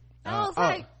chains. I was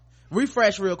like,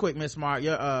 refresh real quick, Miss Smart.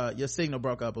 Your signal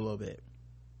broke up a little bit.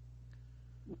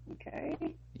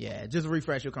 Okay. Yeah, just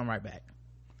refresh. You'll come right back.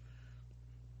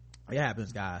 It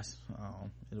happens, guys.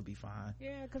 It'll be fine.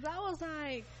 Yeah, because I was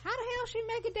like, how the hell she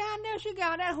make it down there? She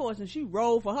got on that horse and she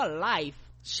rode for her life.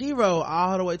 She rode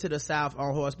all the way to the south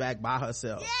on horseback by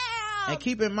herself. Yeah. And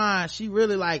keep in mind, she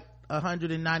really like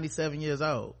 197 years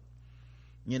old.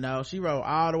 You know, she rode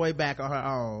all the way back on her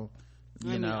own.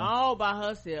 You know, all by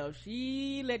herself.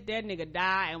 She let that nigga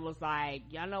die and was like,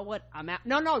 y'all know what, I'm out.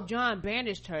 No, John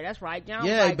banished her. That's right. John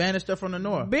was like, he banished her from the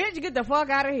north. Bitch, get the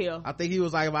fuck out of here. I think he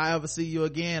was like, if I ever see you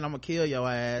again, I'm gonna kill your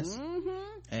ass.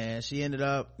 And she ended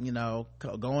up, you know,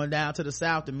 going down to the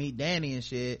south to meet Dany and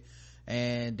shit.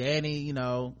 And Dany, you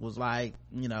know, was like,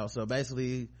 you know, so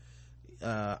basically,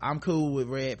 I'm cool with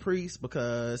Red Priests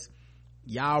because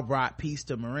y'all brought peace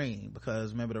to Meereen.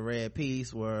 Because remember, the Red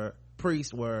Priests were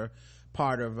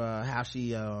part of how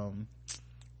she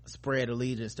spread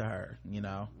allegiance to her, you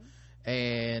know.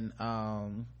 And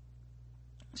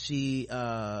she you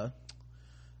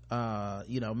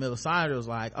know, Melisandre was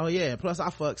like, oh yeah, plus I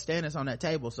fucked Stannis on that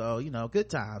table, so you know, good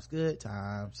times.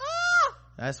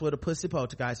 That's where the pussy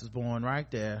poltergeist was born, right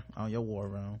there on your war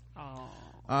room.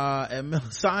 And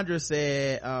Melisandre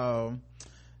said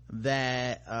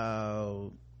that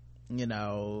you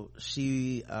know,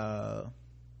 she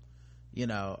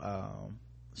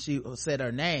she said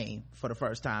her name for the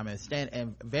first time, and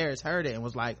Varys heard it and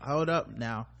was like, hold up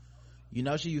now, you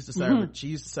know, she used to serve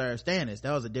Stannis.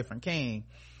 That was a different king.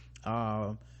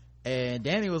 And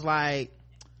Dany was like,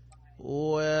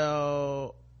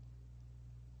 well,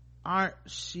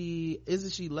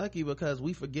 isn't she lucky because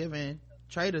we forgiven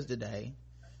traitors today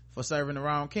for serving the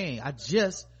wrong king? I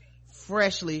just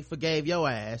freshly forgave your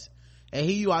ass, and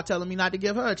here you are telling me not to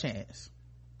give her a chance.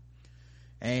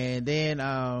 And then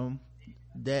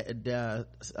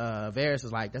Varys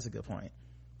was like, that's a good point.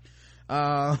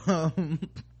 And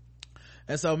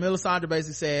so Melisandre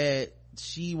basically said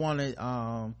she wanted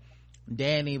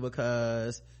Dany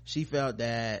because she felt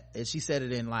that, and she said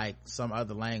it in like some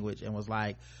other language, and was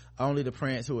like, only the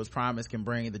prince who was promised can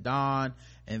bring the dawn.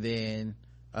 And then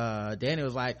Dany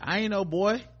was like, I ain't no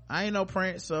boy, I ain't no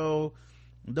prince, so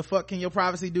the fuck can your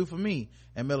prophecy do for me?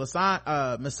 And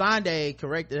Missandei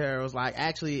corrected her, was like,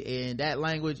 actually in that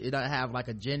language it doesn't have like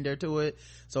a gender to it,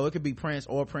 so it could be prince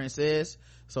or princess,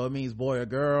 so it means boy or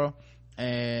girl.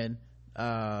 And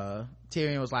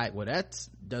Tyrion was like, well, that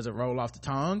doesn't roll off the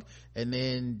tongue. And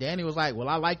then Dany was like, well,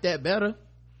 I like that better.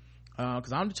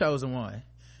 because I'm the chosen one.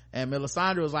 And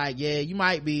Melisandre was like, yeah, you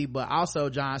might be, but also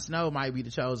Jon Snow might be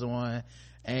the chosen one,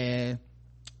 and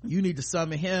you need to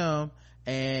summon him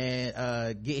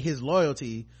and get his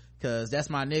loyalty, because that's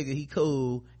my nigga, he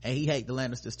cool, and he hate the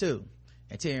Lannisters too.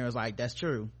 And Tyrion was like, that's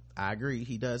true, I agree,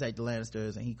 he does hate the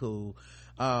Lannisters and he cool.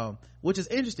 Which is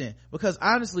interesting, because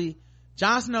honestly,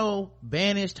 Jon Snow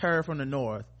banished her from the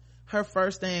north. Her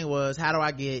first thing was, how do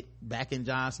I get back in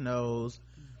Jon Snow's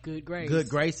good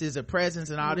graces and presence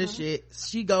and all this shit.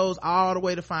 She goes all the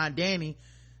way to find Dany,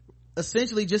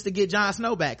 essentially just to get Jon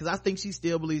Snow back, because I think she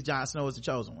still believes Jon Snow is the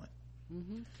chosen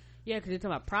one. Yeah, because you're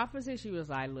talking about prophecy. She was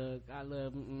like, look, I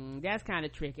love, that's kind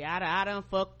of tricky. I done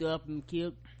fucked up and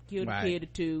killed a kid or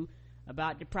two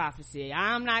about the prophecy.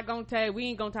 I'm not gonna tell you, we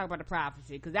ain't gonna talk about the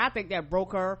prophecy, because I think that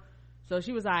broke her. So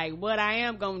she was like, what I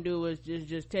am gonna do is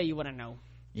just tell you what I know.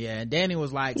 Yeah, and Dany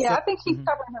was like, yeah, I think she's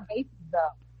covering her bases though.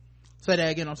 Say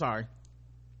that again, I'm sorry.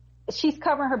 She's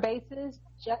covering her bases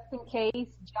just in case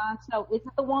Jon Snow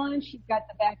isn't the one. She's got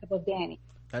the backup of Dany.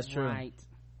 That's true. Right.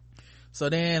 So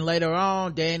then later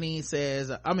on, Dany says,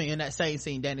 in that same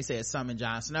scene, Dany says, summon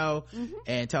Jon Snow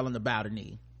and tell him to bow the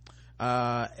knee.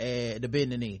 And to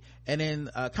bend the knee. And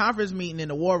then a conference meeting in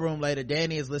the war room later,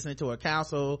 Dany is listening to a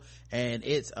council, and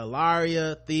it's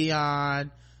Ellaria,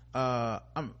 Theon,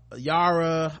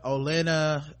 Yara,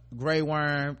 Olenna, Grey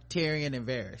Worm, Tyrion, and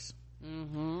Varys.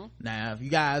 Now, if you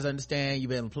guys understand, you've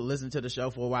been listening to the show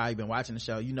for a while, you've been watching the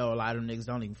show, you know a lot of them niggas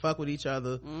don't even fuck with each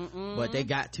other, but they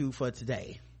got to for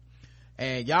today.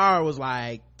 And Yara was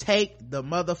like, take the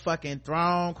motherfucking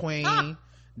throne, queen.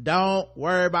 Don't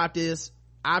worry about this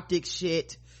optic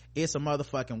shit. It's a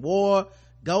motherfucking war.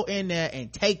 Go in there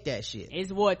and take that shit.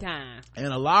 It's wartime. And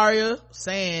Ellaria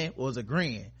saying was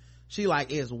agreeing. She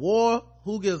like, it's war.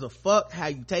 Who gives a fuck how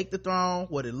you take the throne,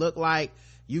 what it look like?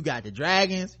 You got the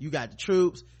dragons, you got the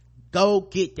troops, go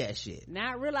get that shit.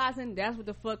 Not realizing that's what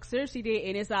the fuck Cersei did,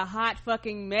 and it's a hot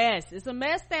fucking mess. It's a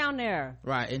mess down there.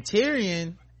 Right. And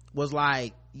Tyrion was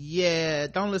like, yeah,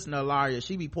 don't listen to Ellaria,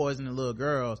 she be poisoning little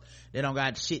girls they don't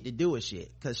got shit to do with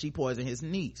shit, because she poisoned his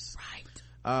niece.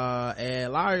 Right.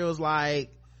 And Ellaria was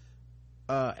like,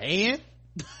 and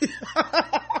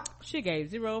she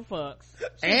gave zero fucks.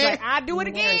 She's like, I'll do it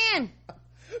again.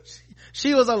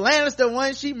 She was a Lannister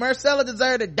once. Myrcella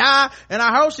deserved to die, and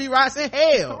I hope she rots in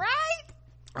hell.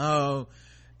 Right.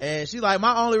 And she like,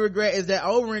 my only regret is that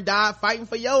Oberyn died fighting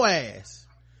for your ass.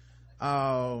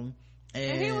 And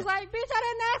he was like, bitch, I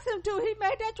didn't ask him to. He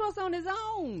made that choice on his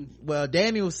own. Well,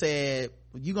 Daniel said,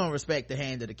 you gonna respect the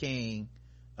hand of the king,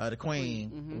 the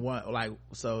queen.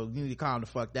 So you need to calm the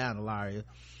fuck down, Ellaria.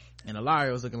 And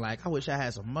Ellaria was looking like, I wish I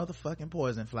had some motherfucking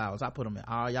poison flowers. I put them in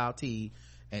all y'all tea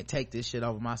and take this shit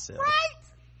over myself.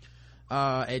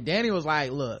 Right. And Dany was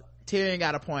like, look, Tyrion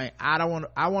got a point. I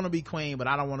want to be queen, but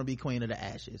I don't want to be queen of the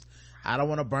ashes. I don't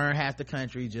want to burn half the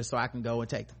country just so I can go and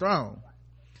take the throne.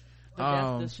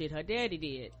 But that's the shit her daddy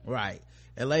did. Right.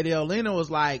 And Lady Olenna was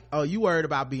like, oh, you worried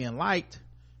about being liked?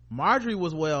 Marjorie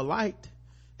was well liked,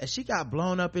 and she got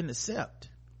blown up in the sept.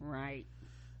 Right.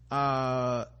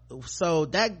 So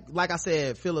that, like I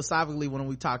said, philosophically, when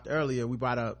we talked earlier, we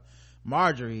brought up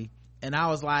Marjorie, and I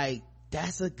was like,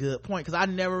 that's a good point, because I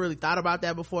never really thought about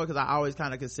that before, because I always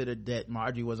kind of considered that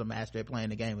Marjorie was a master at playing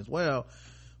the game as well.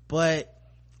 But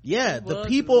yeah, the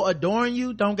people adoring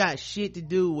you don't got shit to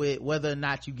do with whether or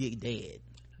not you get dead.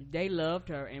 They loved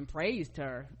her and praised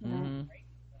her. And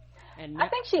I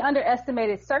think she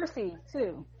underestimated Cersei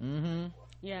too.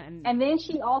 Yeah, and then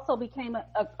she also became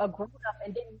a grown up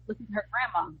and didn't listen to her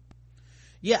grandma.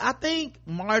 Yeah, I think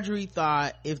Marjorie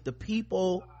thought, if the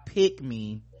people pick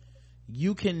me,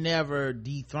 you can never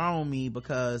dethrone me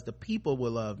because the people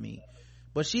will love me.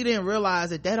 But she didn't realize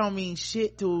that don't mean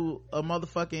shit to a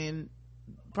motherfucking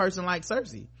person like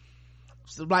Cersei.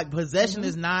 So like, possession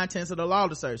is 9/10 of the law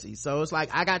to Cersei. So it's like,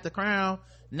 I got the crown,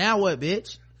 now what,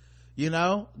 bitch? You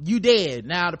know, you dead,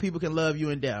 now the people can love you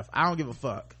in death. I don't give a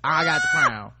fuck, I got the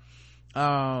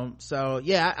crown. So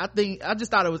yeah, I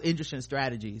just thought it was interesting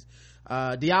strategies.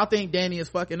 Do y'all think Dany is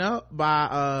fucking up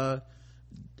by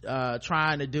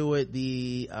trying to do it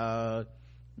the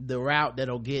route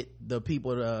that'll get the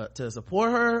people to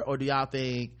support her, or do y'all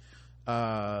think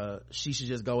she should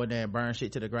just go in there and burn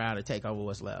shit to the ground and take over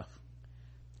what's left?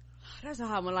 That's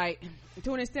how I'm like,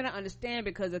 to an extent I understand,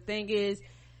 because the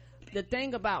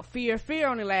thing about fear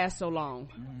only lasts so long,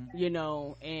 you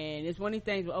know, and it's one of these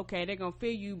things where, okay, they're gonna fear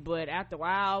you, but after a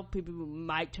while people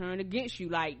might turn against you.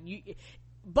 Like,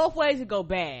 both ways it go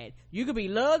bad. You could be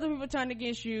loved and people turn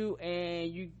against you,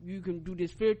 and you can do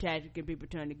this fear tactic and people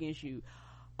turn against you.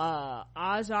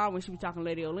 Azar, when she was talking to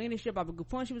Lady Olenna, she brought up a good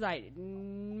point. She was like,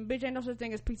 bitch, ain't no such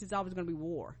thing as peace, it's always gonna be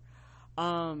war.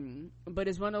 But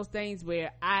it's one of those things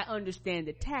where I understand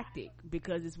the tactic,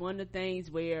 because it's one of the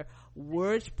things where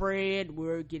word spread,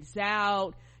 word gets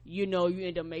out, you know, you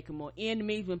end up making more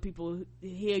enemies when people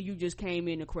hear you just came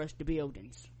in and crushed the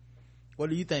buildings. What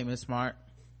do you think, Miss Smart?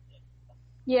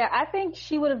 Yeah, I think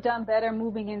she would have done better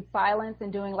moving in silence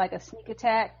and doing like a sneak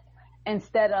attack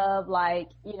instead of like,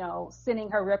 you know, sending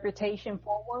her reputation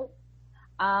forward.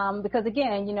 Because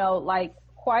again, you know, like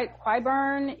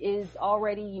Qyburn is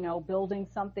already, you know, building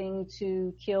something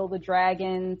to kill the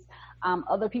dragons.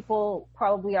 Other people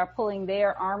probably are pulling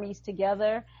their armies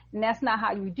together, and that's not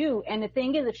how you do. And the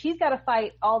thing is, if she's got to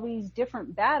fight all these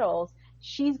different battles,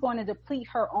 she's going to deplete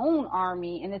her own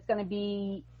army, and it's going to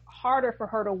be harder for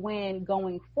her to win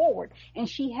going forward. And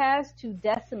she has to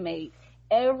decimate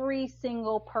every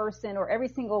single person or every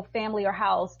single family or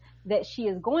house that she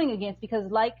is going against, because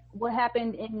like what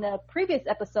happened in the previous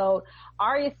episode,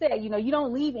 Arya said, you know, you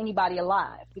don't leave anybody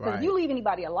alive, because if you leave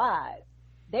anybody alive,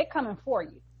 they're coming for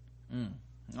you.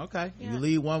 Okay. Yeah. You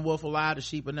leave one wolf alive, the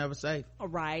sheep are never safe.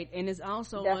 Right. And it's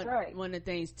also one of the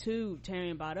things too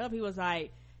Tyrion brought up. He was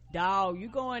like, dog, you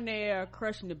go in there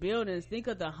crushing the buildings, think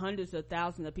of the hundreds of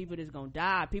thousands of people that's gonna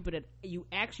die, people that you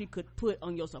actually could put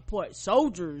on your support,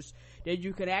 soldiers that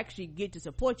you could actually get to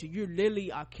support you. You literally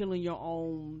are killing your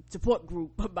own support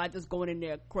group by just going in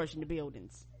there crushing the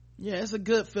buildings. Yeah, it's a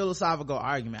good philosophical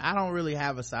argument. I don't really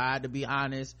have a side, to be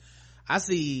honest. I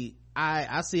see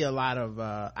a lot of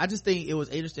I just think it was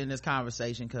interesting in this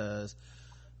conversation because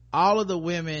all of the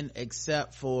women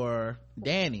except for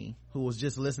Dany, who was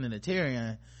just listening to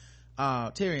Tyrion,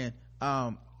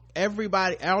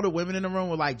 everybody, all the women in the room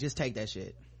were like, just take that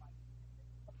shit.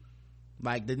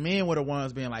 Like, the men were the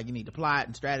ones being like, you need to plot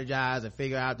and strategize and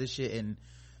figure out this shit, and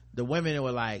the women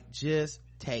were like, just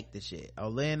take the shit.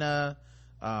 Olenna,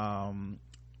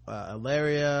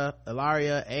 Ilaria,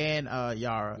 and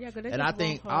Yara. Yeah, cause they and I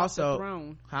think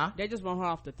also, they just want her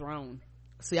off the throne.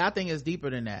 See, I think it's deeper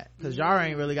than that, because Yara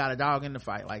ain't really got a dog in the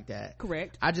fight like that.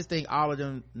 Correct. I just think all of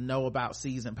them know about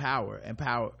season power, and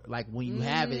power, like, when you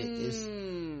have it, it's,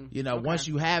 you know, once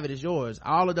you have it, it's yours.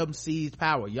 All of them seized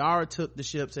power. Yara took the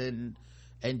ships and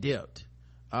dipped.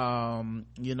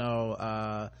 You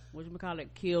know,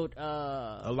 whatchamacallit killed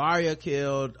Ilaria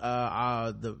killed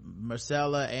the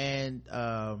Marcella, and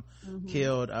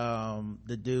killed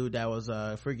the dude that was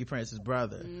Freaky Prince's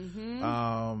brother.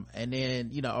 And then,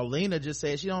 you know, Olenna just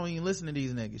said she don't even listen to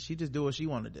these niggas, she just do what she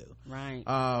want to do. Right.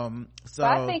 So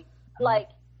I think like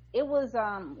it was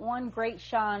one great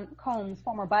Sean Combs,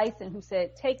 former Bison, who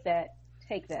said, take that.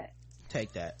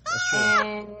 That's true.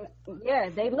 And yeah,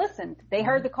 they listened, they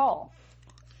heard the call.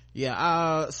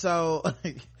 Yeah, so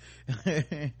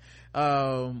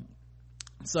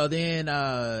so then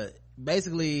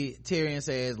basically Tyrion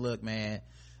says, look, man,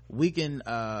 we can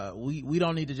we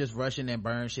don't need to just rush in and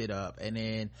burn shit up. And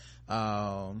then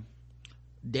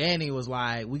Dany was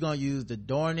like, we're gonna use the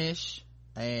Dornish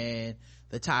and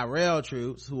the Tyrell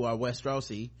troops, who are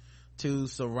Westerosi, to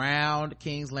surround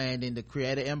King's Landing, to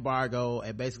create an embargo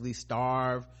and basically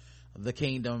starve the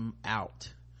kingdom out.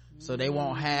 So they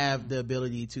won't have the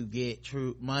ability to get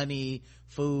money,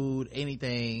 food,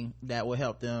 anything that will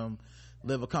help them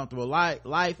live a comfortable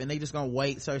life, and they just gonna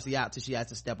wait Cersei out till she has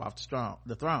to step off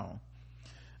the throne.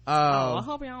 I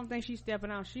hope y'all don't think she's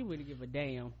stepping out. She wouldn't give a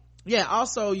damn. Yeah,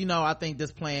 also, you know, I think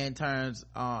this plan turns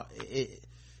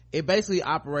it basically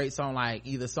operates on like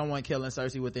either someone killing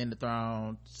Cersei within the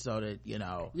throne, so that, you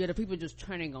know, yeah, the people just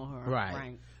turning on her,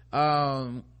 right.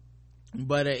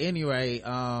 But at any rate,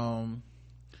 in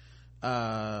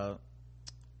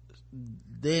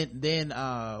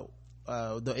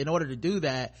order to do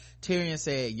that, Tyrion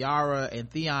said Yara and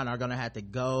Theon are gonna have to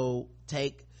go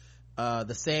take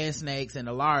the Sand Snakes and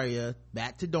Ilaria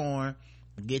back to Dorne,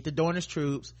 get the Dornish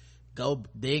troops, go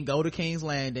to King's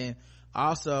Landing.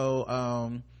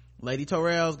 Also, Lady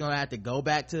Tyrell's gonna have to go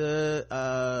back to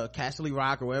Casterly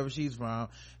Rock or wherever she's from,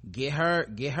 get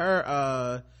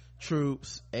her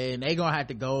troops, and they gonna have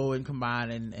to go and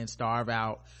combine and starve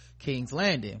out King's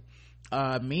Landing.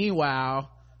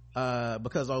 Meanwhile,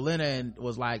 because Olenna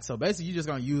was like, so basically you just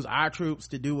gonna use our troops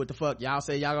to do what the fuck y'all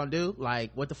say y'all gonna do?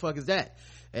 Like, what the fuck is that?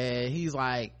 And he's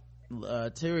like,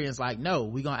 Tyrion's like, no,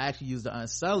 we gonna actually use the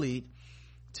Unsullied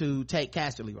to take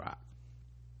Casterly Rock.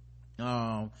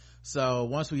 So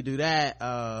once we do that,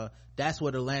 that's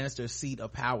where the Lannister seat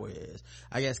of power is.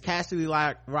 I guess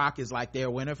Casterly Rock is like their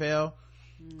Winterfell.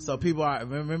 So people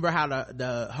remember how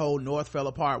the whole North fell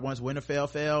apart once Winterfell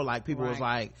fell? Like, people was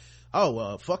like, oh,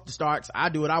 well, fuck the Starks, I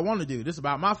do what I want to do, this is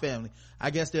about my family. I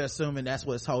guess they're assuming that's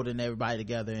what's holding everybody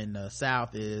together in the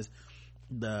South, is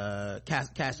the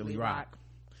Casterly Rock.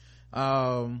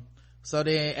 So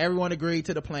then everyone agreed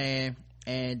to the plan,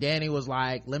 and Danny was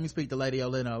like, let me speak to Lady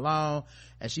Olenna alone,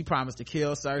 and she promised to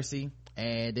kill Cersei,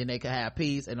 and then they could have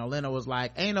peace. And Olenna was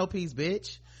like, ain't no peace,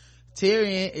 bitch.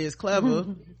 Tyrion is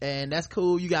clever and that's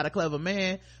cool, you got a clever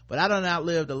man, but I done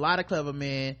outlived a lot of clever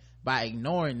men by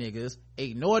ignoring niggas.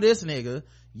 Ignore this nigga.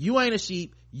 You ain't a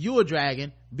sheep, you a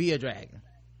dragon, be a dragon.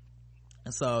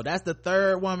 And so that's the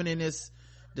third woman in this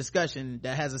discussion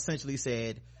that has essentially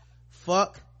said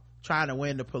fuck trying to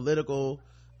win the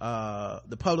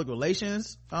the public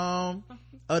relations of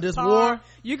this war.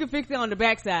 You can fix it on the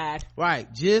backside,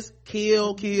 right? Just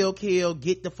kill,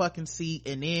 get the fucking seat,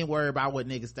 and then worry about what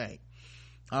niggas think.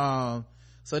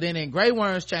 So then in Grey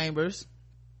Worm's chambers,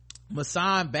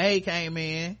 Missandei Bay came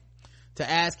in to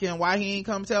ask him why he ain't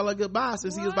come tell her goodbye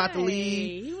since he was about to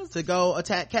leave to go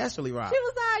attack Casterly Rock. She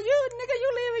was like, you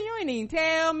leaving, you ain't even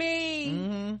tell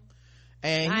me.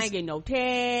 And I ain't getting no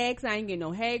text, I ain't getting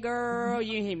no hey girl,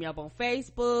 you ain't hit me up on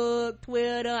Facebook,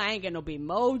 Twitter, I ain't getting no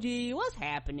emoji, what's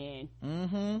happening?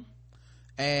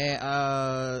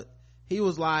 And he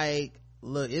was like,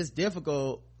 look, it's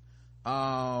difficult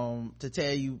to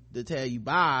tell you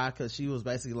bye, because she was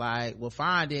basically like, well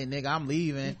fine then nigga, I'm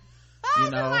leaving. You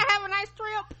know, I have a nice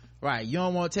trip, right? You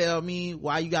don't want to tell me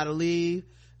why you gotta leave,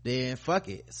 then fuck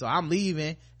it, so I'm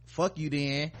leaving, fuck you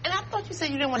then. And I thought you said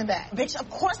you didn't want him back. Bitch, of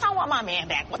course I want my man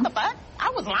back. What the fuck?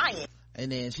 I was lying.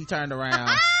 And then she turned around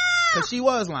because she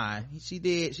was lying.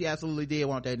 She absolutely did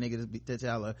want that nigga to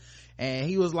tell her. And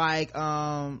he was like,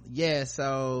 yeah,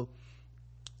 so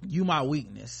you my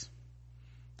weakness.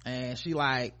 And she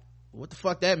like, what the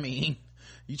fuck that mean?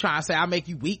 You trying to say I make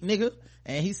you weak, nigga?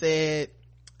 And he said,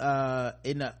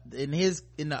 in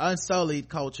the Unsullied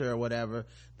culture or whatever,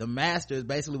 the masters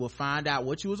basically will find out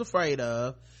what you was afraid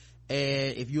of,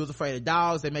 and if you was afraid of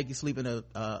dogs, they make you sleep in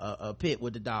a pit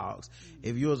with the dogs.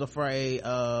 If you was afraid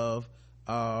of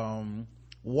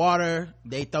water,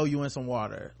 they throw you in some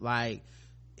water. Like,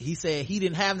 he said he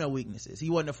didn't have no weaknesses, he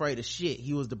wasn't afraid of shit,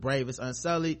 he was the bravest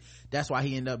Unsullied, that's why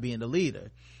he ended up being the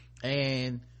leader.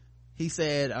 And he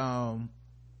said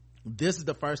this is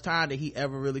the first time that he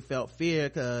ever really felt fear,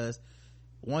 because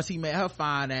once he met her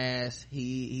fine ass,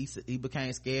 he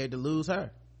became scared to lose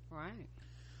her. Right.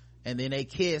 And then they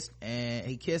kissed, and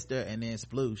he kissed her, and then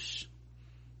sploosh,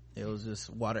 it was just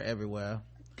water everywhere.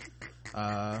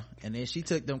 And then she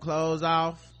took them clothes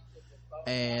off,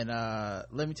 and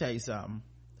let me tell you something,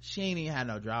 she ain't even had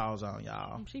no drawers on,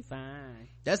 y'all. She fine.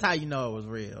 That's how you know it was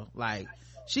real. Like,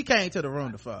 she came to the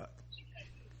room to fuck.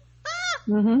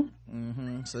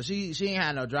 So she ain't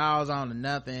had no drawers on or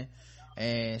nothing,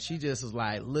 and she just was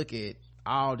like, look at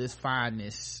all this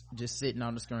fineness just sitting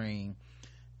on the screen.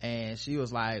 And she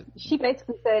was like, she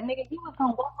basically said, nigga, you was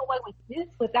gonna walk away with this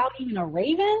without even a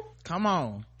raven? Come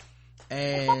on.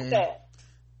 And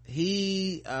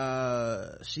he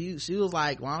she was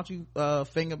like, why don't you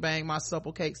finger bang my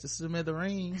supple cakes to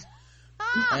smithereens?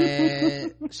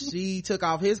 And she took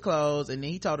off his clothes, and then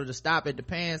he told her to stop at the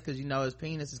pants, because you know his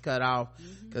penis is cut off,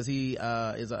 because he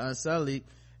is an Unsullied.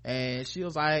 And she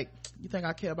was like, you think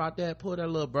I care about that? Pull that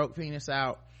little broke penis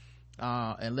out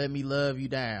and let me love you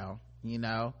down, you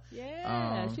know.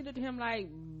 She looked at him like,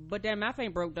 but that mouth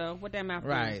ain't broke though. What that mouth do?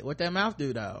 Right, what that mouth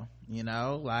do though, you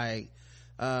know, like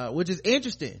which is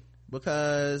interesting,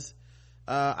 because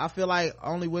I feel like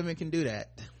only women can do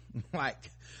that. like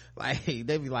they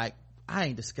be like, I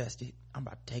ain't disgusted, I'm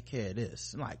about to take care of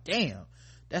this. I'm like, damn,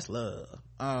 that's love.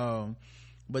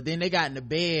 But then they got in the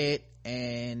bed,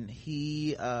 and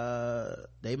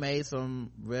they made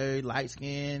some very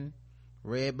light-skinned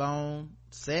red bone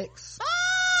sex.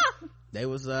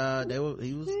 I'm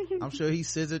sure he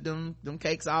scissored them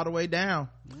cakes all the way down.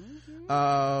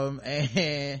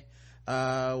 And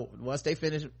once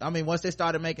they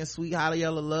started making sweet holly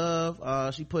yellow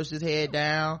love, she pushed his head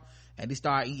down, and he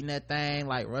started eating that thing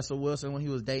like Russell Wilson when he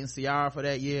was dating Ciara for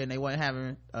that year, and they wasn't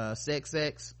having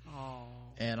sex.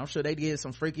 And I'm sure they did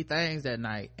some freaky things that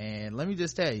night. And let me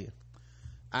just tell you,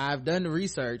 I've done the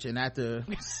research, and after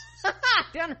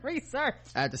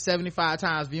 75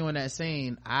 times viewing that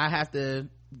scene, I have to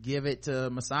give it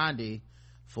to Missandei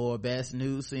for best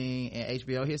nude scene in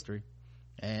HBO history.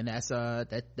 And that's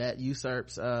that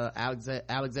usurps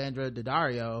Alexandra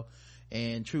Daddario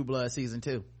in True Blood season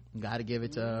 2. Gotta give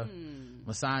it to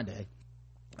Missandei.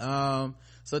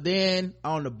 So then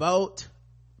on the boat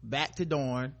back to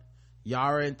Dorne,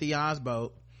 Yara and Theon's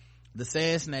boat, the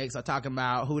Sand Snakes are talking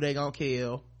about who they gonna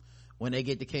kill when they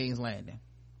get to King's Landing.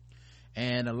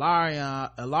 And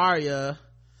Ilaria,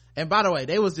 and by the way,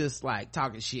 they was just like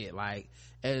talking shit, like,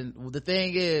 and the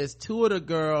thing is, 2 of the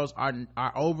girls are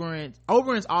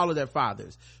Oberyn's all of their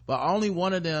fathers, but only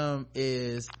one of them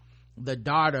is the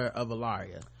daughter of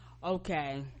Ilaria.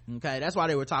 Okay, that's why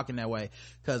they were talking that way,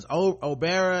 because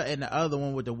Obera and the other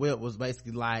one with the whip was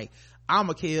basically like,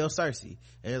 I'ma kill Cersei,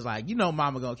 and it's like,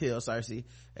 mama gonna kill Cersei,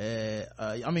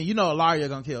 Ilaria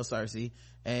gonna kill Cersei,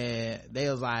 and they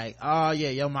was like, oh yeah,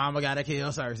 your mama gotta kill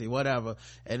Cersei, whatever.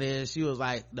 And then she was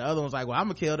like, the other one's like, well, I'm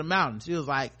gonna kill the mountain. She was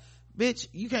like, bitch,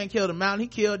 you can't kill the mountain, he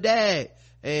killed dad.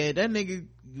 And that nigga,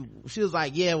 she was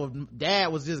like, yeah, well,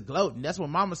 dad was just gloating, that's what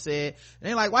mama said.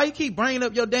 And they like, why you keep bringing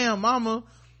up your damn mama?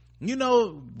 We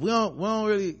don't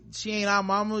really, she ain't our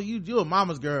mama, you a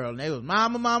mama's girl. And they was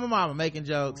mama making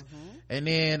jokes. And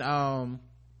then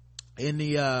in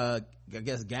the I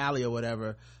guess galley or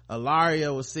whatever,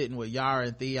 Ilaria was sitting with Yara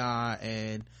and Theon,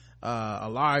 and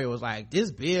Ilaria was like,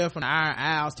 this beer from the Iron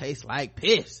Isles tastes like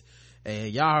piss. And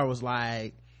Yara was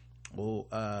like, well,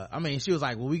 she was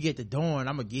like, well, we get to Dorne,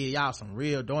 I'm gonna give y'all some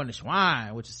real Dornish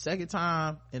wine, which is the second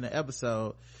time in the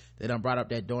episode they done brought up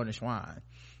that Dornish wine.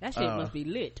 That shit must be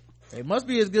lit. It must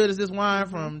be as good as this wine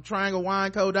from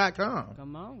trianglewineco.com.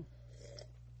 Come on.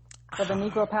 For the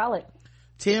Negro palate.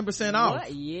 10% off.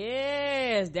 What?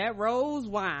 Yes, that rose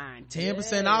wine.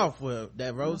 10% off with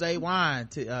that rosé wine.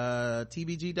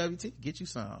 TBGWT, get you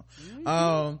some.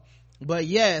 But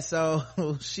yeah, so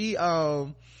she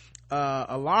Ilaria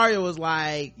was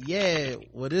like, yeah,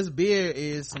 well, this beer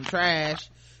is some trash.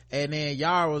 And then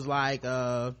Yara was like,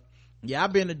 yeah,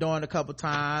 I've been to Dorne a couple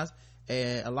times.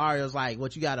 And Ilaria was like,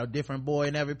 what, you got a different boy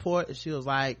in every port? And she was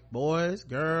like, boys,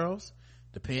 girls,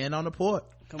 depend on the port.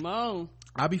 Come on.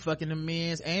 I'll be fucking the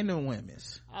men's and the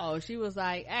women's. Oh, she was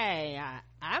like, hey,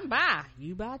 I'm bi.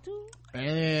 You bi too?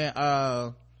 And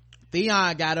then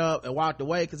Theon got up and walked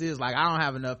away because he was like, I don't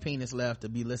have enough penis left to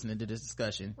be listening to this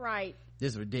discussion. Right.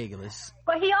 This is ridiculous.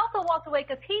 But he also walked away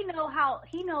because he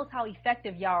knows how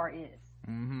effective Yara is.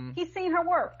 He's seen her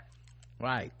work.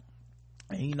 Right.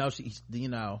 And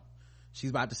she's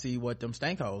about to see what them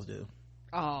stank holes do.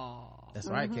 Oh, that's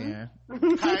right, Karen.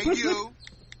 Hey, you.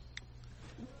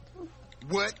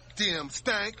 What them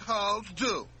stank hoes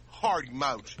do? Heart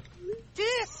emoji.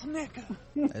 This nigga.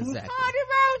 Exactly. Heart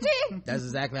emoji. That's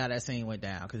exactly how that scene went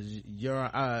down.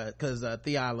 Because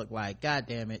Theon looked like, God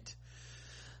damn it,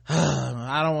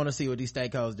 I don't want to see what these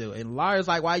stank hoes do. And Lara's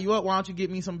like, why you up? Why don't you get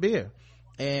me some beer?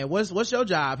 And what's your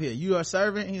job here? You a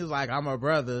servant? He was like, I'm a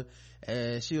brother.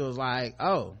 And she was like,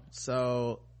 oh,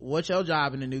 so what's your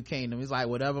job in the New Kingdom? He's like,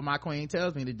 whatever my queen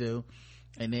tells me to do.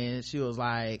 And then she was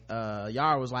like,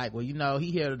 Yara was like, well,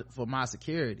 he here for my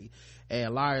security.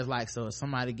 And Lara's like, so if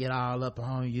somebody get all up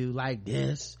on you like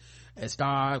this and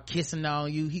start kissing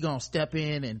on you, he gonna step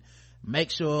in and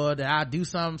make sure that I do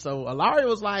something. So Ilaria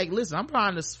was like, listen, I'm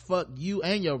trying to fuck you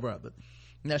and your brother.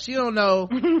 Now she don't know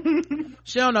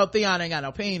Theon ain't got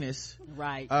no penis,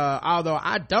 right? Although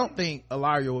I don't think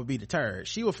Ilaria would be deterred.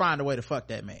 She will find a way to fuck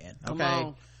that man.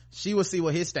 Okay, she will see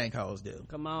what his stank hoes do.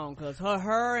 Come on, because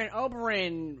her and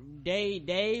Oberyn,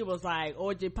 they was like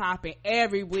orgy popping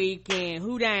every weekend.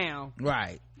 Who down?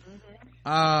 Right.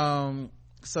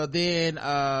 So then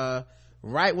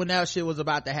right when that shit was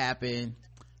about to happen,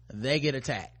 they get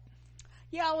attacked.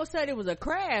 Yeah, I always said it was a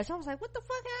crash. I was like, what the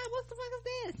fuck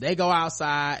is this? They go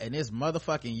outside and this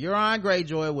motherfucking Euron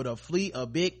Greyjoy with a fleet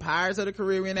of big Pirates of the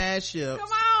Caribbean ass ships. Come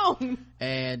on.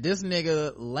 And this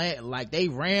nigga they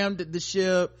rammed the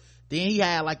ship. Then he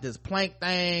had like this plank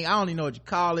thing, I don't even know what you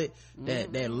call it,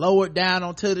 that lowered down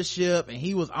onto the ship, and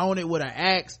he was on it with an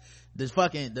axe.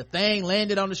 The thing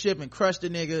landed on the ship and crushed the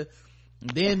nigga.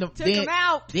 Then him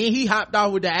out. Then he hopped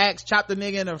off with the axe, chopped the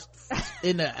nigga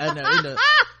in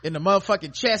the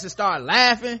motherfucking chest and started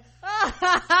laughing.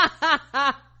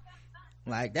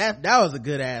 Like that was a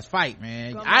good ass fight,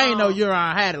 man. I ain't know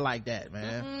Euron had it like that,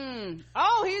 man. But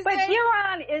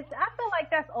Euron I feel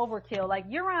like that's overkill. Like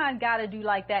Euron gotta do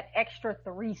like that extra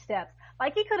 3 steps.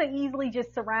 Like he could have easily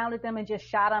just surrounded them and just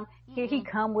shot them. Here he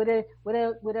come with a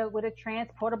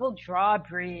transportable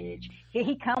drawbridge. Here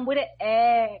he come with an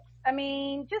axe. I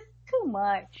mean, just too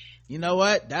much. You know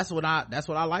what? That's what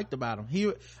I liked about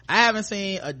him. I haven't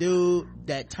seen a dude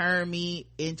that turned me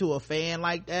into a fan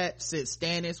like that since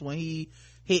Stannis, when he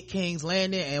hit King's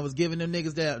Landing and was giving them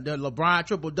niggas the LeBron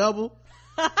triple-double.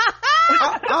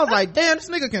 I was like, damn, this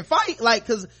nigga can fight. Like,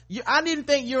 cause I didn't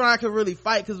think Euron could really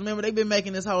fight, cause remember they've been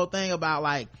making this whole thing about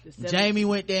like Jaime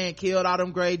went there and killed all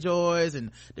them Greyjoys, and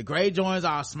the Greyjoys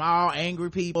are small angry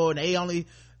people, and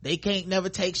they can't never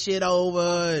take shit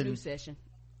over. And new session.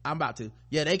 I'm about to.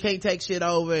 Yeah, they can't take shit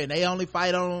over, and they only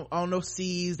fight on the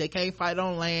seas. They can't fight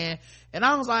on land. And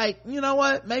I was like, you know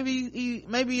what? Maybe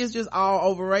it's just all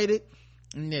overrated.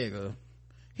 Nigga.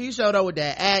 He showed up with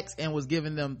that axe and was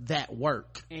giving them that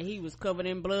work. And he was covered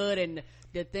in blood. And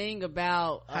the thing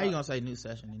about how you gonna say new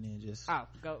session and then just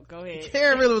go ahead.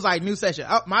 Karen really was like, new session.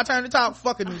 Oh, my turn to talk.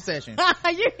 Fucking new session.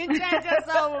 You can change us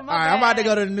over. All right, I'm about to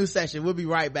go to the new session. We'll be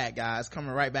right back, guys.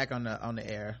 Coming right back on the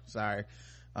air. Sorry.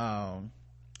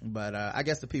 But I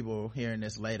guess the people hearing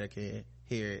this later can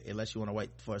hear it unless you want to wait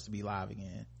for us to be live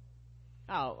again.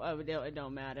 It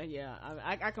don't matter. Yeah,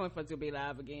 I can't wait for us to be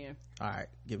live again. All right,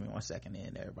 give me 1 second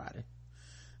in, everybody.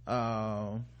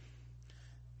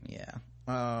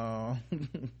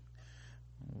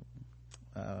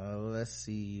 Let's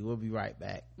see. We'll be right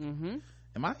back. Mm-hmm.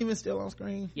 Am I even still on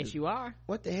screen? Yes, you are.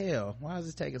 What the hell? Why is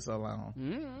this taking so long?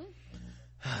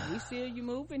 We see you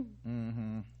moving.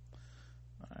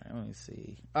 All right, let me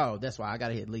see. Oh, that's why I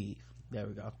gotta hit leave. There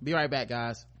we go. Be right back,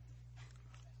 guys.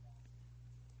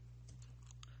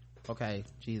 Okay,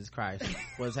 Jesus Christ,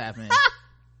 what's happening?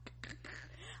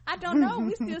 I don't know.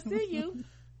 We still see you.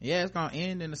 Yeah, it's gonna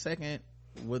end in a second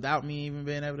without me even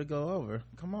being able to go over.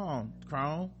 Come on,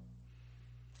 Chrome.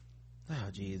 Oh,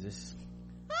 Jesus.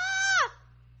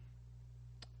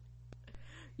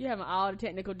 You having all the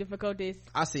technical difficulties?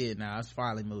 I see it now. It's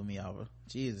finally moved me over.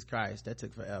 Jesus Christ, that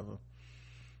took forever.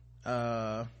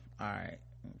 All right,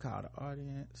 call the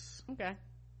audience. Okay,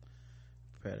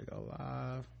 Prepare to go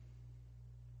live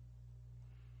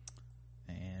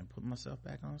and put myself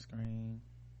back on screen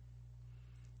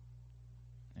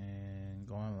and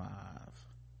going live,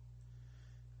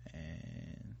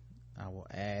 and I will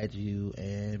add you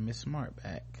and Miss Smart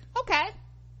back. Okay,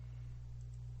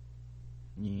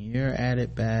 you're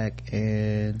added back,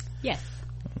 and yes,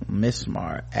 Miss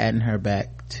Smart, adding her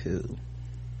back too.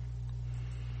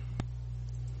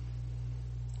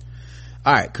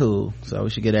 All right, cool. So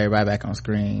we should get everybody back on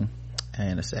screen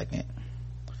in a second.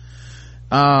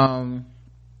 All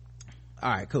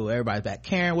right, cool. Everybody's back.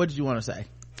 Karen, what did you want to say?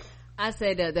 I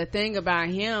said that the thing about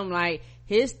him, like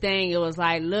his thing, it was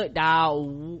like, look,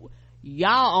 dog,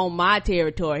 y'all on my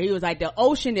territory. He was like, the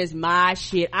ocean is my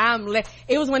shit.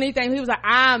 It was one of these things. He was like,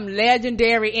 I'm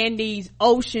legendary in these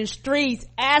ocean streets.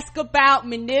 Ask about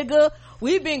me, nigga.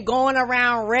 We've been going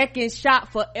around wrecking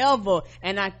shop forever.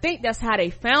 And I think that's how they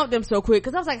found them so quick.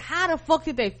 Cause I was like, how the fuck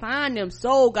did they find them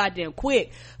so goddamn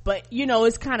quick? But you know,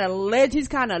 it's kind of he's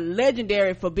kind of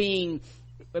legendary for being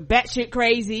batshit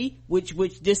crazy, which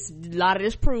just a lot of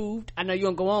this proved. I know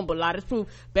you're gonna go on, but a lot of this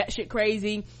proved batshit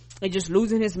crazy. And just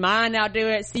losing his mind out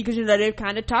there at sea, because you know they've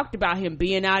kind of talked about him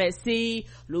being out at sea,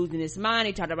 losing his mind.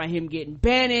 They talked about him getting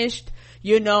banished,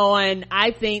 you know. And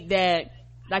I think that,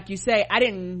 like you say, I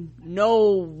didn't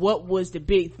know what was the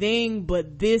big thing,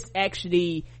 but this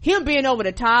actually, him being over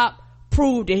the top,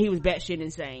 proved that he was batshit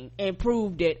insane, and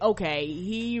proved that okay,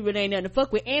 he really ain't nothing to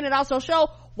fuck with. And it also showed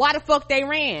why the fuck they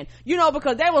ran, you know,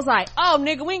 because they was like, oh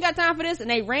nigga, we ain't got time for this, and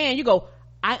they ran. You go,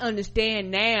 I understand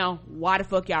now why the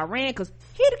fuck y'all ran, because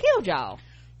he'd have killed y'all.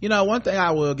 You know, one thing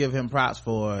I will give him props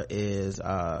for is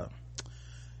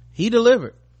he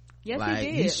delivered. Yes, like, he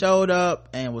did. He showed up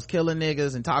and was killing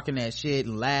niggas and talking that shit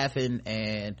and laughing,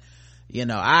 and you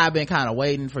know, I've been kind of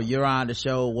waiting for Euron to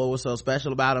show what was so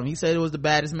special about him. He said it was the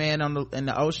baddest man in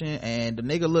the ocean, and the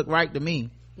nigga looked right to me.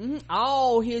 Mm-hmm.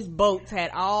 All his boats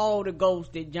had all the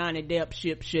ghosts that Johnny Depp's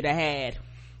ship should have had.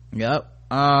 Yep.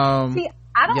 See,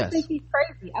 I don't think he's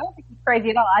crazy. I don't think he's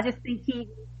crazy at all. I just think he's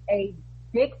a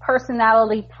big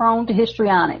personality prone to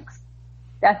histrionics.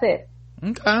 That's it.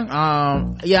 Okay.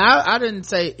 I didn't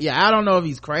say, I don't know if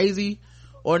he's crazy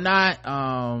or not.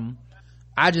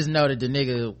 I just know that the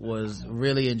nigga was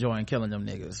really enjoying killing them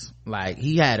niggas. Like,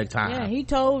 he had a time. Yeah, he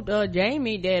told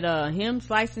Jamie that him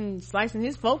slicing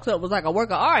his folks up was like a work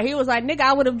of art. He was like, nigga,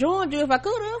 I would have joined you if I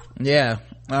could have.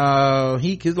 Yeah.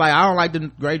 He's like, I don't like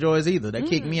the Greyjoys either. They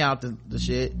kicked me out the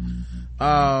shit.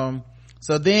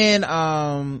 So then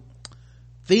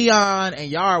Theon and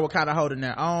Yara were kind of holding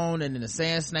their own, and then the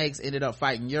Sand Snakes ended up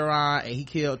fighting Euron, and he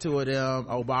killed two of them,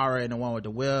 Obara and the one with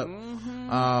the whip.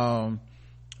 Mm-hmm.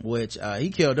 Which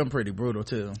he killed them pretty brutal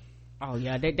too. Oh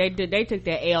yeah, they took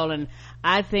that L. And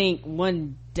I think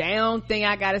one down thing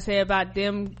I gotta say about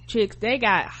them chicks, they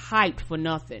got hyped for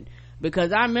nothing.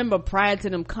 Because I remember prior to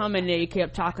them coming, they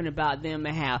kept talking about them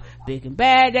and how big and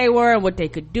bad they were and what they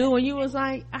could do, and you was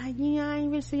like, I ain't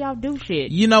even see y'all do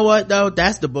shit. You know what though?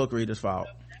 That's the book reader's fault.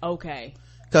 Okay.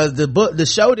 Cause the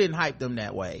show didn't hype them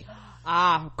that way.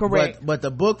 Correct. But the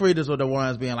book readers were the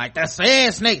ones being like, the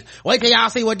Sand Snakes, wait till y'all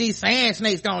see what these Sand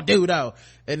Snakes gonna do though.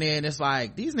 And then it's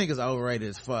like, these niggas overrated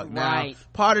as fuck. Right. Now,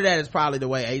 part of that is probably the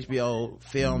way HBO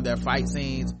filmed their fight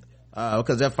scenes,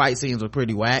 because their fight scenes were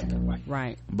pretty whack.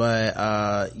 Right. But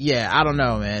I don't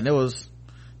know, man.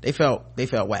 They felt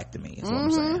whack to me, is what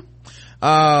I'm saying.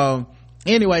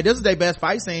 Anyway, this is their best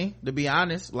fight scene, to be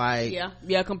honest. Like,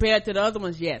 yeah, compared to the other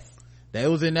ones, yes. They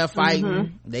was in there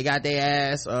fighting. They got their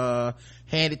ass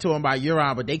handed to them by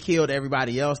Euron, but they killed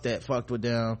everybody else that fucked with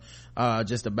them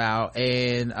just about.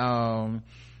 And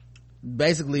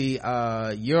basically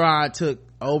Euron took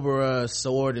Oberah's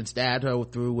sword and stabbed her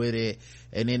through with it,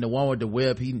 and then the one with the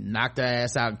whip, he knocked her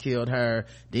ass out and killed her.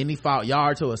 Then he fought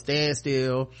Yara to a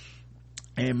standstill,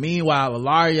 and meanwhile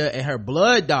Ilaria and her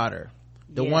blood daughter,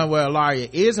 the one where Ilaria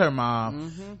is her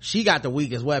mom, she got the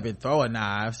weakest weapon, throwing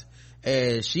knives,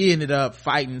 and she ended up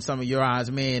fighting some of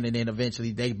Euron's men, and then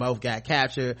eventually they both got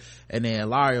captured. And then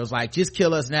Ilaria was like, just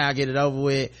kill us now, get it over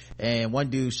with. And one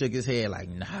dude shook his head like,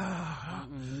 nah,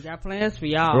 got plans for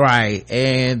y'all, right?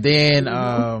 And then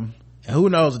who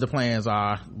knows what the plans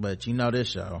are, but you know this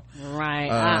show, right?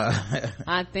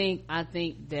 I think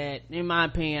that, in my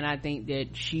opinion, I think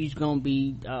that she's gonna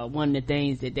be one of the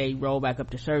things that they roll back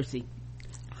up to Cersei.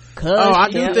 I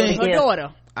do think her daughter.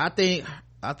 I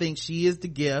think she is the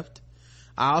gift.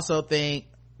 I also think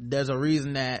there's a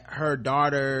reason that her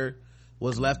daughter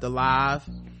was left alive,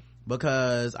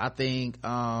 because I think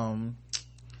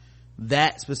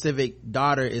that specific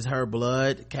daughter is her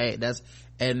blood. Okay,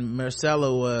 and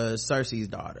Marcella was Cersei's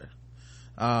daughter.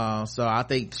 So I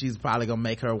think she's probably gonna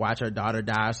make her watch her daughter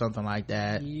die or something like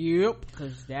that. Yep,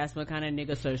 because that's what kind of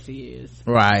nigga Cersei is,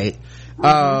 right?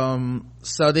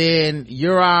 So then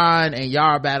Euron and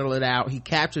Yara battle it out. He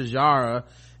captures Yara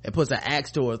and puts an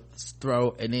axe to her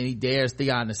throat, and then he dares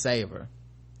Theon to save her,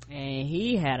 and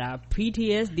he had a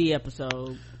PTSD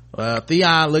episode. Well,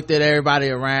 Theon looked at everybody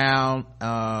around.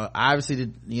 Obviously,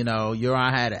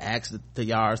 Euron had an axe to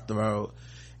Yara's throat,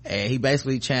 and he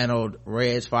basically channeled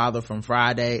Red's father from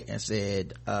Friday and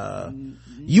said,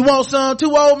 you want some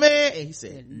too, old man? And he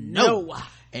said no,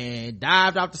 and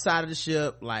dived off the side of the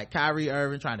ship like Kyrie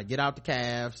Irving trying to get out the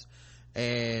Cavs.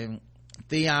 And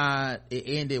it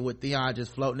ended with Theon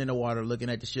just floating in the water looking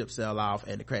at the ship sail off,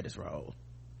 and the credits roll.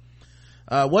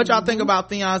 What y'all think about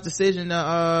Theon's decision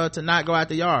to not go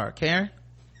after Yara, Karen?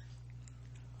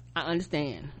 I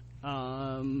understand.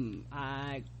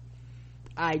 I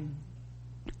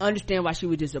understand why she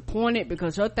was disappointed,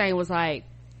 because her thing was like,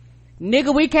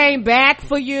 nigga, we came back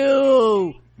for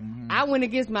you. I went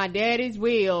against my daddy's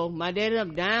will. My daddy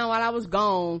up down while I was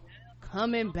gone,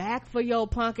 coming back for your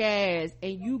punk ass,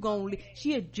 and you gonna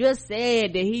she had just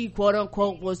said that he quote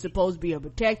unquote was supposed to be a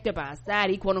protector by his side.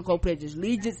 He quote unquote pledged his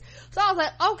allegiance. So I was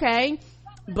like, okay,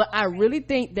 but I really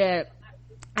think that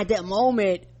at that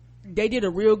moment they did a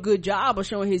real good job of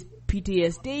showing his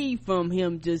PTSD from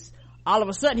him. Just all of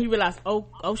a sudden he realized,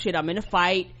 oh shit, I'm in a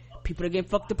fight, people are getting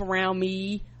fucked up around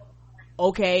me,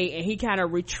 okay, and he kind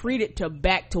of retreated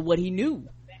back to what he knew.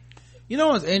 You know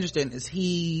what's interesting is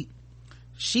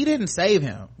she didn't save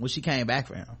him when she came back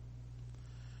for him.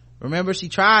 Remember, she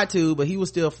tried to, but he was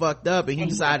still fucked up, and he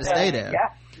decided to stay there.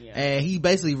 Yeah. And he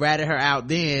basically ratted her out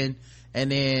then,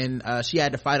 and then she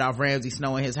had to fight off Ramsay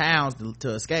Snow and his hounds to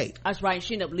escape. That's right.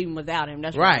 She ended up leaving without him.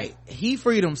 That's right. He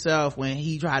freed himself when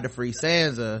he tried to free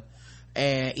Sansa,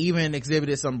 and even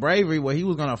exhibited some bravery where he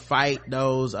was gonna fight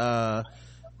those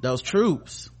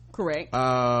troops. Correct.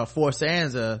 For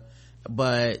Sansa,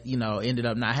 but ended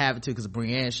up not having to because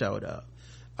Brienne showed up.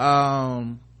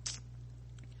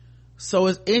 So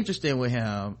it's interesting with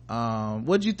him.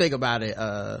 What'd you think about it,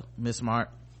 Miss Smart?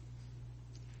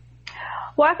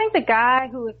 Well, I think the guy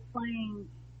who is playing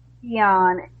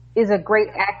Theon is a great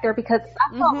actor, because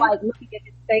I felt like, looking at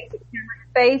his face, the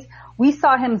camera's face, we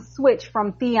saw him switch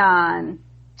from Theon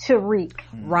to Reek.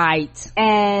 Right.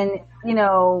 And,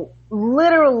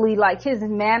 literally, like, his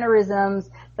mannerisms,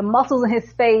 the muscles in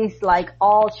his face, like,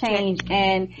 all changed.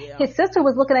 And his sister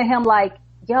was looking at him like,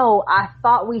 yo, I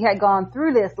thought we had gone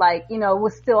through this, like,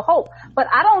 was still hope. But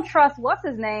I don't trust, what's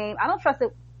his name? I don't trust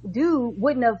that dude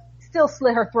wouldn't have still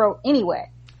slit her throat anyway.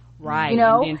 Right.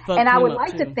 And I would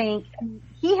like to think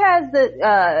he has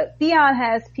Theon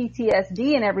has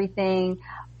PTSD and everything,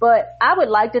 but I would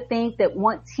like to think that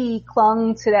once he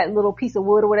clung to that little piece of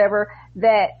wood or whatever,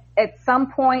 that at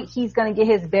some point he's going to get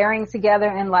his bearings together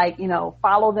and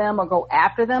follow them or go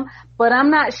after them. But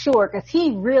I'm not sure, because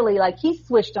he really, he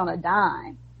switched on a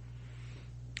dime.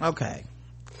 Okay.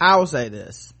 I will say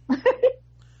this.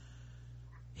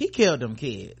 He killed them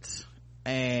kids.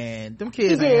 And them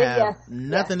kids ain't have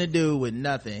nothing to do with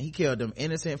nothing. He killed them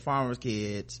innocent farmers'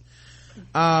 kids.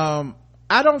 I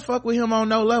don't fuck with him on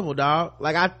no level, dog.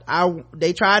 Like,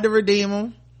 they tried to redeem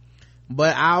him,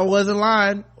 but I wasn't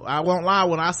lying. I won't lie.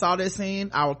 When I saw this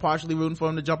scene, I was partially rooting for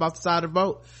him to jump off the side of the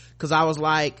boat, because I was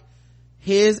like,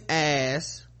 his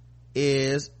ass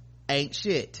ain't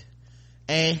shit.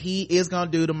 and he is gonna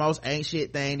do the most ain't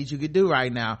shit thing that you could do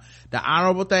right now. The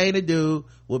honorable thing to do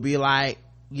would be like,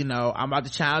 you know, I'm about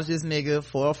to challenge this nigga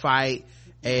for a fight,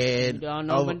 and you don't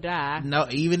know die. No,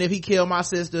 even if he killed my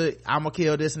sister, I'm gonna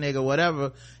kill this nigga,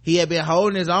 whatever. He had been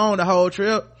holding his own the whole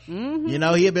trip. You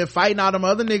know, he had been fighting all them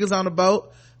other niggas on the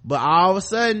boat, but all of a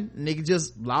sudden nigga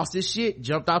just lost his shit,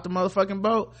 jumped off the motherfucking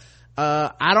boat.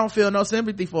 I don't feel no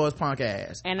sympathy for his punk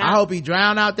ass, and I hope he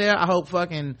drowned out there. I hope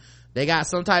fucking they got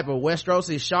some type of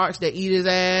Westerosi sharks that eat his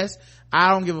ass. I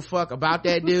don't give a fuck about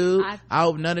that dude. I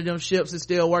hope none of them ships is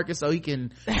still working so he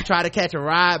can try to catch a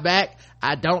ride back.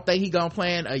 I don't think he gonna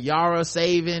plan a Yara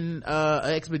saving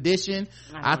expedition.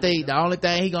 I think the only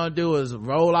thing he gonna do is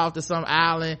roll off to some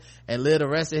island and live the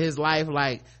rest of his life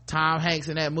like Tom Hanks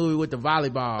in that movie with the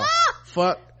volleyball.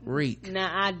 Fuck Reek. Now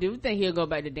I do think he'll go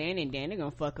back to Danny, and Danny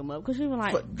gonna fuck him up because he was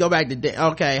like, go back to Danny.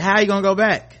 Okay, how you gonna go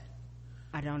back?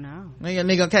 I don't know.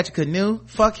 Nigga gonna catch a canoe?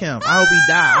 Fuck him. I hope he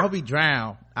die. I hope he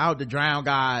drown. I hope the drown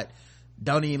god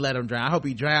don't even let him drown. I hope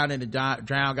he drowned and the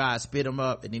drown god spit him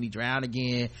up and then he drowned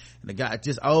again, and the guy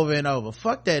just over and over.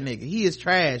 Fuck that nigga. He is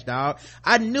trash, dog.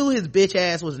 I knew his bitch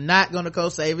ass was not gonna go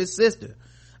save his sister.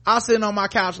 I was sitting on my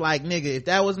couch like, nigga, if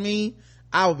that was me,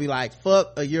 I would be like,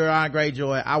 fuck a Euron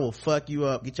Greyjoy. I will fuck you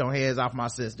up. Get your hands off my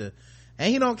sister. And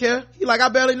he don't care. He like, I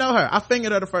barely know her. I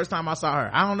fingered her the first time I saw her.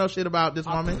 I don't know shit about this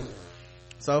woman.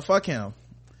 So fuck him.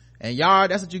 And y'all,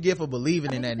 that's what you get for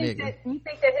believing in that nigga.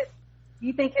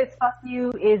 You think his fuck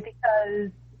you is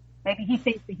because maybe he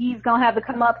thinks that he's gonna have to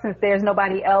come up since there's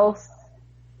nobody else,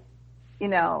 you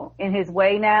know, in his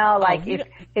way now? Like if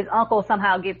his uncle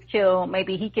somehow gets killed,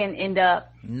 maybe he can end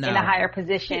up in a higher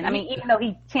position. I mean, even though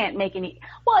he can't make any.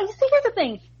 Well, you see, here's the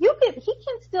thing: he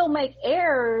can still make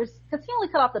heirs because he only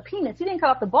cut off the penis. He didn't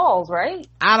cut off the balls, right?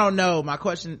 I don't know. My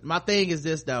thing is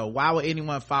this though: why would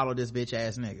anyone follow this bitch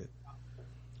ass nigga?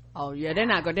 Oh yeah, they're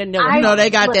not gonna. They're never. You know, they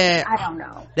got that. I don't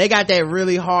know. They got that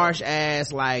really harsh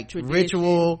ass like tradition.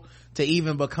 Ritual to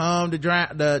even become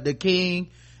the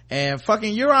king. And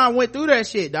fucking Euron went through that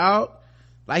shit, dog.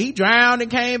 Like he drowned and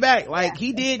came back. Like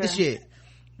he did the shit.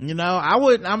 You know,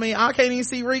 I can't even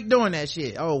see Reek doing that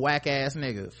shit. Oh, whack ass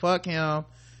nigga. Fuck him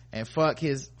and fuck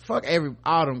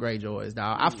all them Greyjoys,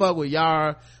 dog. I fuck with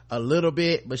Yara a little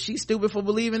bit, but she's stupid for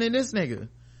believing in this nigga.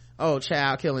 Oh,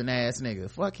 child killing ass nigga.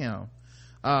 Fuck him.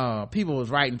 People was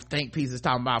writing think pieces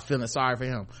talking about feeling sorry for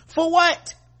him. For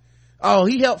what? Oh,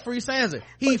 he helped free Sansa.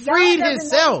 He freed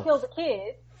himself. He killed the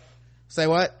kid. Say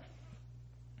what?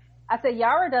 I said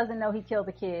Yara doesn't know he killed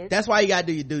the kid. That's why you gotta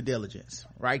do your due diligence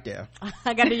right there.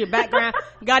 I gotta do your background.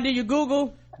 Gotta do your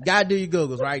Google. Gotta do your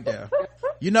Googles right there.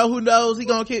 You know who knows he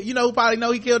gonna kill? You know who probably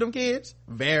know he killed them kids?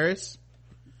 Varys,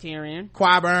 Tyrion,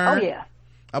 Qyburn. Oh yeah.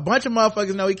 A bunch of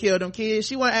motherfuckers know he killed them kids.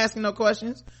 She wasn't asking no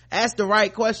questions. Ask the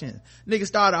right questions. Nigga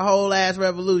started a whole ass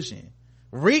revolution.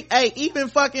 Even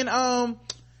fucking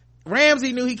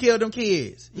Ramsay knew he killed them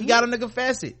kids. He got him to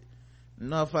confess it.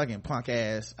 No fucking punk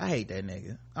ass. I hate that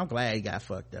nigga. I'm glad he got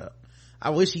fucked up. I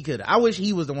wish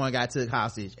he was the one got took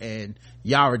hostage and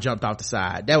Yara jumped off the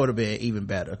side. That would have been even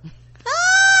better.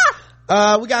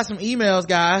 We got some emails,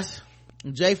 guys.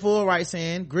 J Full writes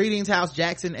in, greetings House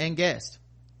Jackson and guest.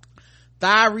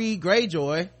 Thyre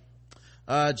Greyjoy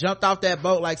jumped off that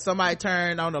boat like somebody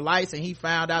turned on the lights and he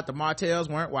found out the Martells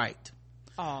weren't white.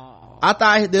 Aww. I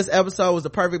thought this episode was the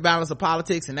perfect balance of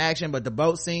politics and action, but the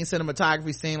boat scene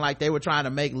cinematography seemed like they were trying to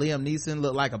make Liam Neeson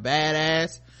look like a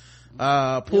badass. It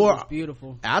was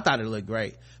beautiful. I thought it looked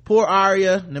great. Poor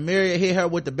Arya. Nymeria hit her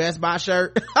with the Best Buy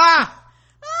shirt.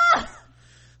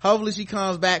 Hopefully she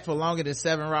comes back for longer than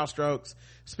 7 raw strokes.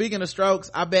 Speaking of strokes,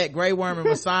 I bet Grey Worm and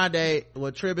Missandei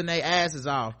were tripping their asses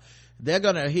off. They're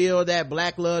gonna heal that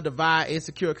black love divide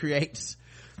Insecure creates.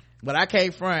 But I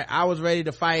can't front. I was ready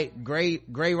to fight Grey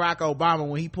Rock Obama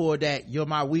when he pulled that "you're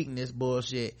my weakness"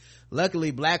 bullshit. Luckily,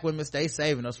 black women stay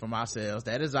saving us from ourselves.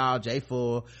 That is all. J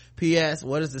Full. P.S.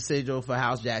 What is the sigil for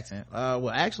House Jackson? Well,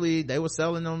 actually, they were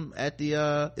selling them at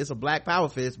the it's a Black Power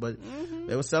Fist, but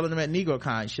they were selling them at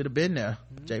NegroCon. Should have been there.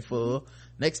 J Full.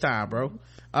 Next time, bro.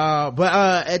 But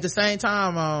at the same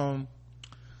time,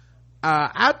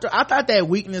 I thought that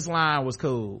weakness line was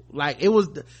cool. Like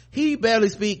he barely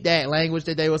speak that language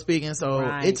that they were speaking, so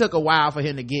it took a while for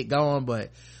him to get going,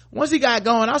 but once he got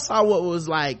going, I saw what was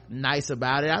like nice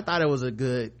about it. I thought it was a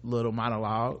good little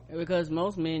monologue. Because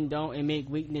most men don't admit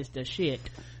weakness to shit.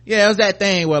 Yeah, it was that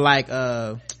thing where like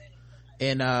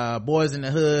in Boys in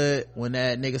the Hood, when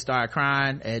that nigga started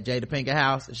crying at Jada Pinkett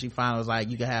house and she finally was like,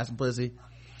 you can have some pussy.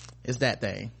 It's that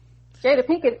thing. Jada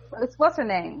Pinkett, what's her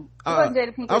name? Wasn't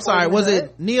Jada Pinkett? I'm sorry, was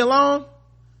it Nia Long?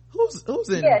 Who's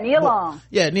in? Yeah, Nia Long.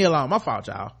 Yeah, Nia Long. My fault,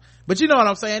 y'all. But you know what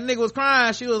I'm saying? The nigga was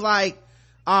crying. She was like,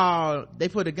 oh, they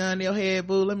put a gun in your head,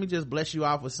 boo, let me just bless you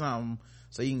off with something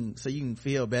so you can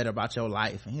feel better about your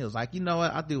life. And he was like, you know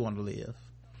what, I do want to live.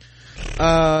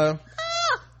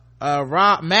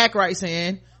 Rob Mac writes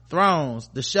in, Thrones.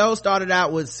 The show started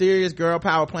out with serious girl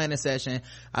power planning session.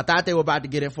 I thought they were about to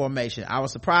get in formation. I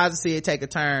was surprised to see it take a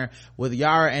turn with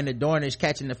Yara and the Dornish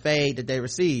catching the fade that they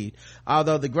received.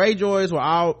 Although the Greyjoys were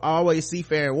always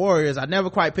seafaring warriors, I never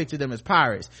quite pictured them as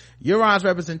pirates. Euron's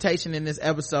representation in this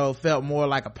episode felt more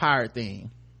like a pirate theme.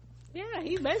 Yeah,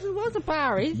 he basically was a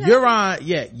pirate.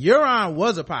 Euron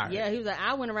was a pirate. Yeah, he was like,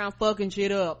 I went around fucking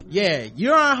shit up. Yeah,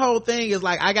 Euron's whole thing is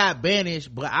like, I got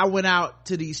banished, but I went out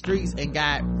to these streets and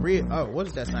got rid. Oh, what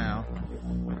is that sound?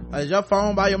 Is your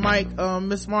phone by your mic,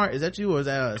 Miss Smart? Is that you or is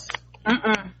that us?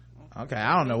 Okay,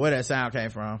 I don't know where that sound came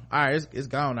from. All right, it's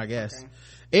gone, I guess. Okay.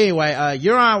 Anyway,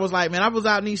 Euron was like, man, I was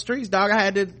out in these streets, dog. I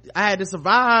had to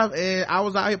survive, and I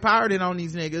was out here pirating on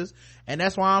these niggas, and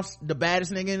that's why I'm the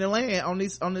baddest nigga in the land on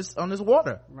this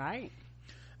water. Right.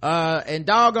 And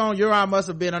doggone Euron must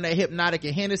have been on that hypnotic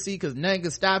and Hennessy, cause nothing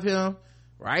could stop him.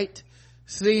 Right.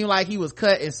 Seemed like he was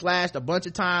cut and slashed a bunch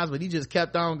of times, but he just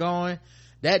kept on going.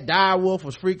 That dire wolf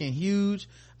was freaking huge.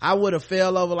 I would have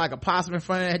fell over like a possum in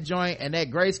front of that joint, and that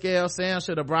grayscale Sam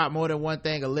should have brought more than one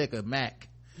thing of liquor. Mac.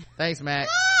 Thanks, Mac.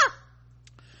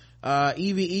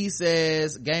 EVE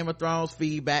says Game of Thrones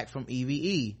feedback from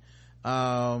EVE.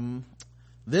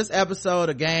 This episode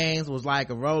of Games was like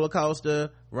a roller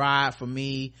coaster ride for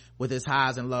me with its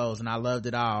highs and lows, and I loved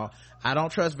it all. I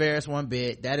don't trust Varys one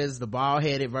bit. That is the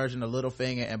bald-headed version of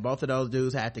Littlefinger, and both of those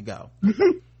dudes had to go.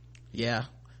 Yeah.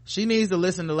 She needs to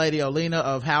listen to Lady Olenna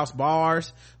of House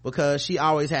Bars, because she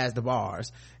always has the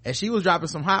bars. And she was dropping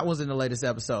some hot ones in the latest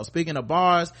episode. Speaking of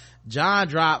bars, John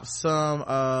dropped some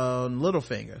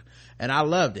Littlefinger, and I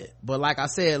loved it. But like I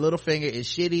said, Littlefinger is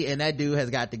shitty, and that dude has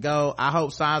got to go. I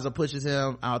hope Sansa pushes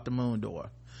him out the moon door.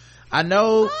 I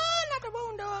know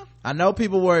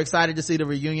people were excited to see the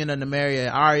reunion of Nymeria and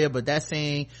Arya, but that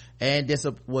scene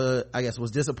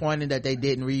was disappointing that they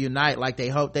didn't reunite like they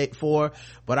hoped for.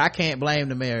 But I can't blame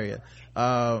Nymeria.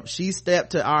 She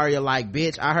stepped to Arya like,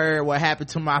 bitch, I heard what happened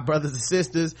to my brothers and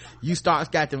sisters. You Starks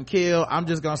got them killed. I'm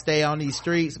just gonna stay on these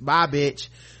streets. Bye, bitch.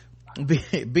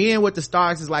 Being with the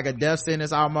Starks is like a death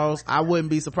sentence almost. I wouldn't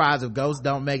be surprised if Ghost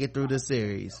don't make it through this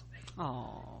series.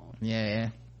 Oh, yeah.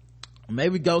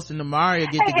 Maybe Ghost and Nymeria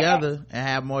get together and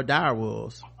have more dire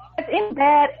wolves. Has anything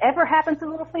bad ever happened to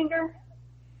Littlefinger?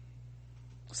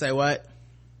 Say what?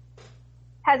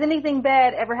 Has anything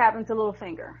bad ever happened to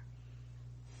Littlefinger?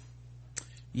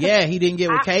 Yeah, he didn't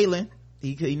get with Caitlyn.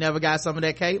 He never got some of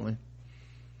that Caitlyn.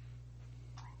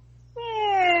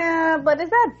 Yeah, but is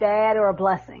that bad or a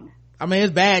blessing? I mean,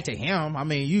 it's bad to him. I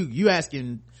mean, you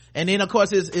asking. And then of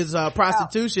course his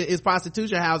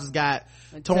prostitution houses got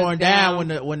torn down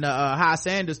when the High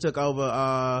Sanders took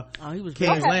over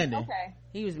King's Landing. Okay.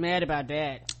 He was mad about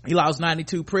that. He lost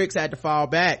 92 pricks, had to fall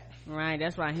back. Right,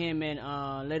 that's why him and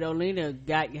Lady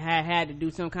Olenna had to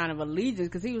do some kind of allegiance,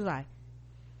 because he was like,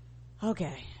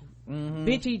 okay,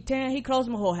 bitch, he closed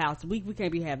my whole house. We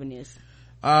can't be having this.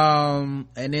 And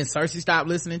then Cersei stopped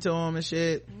listening to him and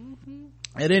shit.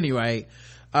 At any rate,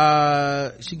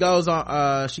 she goes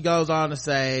on to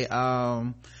say,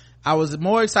 I was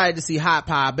more excited to see Hot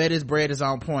Pie. I bet his bread is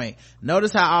on point.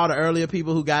 Notice how all the earlier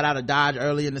people who got out of Dodge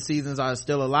early in the seasons are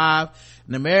still alive.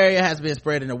 Nymeria has been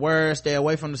spreading the word. Stay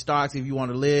away from the Starks if you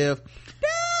want to live.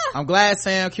 I'm glad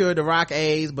Sam cured the Rock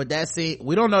AIDS, but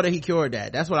we don't know that he cured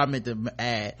that. That's what I meant to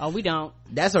add. Oh, we don't.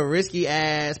 That's a risky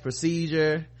ass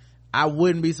procedure. I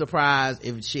wouldn't be surprised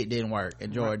if shit didn't work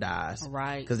and Jorah dies.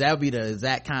 Right. Cause that would be the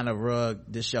exact kind of rug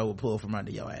this show would pull from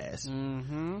under your ass.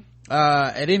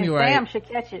 At any rate, Sam should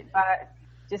catch it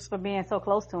just for being so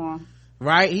close to him.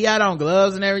 Right. He had on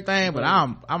gloves and everything, but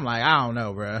I'm like, I don't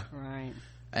know, bruh. Right.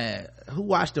 Who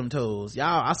washed them tools?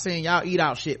 I seen y'all eat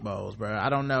out shit bowls, bruh. I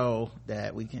don't know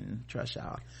that we can trust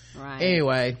y'all. Right.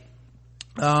 Anyway,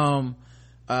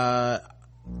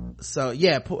 so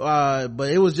yeah,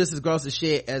 but it was just as gross as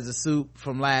shit as the soup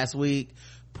from last week.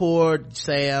 Poor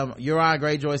Sam. Euron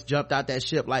Greyjoy jumped out that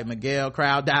ship like Miguel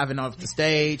crowd diving off the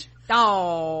stage.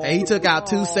 Oh, and he took out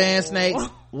 2 sand snakes.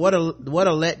 What a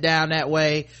letdown that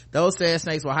way. Those sand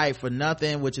snakes were hyped for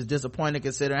nothing, which is disappointing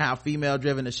considering how female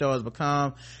driven the show has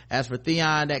become. As for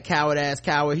Theon, that coward,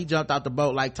 he jumped out the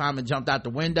boat like Tommen jumped out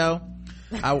the window.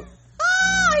 He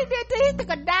took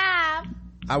a dive.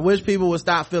 I wish people would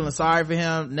stop feeling sorry for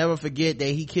him. Never forget that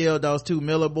he killed those 2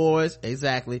 Miller boys.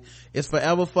 Exactly. It's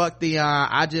forever fuck Theon.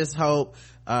 I just hope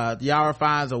Yara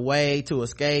finds a way to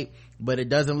escape, but it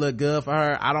doesn't look good for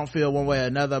her. I don't feel one way or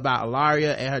another about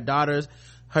Ilaria and her daughters.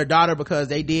 her daughter because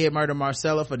they did murder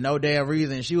Marcella for no damn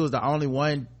reason. She was the only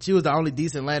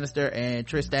decent Lannister and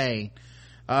Trystane.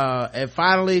 And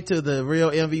finally to the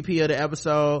real MVP of the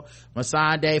episode,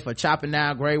 Missandei for chopping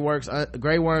down Grey Worm's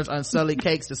unsullied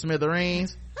cakes to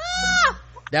smithereens.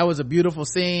 That was a beautiful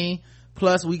scene.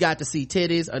 Plus we got to see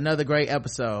titties. Another great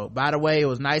episode. By the way, it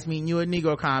was nice meeting you at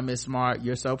NegroCon, Miss Smart.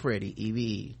 You're so pretty.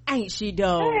 EVE. Ain't she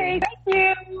though? Hey,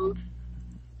 thank you.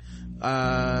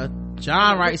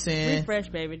 John writes in, refresh,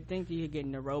 baby. Think you're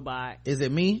getting a robot. Is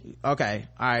it me? Okay,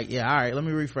 all right, let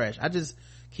me refresh. I just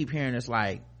keep hearing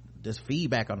this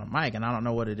feedback on the mic and I don't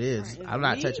know what it is. Right, I'm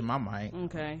not touching my mic.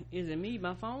 Okay, is it me?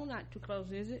 My phone not too close,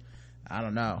 is it? I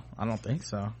don't know. I don't think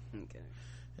so. Okay,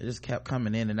 it just kept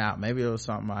coming in and out. Maybe it was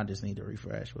something I just need to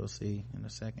refresh. We'll see in a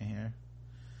second here.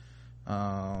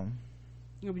 But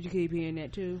you keep hearing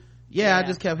that too? Yeah, I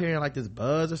just kept hearing like this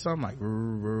buzz or something, like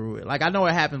roo, roo. Like I know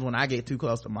it happens when I get too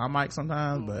close to my mic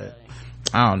sometimes, but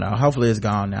I don't know. Hopefully it's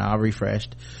gone now. I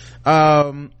refreshed.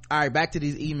 All right, back to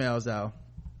these emails though.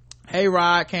 Hey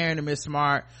Rod, Karen, and Miss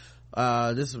Smart.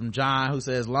 This is from John, who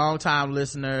says, long time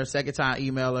listener, second time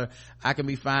emailer. I can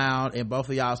be found in both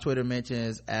of y'all's Twitter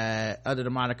mentions under the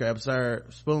moniker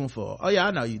Absurd Spoonful. Oh yeah,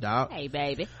 I know you, dog. Hey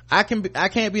baby. I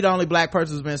can't be the only black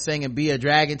person who's been singing Be a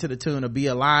Dragon to the tune of Be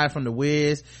a Lion from the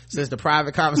Wiz since the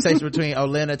private conversation between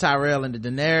Olenna Tyrell and the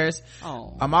Daenerys.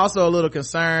 Oh. I'm also a little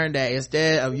concerned that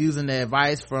instead of using the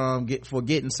advice for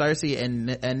getting Cersei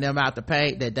and them out the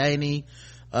paint, that Dany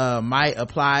might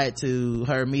apply it to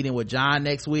her meeting with Jon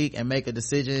next week and make a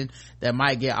decision that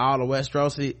might get all of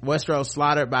Westeros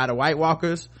slaughtered by the White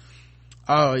Walkers.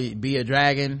 Oh, Be a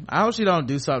Dragon. I hope she don't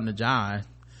do something to Jon.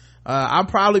 I'm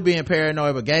probably being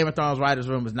paranoid, but Game of Thrones writers'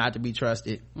 room is not to be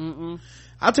trusted.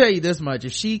 I'll tell you this much: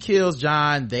 if she kills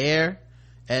Jon there,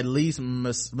 at least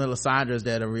Melisandre's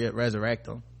there to resurrect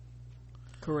him.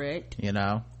 Correct. You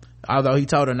know, although he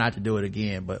told her not to do it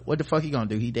again, but what the fuck he gonna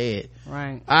do? He dead.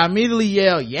 Right. I immediately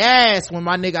yelled yes when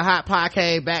my nigga Hot Pot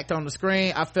came back on the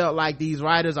screen. I felt like these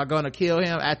writers are gonna kill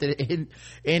him after the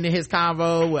end of his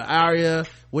convo with Arya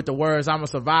with the words "I'm a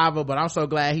survivor," but I'm so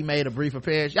glad he made a brief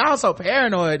appearance. Y'all so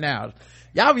paranoid now.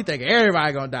 Y'all be thinking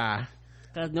everybody gonna die.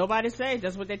 Cause nobody says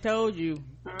that's what they told you.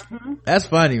 That's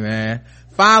funny, man.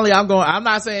 Finally, I'm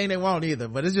not saying they won't either,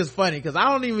 but it's just funny because I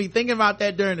don't even be thinking about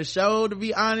that during the show, to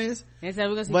be honest. And so we're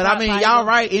gonna see but I mean, y'all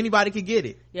right, anybody could get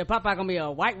it. Yeah, Popeye gonna be a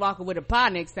White Walker with a pie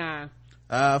next time.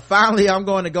 Finally, I'm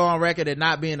going to go on record at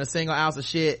not being a single ounce of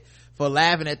shit for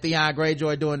laughing at Theon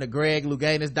Greyjoy doing the Greg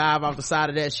Louganis dive off the side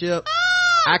of that ship.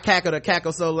 I cackled a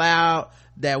cackle so loud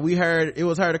that it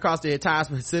was heard across the entire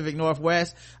Pacific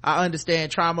Northwest. I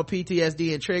understand trauma,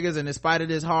 PTSD, and triggers, and in spite of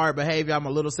this hard behavior, I'm a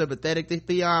little sympathetic to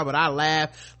Theon, but I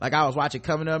laughed like I was watching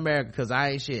Coming to America because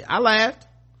I ain't shit. I laughed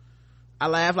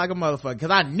like a motherfucker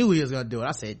because I knew he was gonna do it.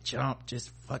 I said, jump,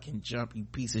 just fucking jump, you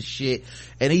piece of shit.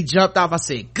 And he jumped off. I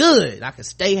said, good, I could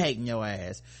stay hating your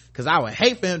ass because I would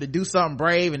hate for him to do something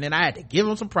brave and then I had to give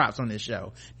him some props on this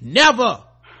show. Never.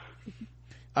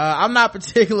 I'm not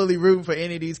particularly rooting for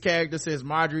any of these characters since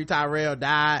Marjorie Tyrell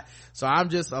died, so I'm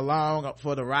just along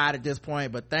for the ride at this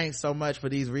point, but thanks so much for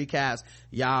these recaps,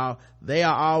 y'all. They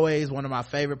are always one of my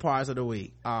favorite parts of the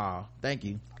week. Thank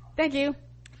you.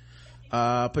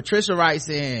 Patricia writes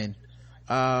in,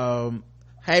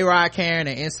 hey Rod, Karen,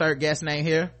 and insert guest name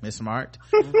here, Miss Smart.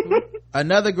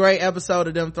 Another great episode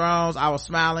of Them Thrones. I was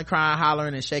smiling, crying,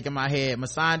 hollering, and shaking my head.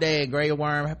 Missandei and Grey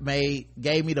Worm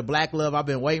gave me the black love I've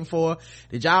been waiting for.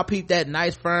 Did y'all peep that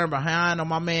nice firm behind on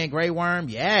my man Grey Worm?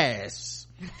 Yes.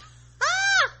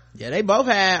 Yeah, they both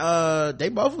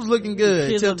was looking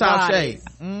good. Tip top shape.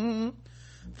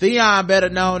 Theon, better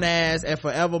known as and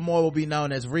forevermore will be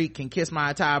known as Reek, can kiss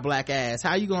my entire black ass.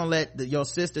 How you gonna let your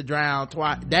sister down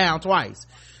twice?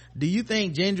 Do you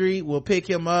think Gendry will pick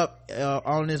him up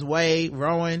on his way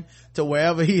rowing to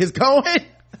wherever he is going?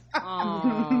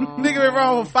 Nigga been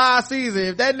rowing for 5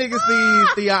 seasons. If that nigga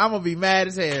sees Theon, I'm gonna be mad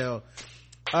as hell.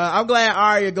 I'm glad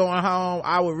Arya going home.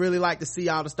 I would really like to see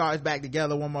all the stars back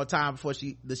together one more time before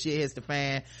the shit hits the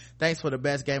fan. Thanks for the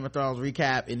best Game of Thrones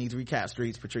recap in these recap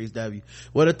streets, Patrice W.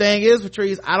 Well, the thing is,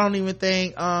 Patrice, I don't even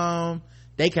think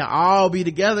they can all be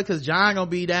together because Jon gonna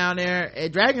be down there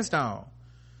at Dragonstone.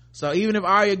 So even if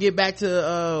Arya get back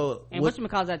to and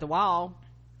whatchamacallit's at the wall.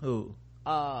 Who?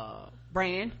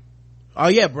 Bran. Oh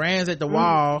yeah, Bran's at the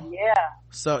wall. Yeah.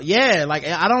 So yeah, like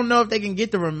I don't know if they can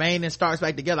get the remaining Starks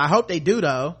back together. I hope they do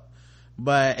though,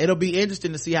 but it'll be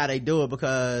interesting to see how they do it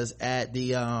because at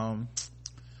the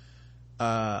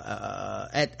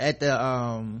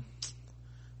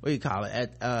what do you call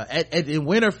it, at in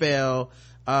Winterfell,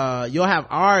 you'll have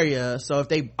Arya. So if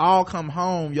they all come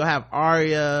home, you'll have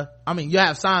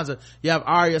Sansa. You have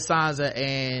Arya, Sansa,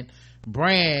 and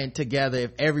Bran together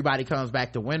if everybody comes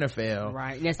back to Winterfell.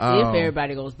 Right. That's if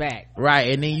everybody goes back.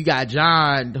 Right. And then you got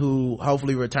Jon, who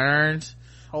hopefully returns.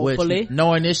 Hopefully. Which,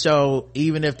 knowing this show,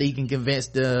 even if he can convince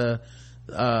the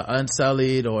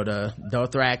Unsullied or the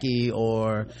Dothraki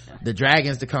or the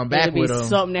dragons to come back with him,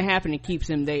 something that happened that keeps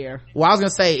him there. Well, I was gonna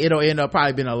say it'll end up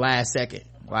probably being a last second.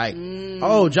 Like,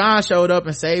 oh, Jon showed up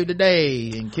and saved the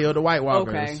day and killed the White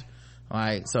Walkers. Okay.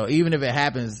 Like, so even if it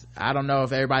happens, I don't know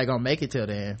if everybody gonna make it till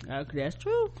then. Okay, that's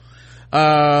true.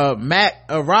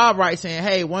 Rob writes saying,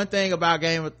 hey, one thing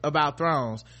about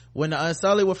Thrones, when the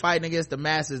Unsullied were fighting against the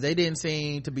masses, they didn't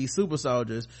seem to be super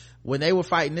soldiers. When they were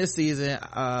fighting this season,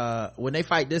 I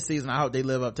hope they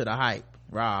live up to the hype.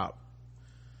 Rob.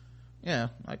 I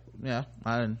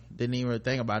didn't even really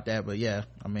think about that, but yeah,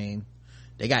 I mean,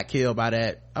 they got killed by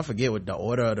that, I forget what the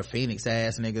Order of the Phoenix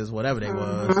ass niggas, whatever they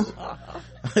was.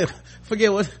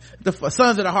 Forget what the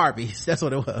Sons of the Harpies, that's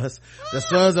what it was. The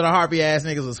Sons of the Harpy ass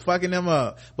niggas was fucking them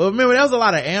up. But remember, there was a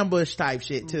lot of ambush type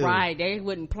shit too. Right, they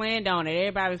wasn't planned on it.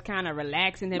 Everybody was kind of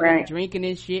relaxing, they been drinking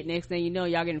and shit. Next thing you know,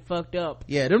 y'all getting fucked up.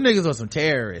 Yeah, them niggas were some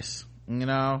terrorists, you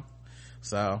know.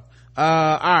 So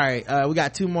all right, we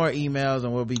got 2 more emails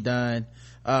and we'll be done.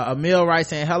 Emil writes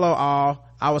saying, hello all,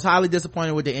 I was highly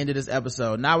disappointed with the end of this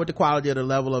episode, not with the quality or the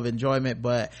level of enjoyment,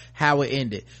 but how it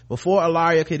ended. Before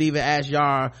Ilaria could even ask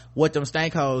Yara what them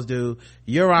stank hoes do,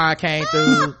 Euron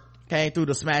came through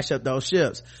to smash up those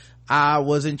ships. I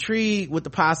was intrigued with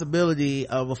the possibility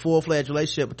of a full-fledged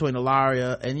relationship between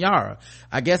Ilaria and Yara.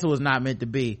 I guess it was not meant to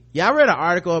be. Yeah, I read an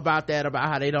article about that, about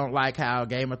how they don't like how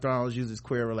Game of Thrones uses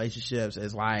queer relationships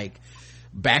as like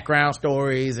background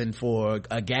stories and for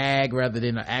a gag rather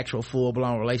than an actual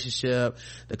full-blown relationship.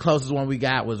 The closest one we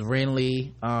got was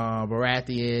Renly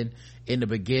Baratheon in the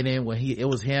beginning when it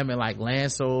was him and like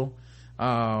Lancel,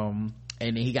 and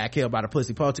then he got killed by the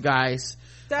pussy poltergeist,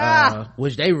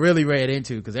 which they really read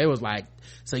into, because they was like,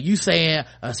 so you saying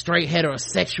a straight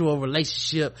heterosexual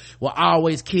relationship will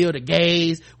always kill the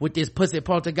gays with this pussy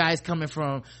poltergeist coming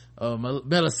from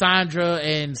Melisandre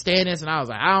and Stannis? And I was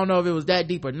like, I don't know if it was that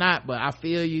deep or not, but I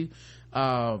feel you.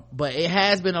 But it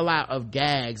has been a lot of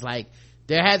gags. Like,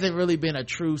 there hasn't really been a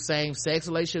true same-sex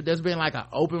relationship. There's been like an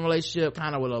open relationship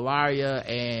kind of with Ilaria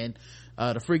and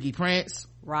the Freaky Prince,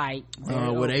 right,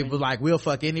 where they was like, we'll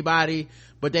fuck anybody,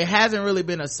 but there hasn't really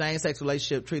been a same-sex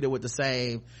relationship treated with the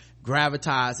same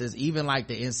gravitas as even like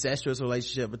the incestuous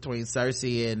relationship between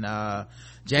Cersei and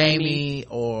Jaime,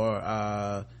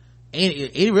 or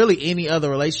any other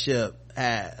relationship.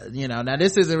 Now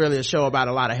this isn't really a show about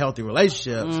a lot of healthy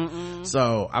relationships.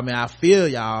 So I mean, I feel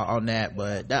y'all on that,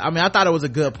 but I thought it was a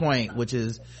good point, which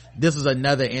is this was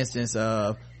another instance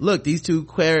of, look, these two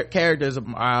characters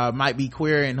might be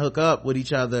queer and hook up with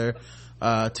each other.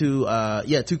 Two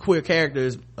queer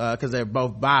characters, cause they're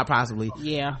both bi possibly.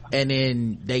 Yeah. And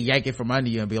then they yank it from under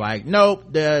you and be like, nope,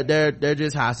 they're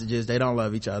just hostages. They don't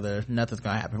love each other. Nothing's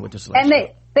gonna happen with this relationship.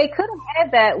 And they could have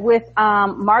had that with,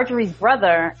 Marjorie's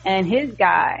brother and his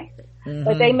guy.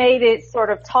 But they made it sort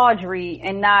of tawdry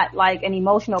and not like an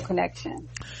emotional connection.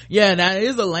 Yeah, now it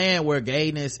is a land where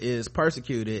gayness is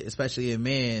persecuted, especially in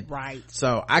men. Right.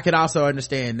 So I could also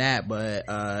understand that, but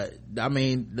I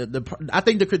mean, I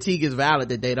think the critique is valid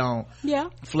that they don't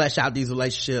flesh out these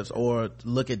relationships or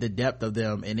look at the depth of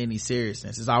them in any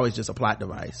seriousness. It's always just a plot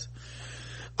device.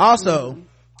 Also,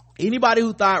 anybody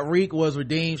who thought Reek was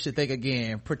redeemed should think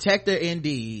again. Protector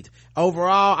indeed.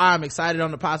 Overall, I'm excited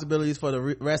on the possibilities for the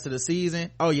rest of the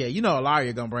season. Oh yeah, you know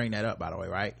Ilaria gonna bring that up, by the way,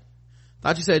 right?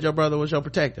 Thought you said your brother was your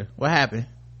protector. What happened?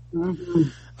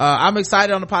 I'm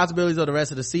excited on the possibilities of the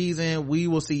rest of the season. We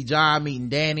will see Jon meeting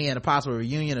Dany and a possible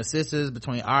reunion of sisters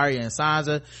between Arya and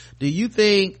Sansa. Do you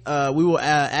think we will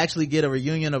actually get a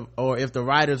reunion or if the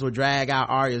writers will drag out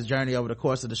Arya's journey over the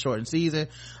course of the shortened season?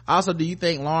 Also, do you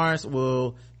think Lawrence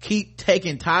will keep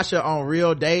taking Tasha on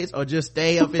real dates or just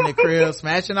stay up in the crib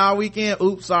smashing all weekend?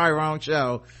 Oops, sorry, wrong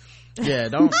show. Yeah,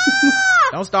 don't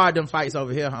start them fights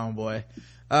over here, homeboy.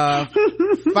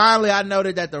 Finally, I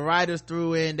noted that the writers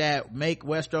threw in that "Make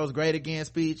Westeros Great Again"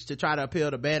 speech to try to appeal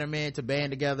to bannermen to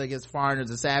band together against foreigners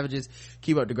and savages.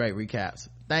 Keep up the great recaps.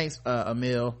 Thanks,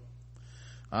 Emil.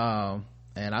 And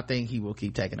I think he will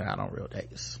keep taking it out on real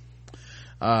dates.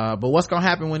 But what's gonna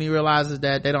happen when he realizes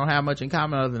that they don't have much in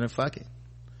common other than fucking?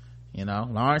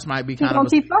 Lawrence might be kind of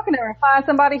keep fucking her and find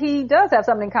somebody he does have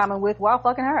something in common with while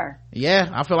fucking her. Yeah,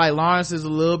 I feel like Lawrence is a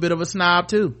little bit of a snob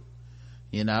too.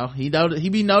 He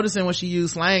be noticing when she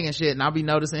use slang and shit, and I'll be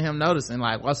noticing him noticing,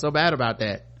 like, what's so bad about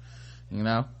that?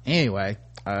 Anyway,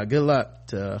 good luck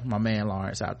to my man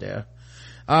Lawrence out there.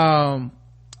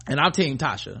 And I'm team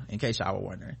Tasha, in case y'all were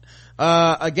wondering.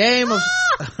 A game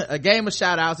of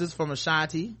shout outs is from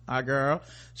Ashanti, our girl.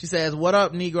 She says, what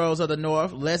up, Negroes of the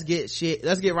North? Let's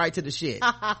get right to the shit.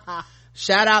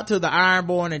 Shout out to the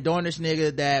Ironborn and Dornish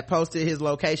nigga that posted his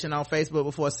location on Facebook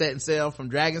before setting sail from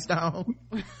Dragonstone.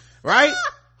 Right?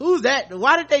 Who's that?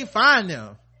 Why did they find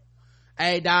them?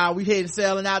 Hey dawg, we hitting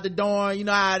selling out the Dorn. You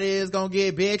know how it is. Gonna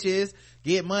get bitches,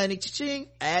 get money, cha-ching,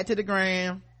 add to the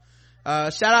gram.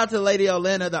 Shout out to Lady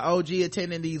Olenna, the OG,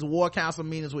 attending these war council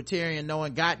meetings with Tyrion,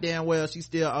 knowing goddamn well she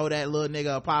still owe that little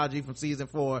nigga apology from season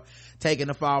 4, taking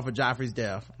the fall for Joffrey's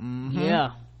death. Yeah.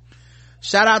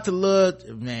 Shout out to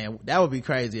man, that would be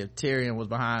crazy if Tyrion was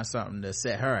behind something to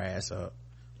set her ass up.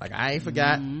 Like, I ain't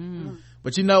forgot.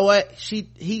 But you know what? She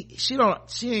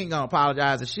ain't gonna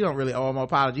apologize, and she don't really owe him an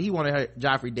apology. He wanted her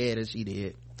Joffrey dead as she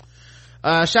did.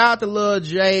 Shout out to Lil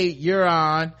J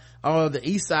Euron of the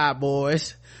East Side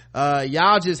Boys.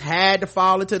 Y'all just had to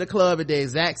fall into the club at the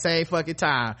exact same fucking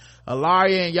time.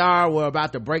 Alaria and Yara were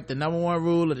about to break the number 1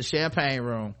 rule of the champagne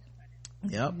room.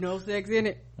 Yep. No sex in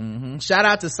it. Shout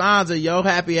out to Sansa, yo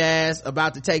happy ass,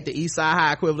 about to take the East Side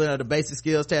High equivalent of the basic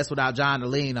skills test without John to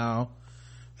lean on.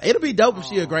 It'll be dope if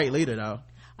she a great leader though.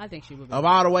 I think she would be. Of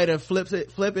all the way to flip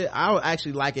it, I would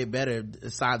actually like it better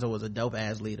if Sansa was a dope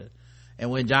ass leader. And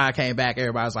when John came back,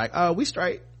 everybody was like, oh, we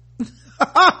straight.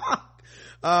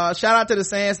 Shout out to the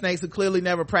Sand Snakes, who clearly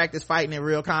never practiced fighting in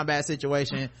real combat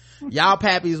situation. Y'all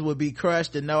pappies would be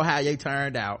crushed to know how you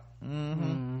turned out.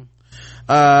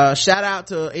 Shout out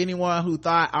to anyone who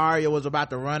thought Arya was about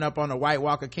to run up on the White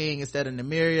Walker King instead of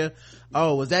Nymeria.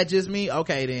 Oh, was that just me?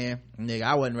 Okay then, nigga,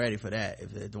 I wasn't ready for that.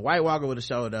 If the White Walker would have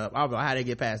showed up, I don't know how they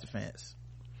get past the fence.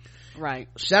 Right.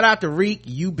 Shout out to Reek,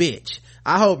 you bitch.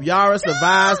 I hope Yara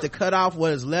survives to cut off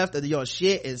what is left of your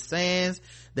shit and sands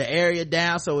the area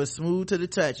down so it's smooth to the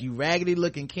touch, you raggedy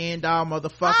looking Ken doll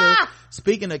motherfucker.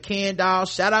 Speaking of Ken doll,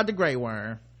 shout out to Grey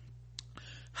Worm.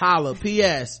 Holla.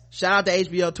 P.S. Shout out to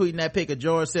HBO tweeting that pic of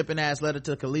George sipping ass letter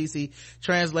to Khaleesi,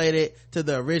 translated to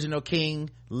the original King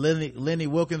Lenny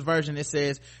Wilkins version. It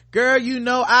says, girl, you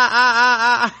know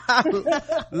I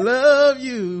love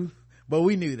you. But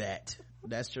we knew that.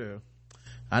 That's true.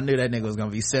 I knew that nigga was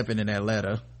gonna be sipping in that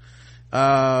letter.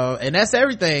 And that's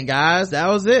everything, guys. That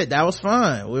was it. That was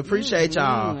fun. We appreciate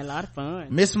y'all. A lot of fun.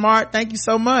 Miss Smart, thank you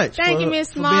so much. Thank you, Miss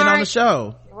Smart, for being on the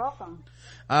show. You're welcome.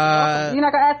 You're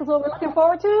not gonna ask us what we're looking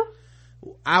forward to?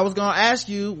 I was gonna ask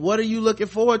you, what are you looking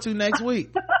forward to next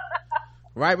week?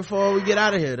 Right before we get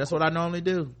out of here. That's what I normally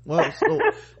do. What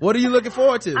are you looking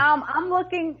forward to?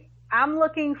 I'm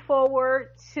looking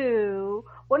forward to,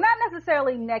 well, not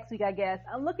necessarily next week, I guess.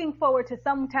 I'm looking forward to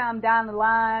sometime down the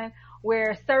line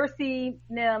where Cersei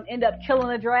and them end up killing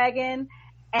a dragon,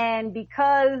 and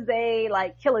because they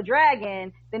like kill a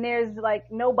dragon, then there's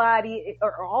like nobody,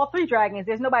 or all 3 dragons,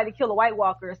 there's nobody to kill the White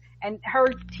Walkers, and her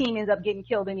team ends up getting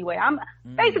killed anyway. I'm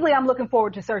looking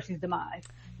forward to Cersei's demise.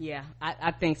 Yeah,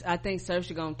 I think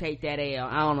Cersei gonna take that L.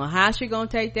 I don't know how she gonna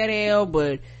take that L,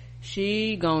 but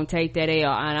she gonna take that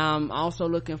L. And I'm also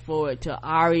looking forward to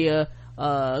Arya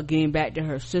getting back to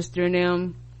her sister and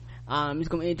them. It's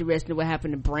gonna be interesting what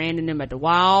happened to Bran and them at the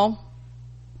Wall.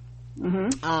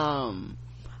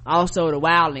 Also the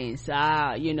Wildlings.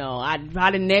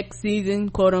 By the next season,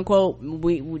 quote unquote,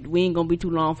 we ain't gonna be too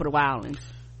long for the Wildlings.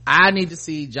 I need to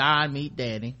see Jon meet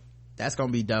Dany. That's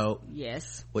gonna be dope.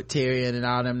 Yes. With Tyrion and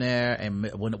all them there, and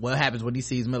what happens when he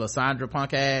sees Melisandre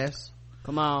punk ass.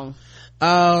 Come on.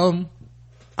 I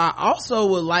also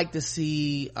would like to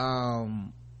see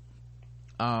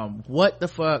what the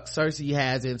fuck Cersei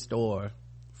has in store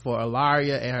for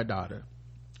Alaria and her daughter.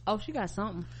 Oh, she got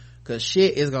something. Cause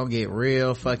shit is gonna get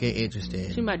real fucking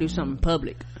interesting. She might do something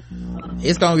public.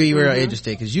 It's gonna be real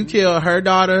interesting, cause you kill her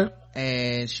daughter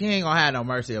and she ain't gonna have no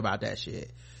mercy about that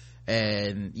shit.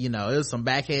 And it was some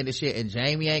backhanded shit, and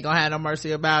Jaime ain't gonna have no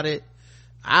mercy about it.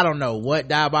 I don't know what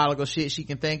diabolical shit she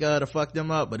can think of to fuck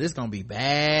them up, but it's gonna be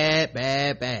bad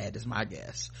is my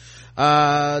guess.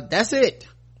 That's it.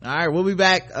 All right, we'll be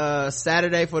back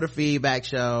Saturday for the feedback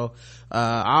show.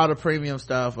 All the premium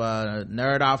stuff.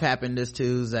 Nerd Off happened this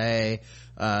Tuesday.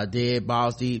 Did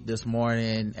Balls Deep this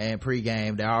morning, and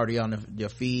pregame. They're already on your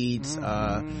feeds.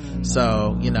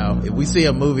 So if we see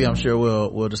a movie, I'm sure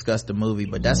we'll discuss the movie,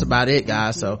 but that's about it,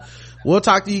 guys. So we'll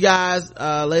talk to you guys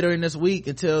later in this week.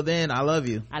 Until then, I love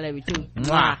you. I love you too.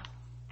 Mwah.